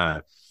American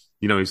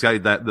he's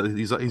got that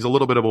he's a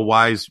little bit of a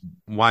wise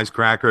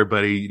cracker,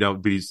 but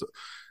he's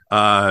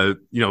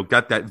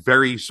got that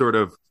very sort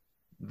of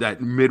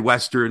that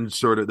Midwestern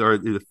sort of or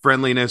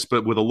friendliness,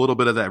 but with a little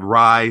bit of that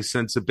wry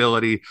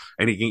sensibility.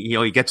 And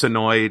he gets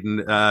annoyed,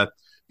 and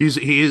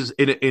he is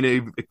in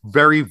a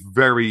very,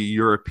 very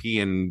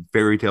European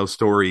fairy tale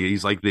story.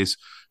 He's like this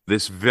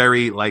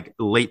very like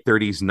late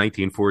 30s,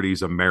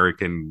 1940s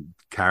American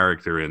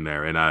character in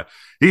there, and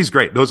he's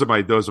great. Those are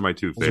my two Those are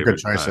good favorite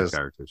choices.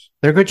 characters.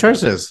 They're good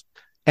choices.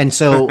 And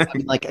so, I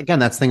mean, like, again,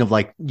 that's the thing of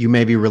like, you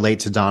maybe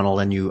relate to Donald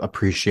and you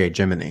appreciate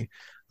Jiminy.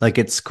 Like,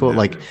 it's cool. Yeah.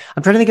 Like,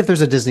 I'm trying to think if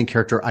there's a Disney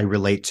character I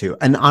relate to.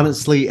 And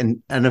honestly,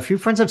 and a few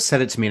friends have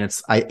said it to me, and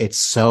it's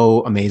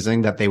so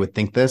amazing that they would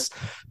think this.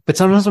 But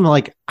sometimes I'm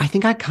like, I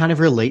think I kind of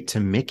relate to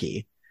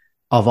Mickey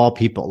of all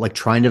people, like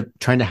trying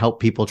to help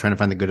people, trying to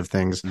find the good of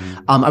things.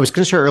 Mm-hmm. I was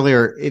going to share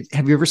earlier.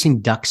 Have you ever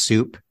seen Duck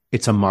Soup?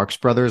 It's a Marx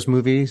Brothers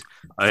movie.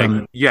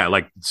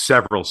 Like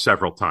several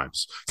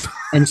times.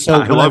 And so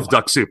I love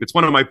Duck Soup. It's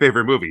one of my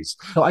favorite movies.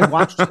 So I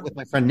watched it with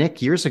my friend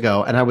Nick years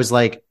ago, and I was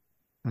like,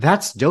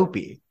 "That's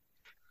dopey."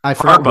 I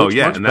forgot Harpo,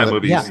 yeah, and that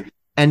movie. Yeah.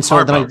 And so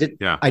Harpo,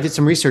 then I did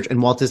some research,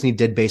 and Walt Disney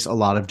did base a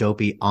lot of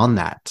dopey on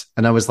that.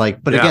 And I was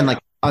like, but again, like,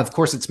 of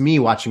course, it's me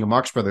watching a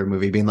Marx Brothers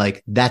movie being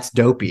like, "That's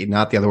dopey,"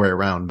 not the other way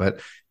around.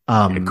 But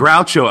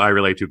Groucho, I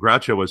relate to.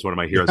 Groucho was one of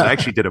my heroes. I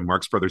actually did a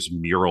Marx Brothers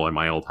mural in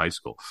my old high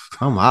school.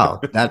 Oh wow,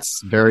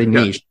 that's very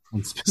niche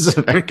and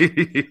specific.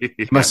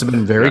 It must have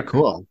been very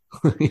cool.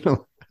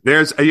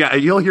 There's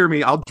you'll hear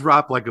me. I'll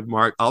drop like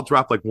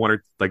one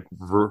or like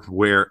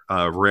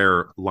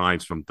rare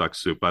lines from Duck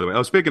Soup. By the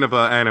way, speaking of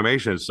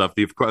animation and stuff,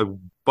 the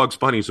Bugs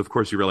Bunny's. Of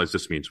course, you realize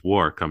this means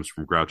war comes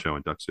from Groucho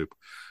and Duck Soup.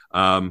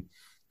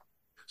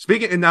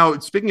 Speaking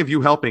of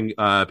you helping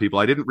people,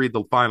 I didn't read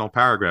the final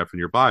paragraph in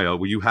your bio.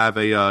 Well, you have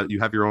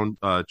your own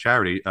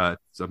charity. So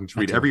I'm going to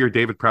read. Every year,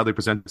 David proudly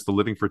presents the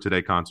Living for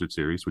Today concert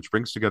series, which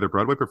brings together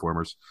Broadway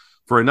performers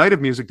for a night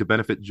of music to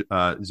benefit.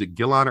 Is it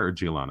Gilana or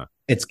Giuliana?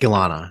 It's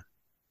Gilana.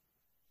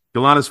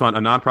 Gilana's Fund, a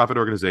nonprofit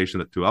organization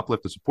that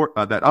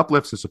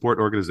uplifts and support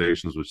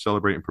organizations which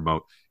celebrate and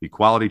promote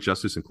equality,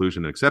 justice,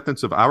 inclusion, and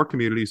acceptance of our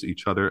communities,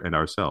 each other, and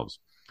ourselves.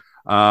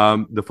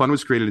 The fund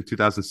was created in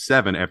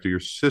 2007 after your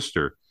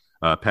sister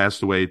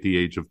passed away at the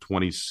age of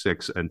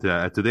 26, and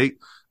to date,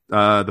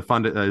 the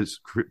fund has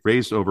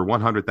raised over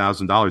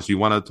 $100,000. Do you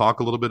want to talk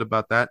a little bit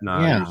about that?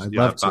 I'd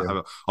love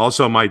to.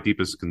 Also, my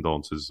deepest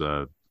condolences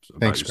about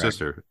Thanks, your Greg.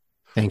 sister.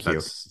 Thank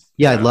you.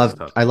 I love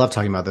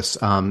talking about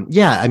this. I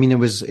mean, it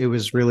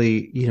was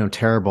really,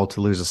 terrible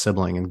to lose a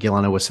sibling, and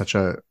Gilana was such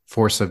a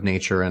force of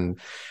nature. And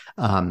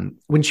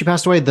when she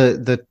passed away,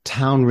 the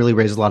town really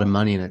raised a lot of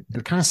money, and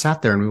it kind of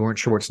sat there, and we weren't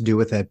sure what to do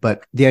with it.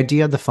 But the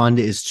idea of the fund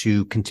is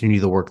to continue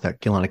the work that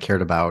Gilana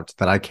cared about,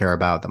 that I care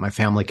about, that my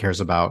family cares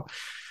about,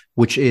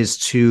 which is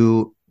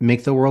to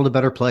make the world a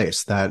better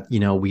place. That,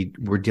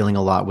 we're dealing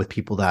a lot with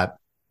people that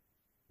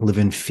live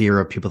in fear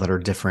of people that are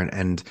different,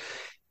 and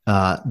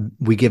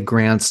we give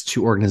grants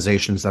to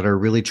organizations that are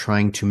really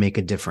trying to make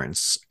a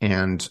difference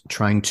and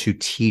trying to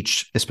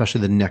teach,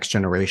 especially the next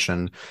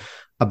generation,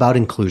 about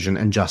inclusion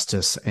and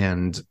justice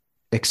and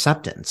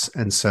acceptance.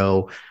 And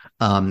so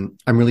I'm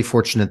really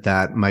fortunate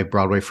that my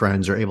Broadway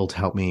friends are able to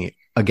help me.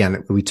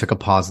 Again, we took a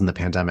pause in the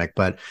pandemic,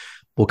 but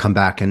we'll come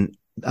back. And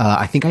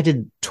I think I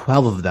did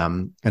 12 of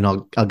them, and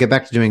I'll get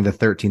back to doing the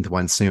 13th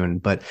one soon.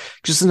 But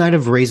just a night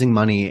of raising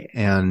money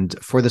and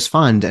for this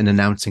fund and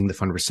announcing the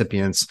fund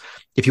recipients.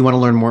 If you want to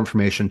learn more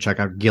information, check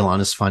out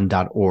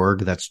gilanasfund.org.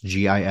 That's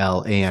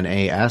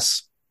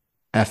GILANASFUND,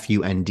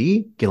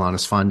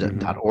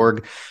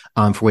 gilanasfund.org,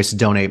 for ways to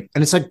donate.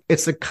 And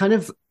it's a kind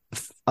of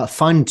a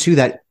fund too,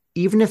 that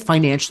even if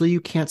financially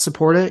you can't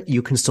support it,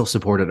 you can still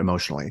support it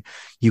emotionally.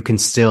 You can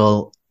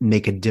still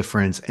make a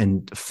difference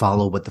and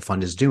follow what the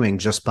fund is doing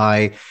just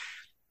by,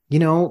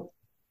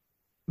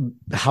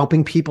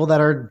 helping people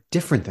that are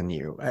different than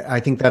you. I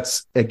think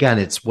that's, again,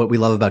 it's what we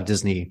love about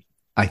Disney.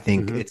 I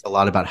think it's a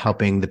lot about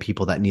helping the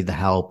people that need the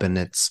help. And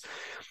it's,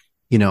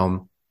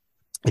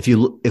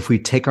 if we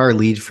take our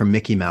lead from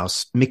Mickey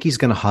Mouse, Mickey's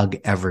going to hug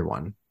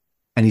everyone,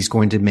 and he's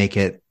going to make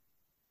it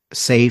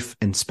safe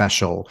and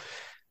special.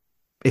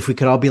 If we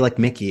could all be like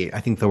Mickey, I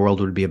think the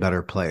world would be a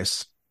better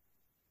place.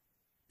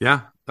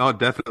 Yeah, oh,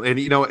 definitely. And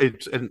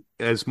it's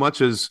as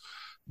much as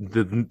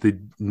the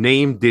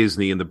name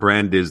Disney and the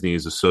brand Disney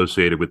is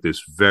associated with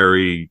this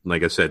very,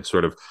 like I said,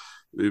 sort of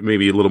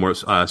maybe a little more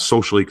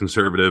socially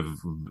conservative,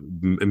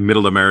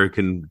 middle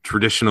American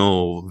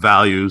traditional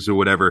values or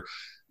whatever.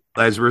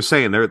 As we were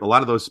saying, a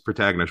lot of those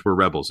protagonists were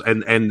rebels,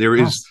 and there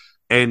is.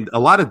 And a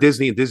lot of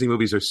Disney and Disney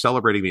movies are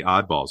celebrating the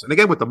oddballs. And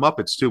again, with the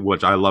Muppets too,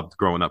 which I loved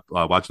growing up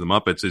watching the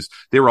Muppets, is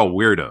they were all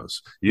weirdos,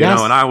 you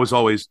know, and I was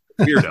always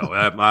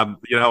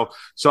weirdo,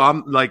 so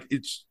I'm like,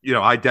 it's,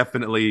 I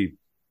definitely,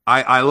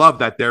 I love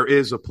that there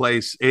is a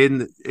place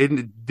in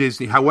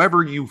Disney,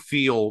 however you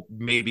feel,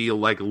 maybe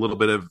like a little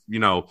bit of,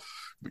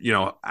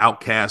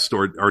 outcast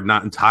or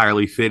not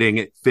entirely fit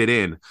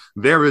in.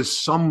 There is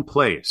some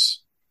place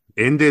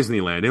in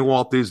Disneyland, in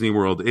Walt Disney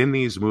World, in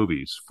these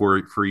movies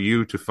for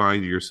you to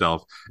find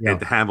yourself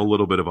and to have a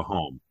little bit of a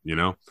home,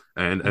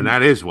 and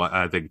that is what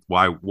I think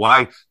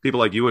why people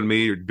like you and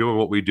me are doing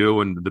what we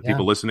do, and the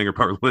people listening are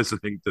probably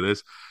listening to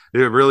this. It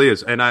really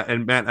is, and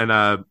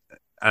I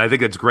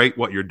think it's great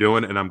what you're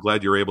doing, and I'm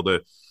glad you're able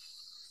to,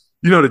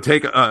 to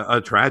take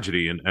a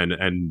tragedy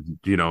and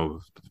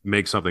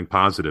make something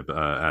positive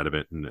out of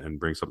it and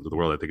bring something to the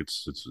world. I think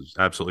it's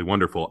absolutely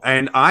wonderful,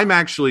 and I'm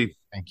actually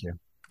thank you.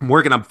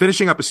 I'm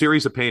finishing up a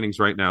series of paintings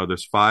right now.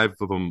 There's 5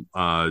 of them,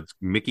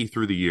 Mickey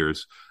through the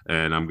years,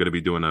 and I'm going to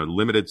be doing a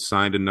limited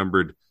signed and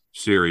numbered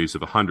series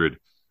of 100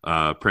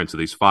 prints of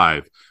these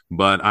 5.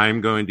 But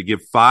I'm going to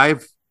give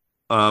 5,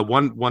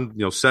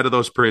 one set of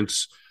those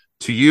prints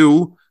to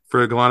you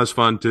for Galana's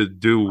Fun to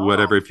do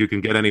whatever, if you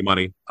can get any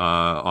money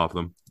off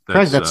them.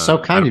 Craig, that's so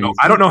kind of you.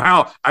 I don't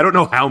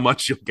know how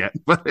much you'll get,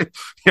 but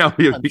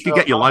you can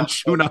get your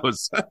lunch. Who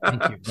knows?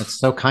 Thank you. That's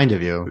so kind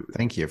of you.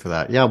 Thank you for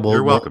that. Yeah,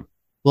 you're welcome.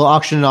 We'll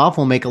auction it off.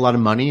 We'll make a lot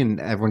of money, and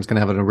everyone's going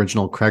to have an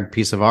original Craig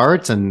piece of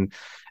art and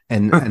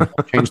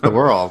change the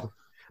world.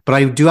 But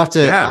I do have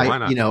to, why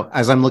not?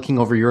 As I'm looking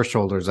over your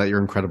shoulders at your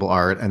incredible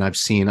art, and I've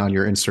seen on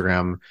your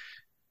Instagram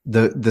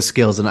the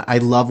skills, and I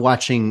love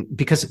watching,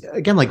 because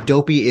again, like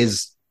Dopey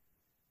is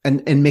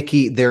and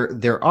Mickey,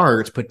 their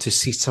art, but to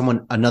see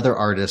another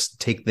artist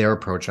take their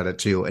approach at it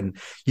too, and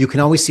you can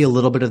always see a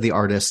little bit of the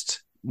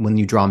artist when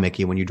you draw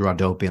Mickey, when you draw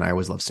Dopey, and I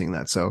always love seeing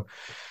that. So.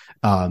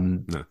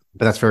 No.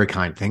 But that's very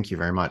kind. Thank you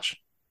very much.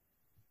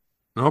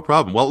 No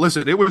problem. Well,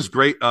 listen, it was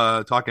great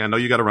talking. I know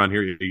you got to run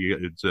here.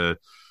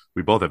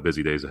 We both have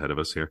busy days ahead of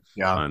us here.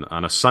 Yeah.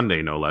 On a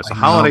Sunday, no less, a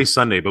holiday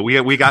Sunday. But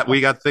we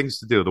got things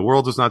to do. The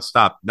world does not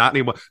stop. Not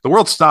anymore. The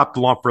world stopped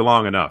for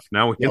long enough.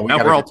 Now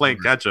we're all playing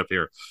catch up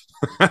here.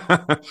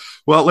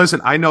 Well,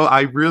 listen, I know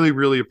I really,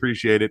 really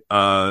appreciate it.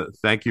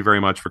 Thank you very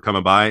much for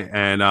coming by,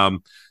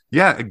 and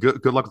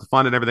good luck with the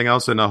fun and everything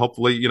else. And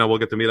hopefully, we'll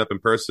get to meet up in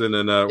person,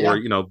 and or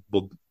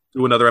we'll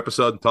do another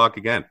episode and talk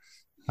again.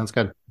 Sounds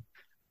good.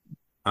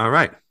 All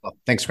right. Well,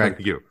 thanks, Craig.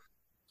 Thank you.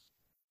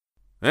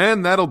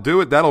 And that'll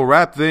do it. That'll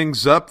wrap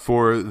things up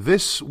for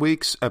this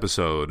week's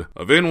episode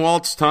of In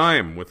Walt's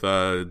Time with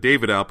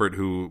David Alpert,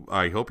 who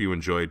I hope you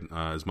enjoyed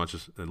as much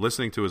as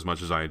listening to, as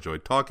much as I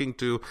enjoyed talking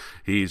to.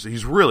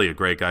 He's really a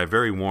great guy,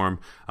 very warm,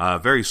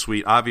 very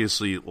sweet.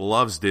 Obviously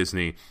loves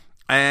Disney.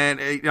 And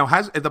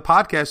has the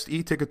podcast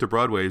E-Ticket to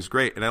Broadway is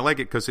great, and I like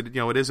it because it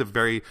is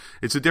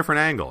it's a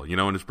different angle,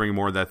 and it's bringing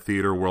more of that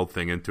theater world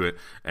thing into it,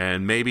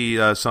 and maybe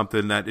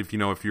something that if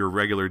you're a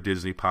regular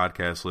Disney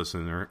podcast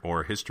listener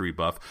or history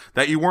buff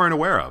that you weren't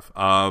aware of.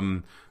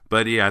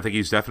 But yeah, I think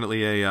he's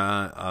definitely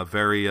a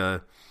very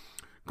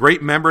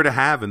great member to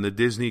have in the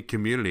Disney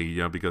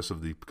community, because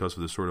of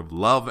the sort of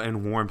love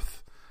and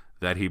warmth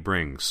that he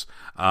brings.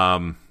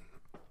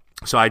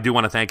 So I do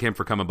want to thank him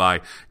for coming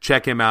by.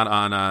 Check him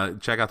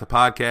out check out the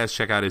podcast,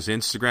 check out his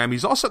Instagram.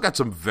 He's also got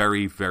some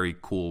very, very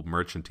cool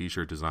merch and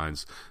t-shirt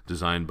designs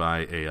designed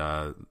by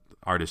a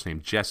artist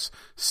named Jess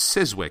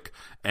Siswick.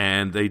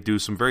 And they do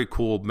some very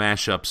cool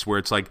mashups where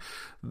it's like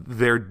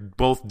they're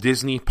both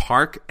Disney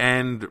park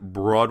and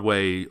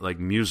Broadway like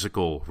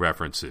musical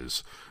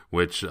references,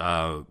 which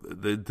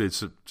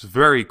it's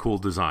very cool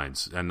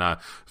designs. And a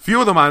few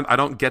of them I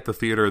don't get the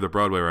theater or the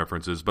Broadway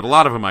references, but a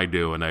lot of them I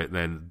do,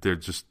 and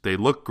they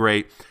look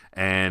great.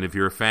 And if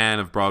you're a fan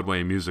of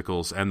Broadway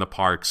musicals and the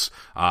parks,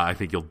 I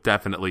think you'll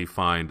definitely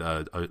find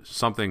a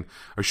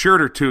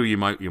shirt or two you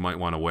might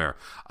want to wear.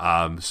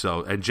 And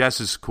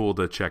Jess is cool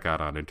to check out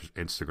on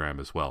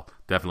Instagram as well.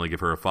 Definitely give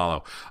her a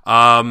follow.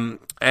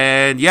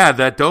 And yeah,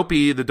 the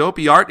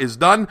Dopey art is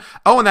done.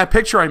 Oh, and that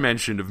picture I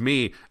mentioned of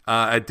me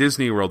at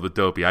Disney World with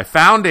Dopey, I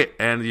found it,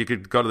 and you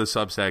could go to the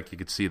Substack, you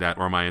could see that,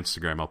 or my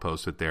Instagram, I'll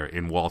post it there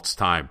in Walt's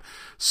Time.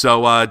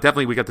 So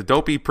definitely, we got the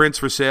Dopey prints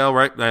for sale,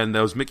 right? And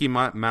those Mickey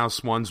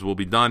Mouse ones will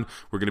be done.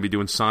 We're going to be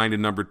doing signed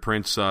and numbered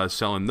prints,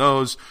 selling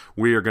those.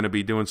 We are going to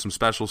be doing some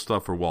special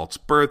stuff for Walt's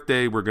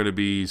birthday. We're going to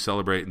be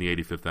celebrating the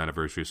 85th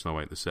anniversary of Snow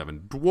White and the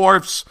Seven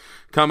Dwarfs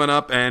coming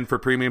up. And for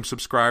premium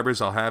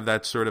subscribers, I'll have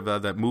that sort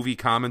of that movie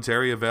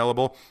commentary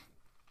available.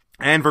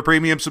 And for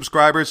premium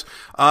subscribers,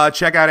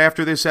 check out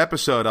after this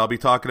episode. I'll be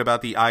talking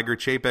about the Iger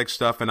Chapek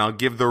stuff, and I'll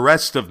give the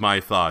rest of my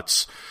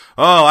thoughts.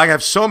 Oh, I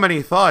have so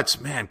many thoughts.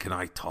 Man, can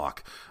I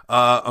talk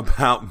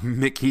about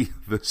Mickey,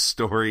 the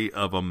Story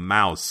of a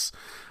Mouse.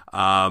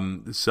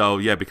 So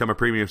yeah, become a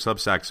premium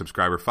Substack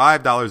subscriber,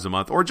 $5 a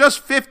month or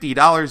just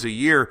 $50 a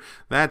year.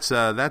 That's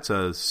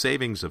a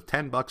savings of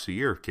 $10 a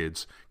year,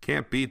 kids.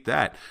 Can't beat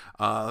that.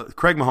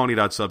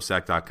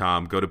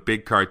 CraigMahoney.substack.com. Go to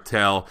Big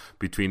Cartel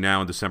between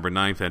now and December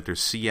 9th. Enter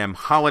CM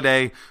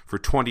Holiday for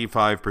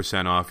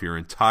 25% off your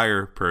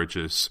entire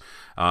purchase.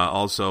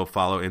 Also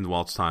follow In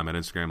Walt's Time on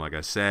Instagram, like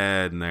I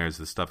said, and there's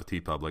the stuff at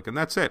TeePublic, and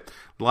that's it.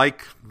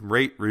 Like,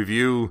 rate,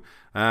 review,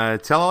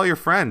 tell all your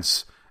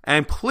friends,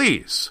 and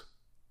please,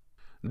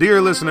 dear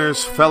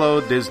listeners,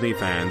 fellow Disney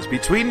fans,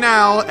 between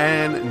now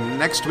and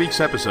next week's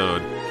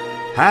episode,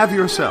 have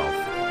yourself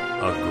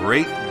a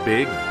great,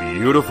 big,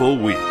 beautiful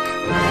week.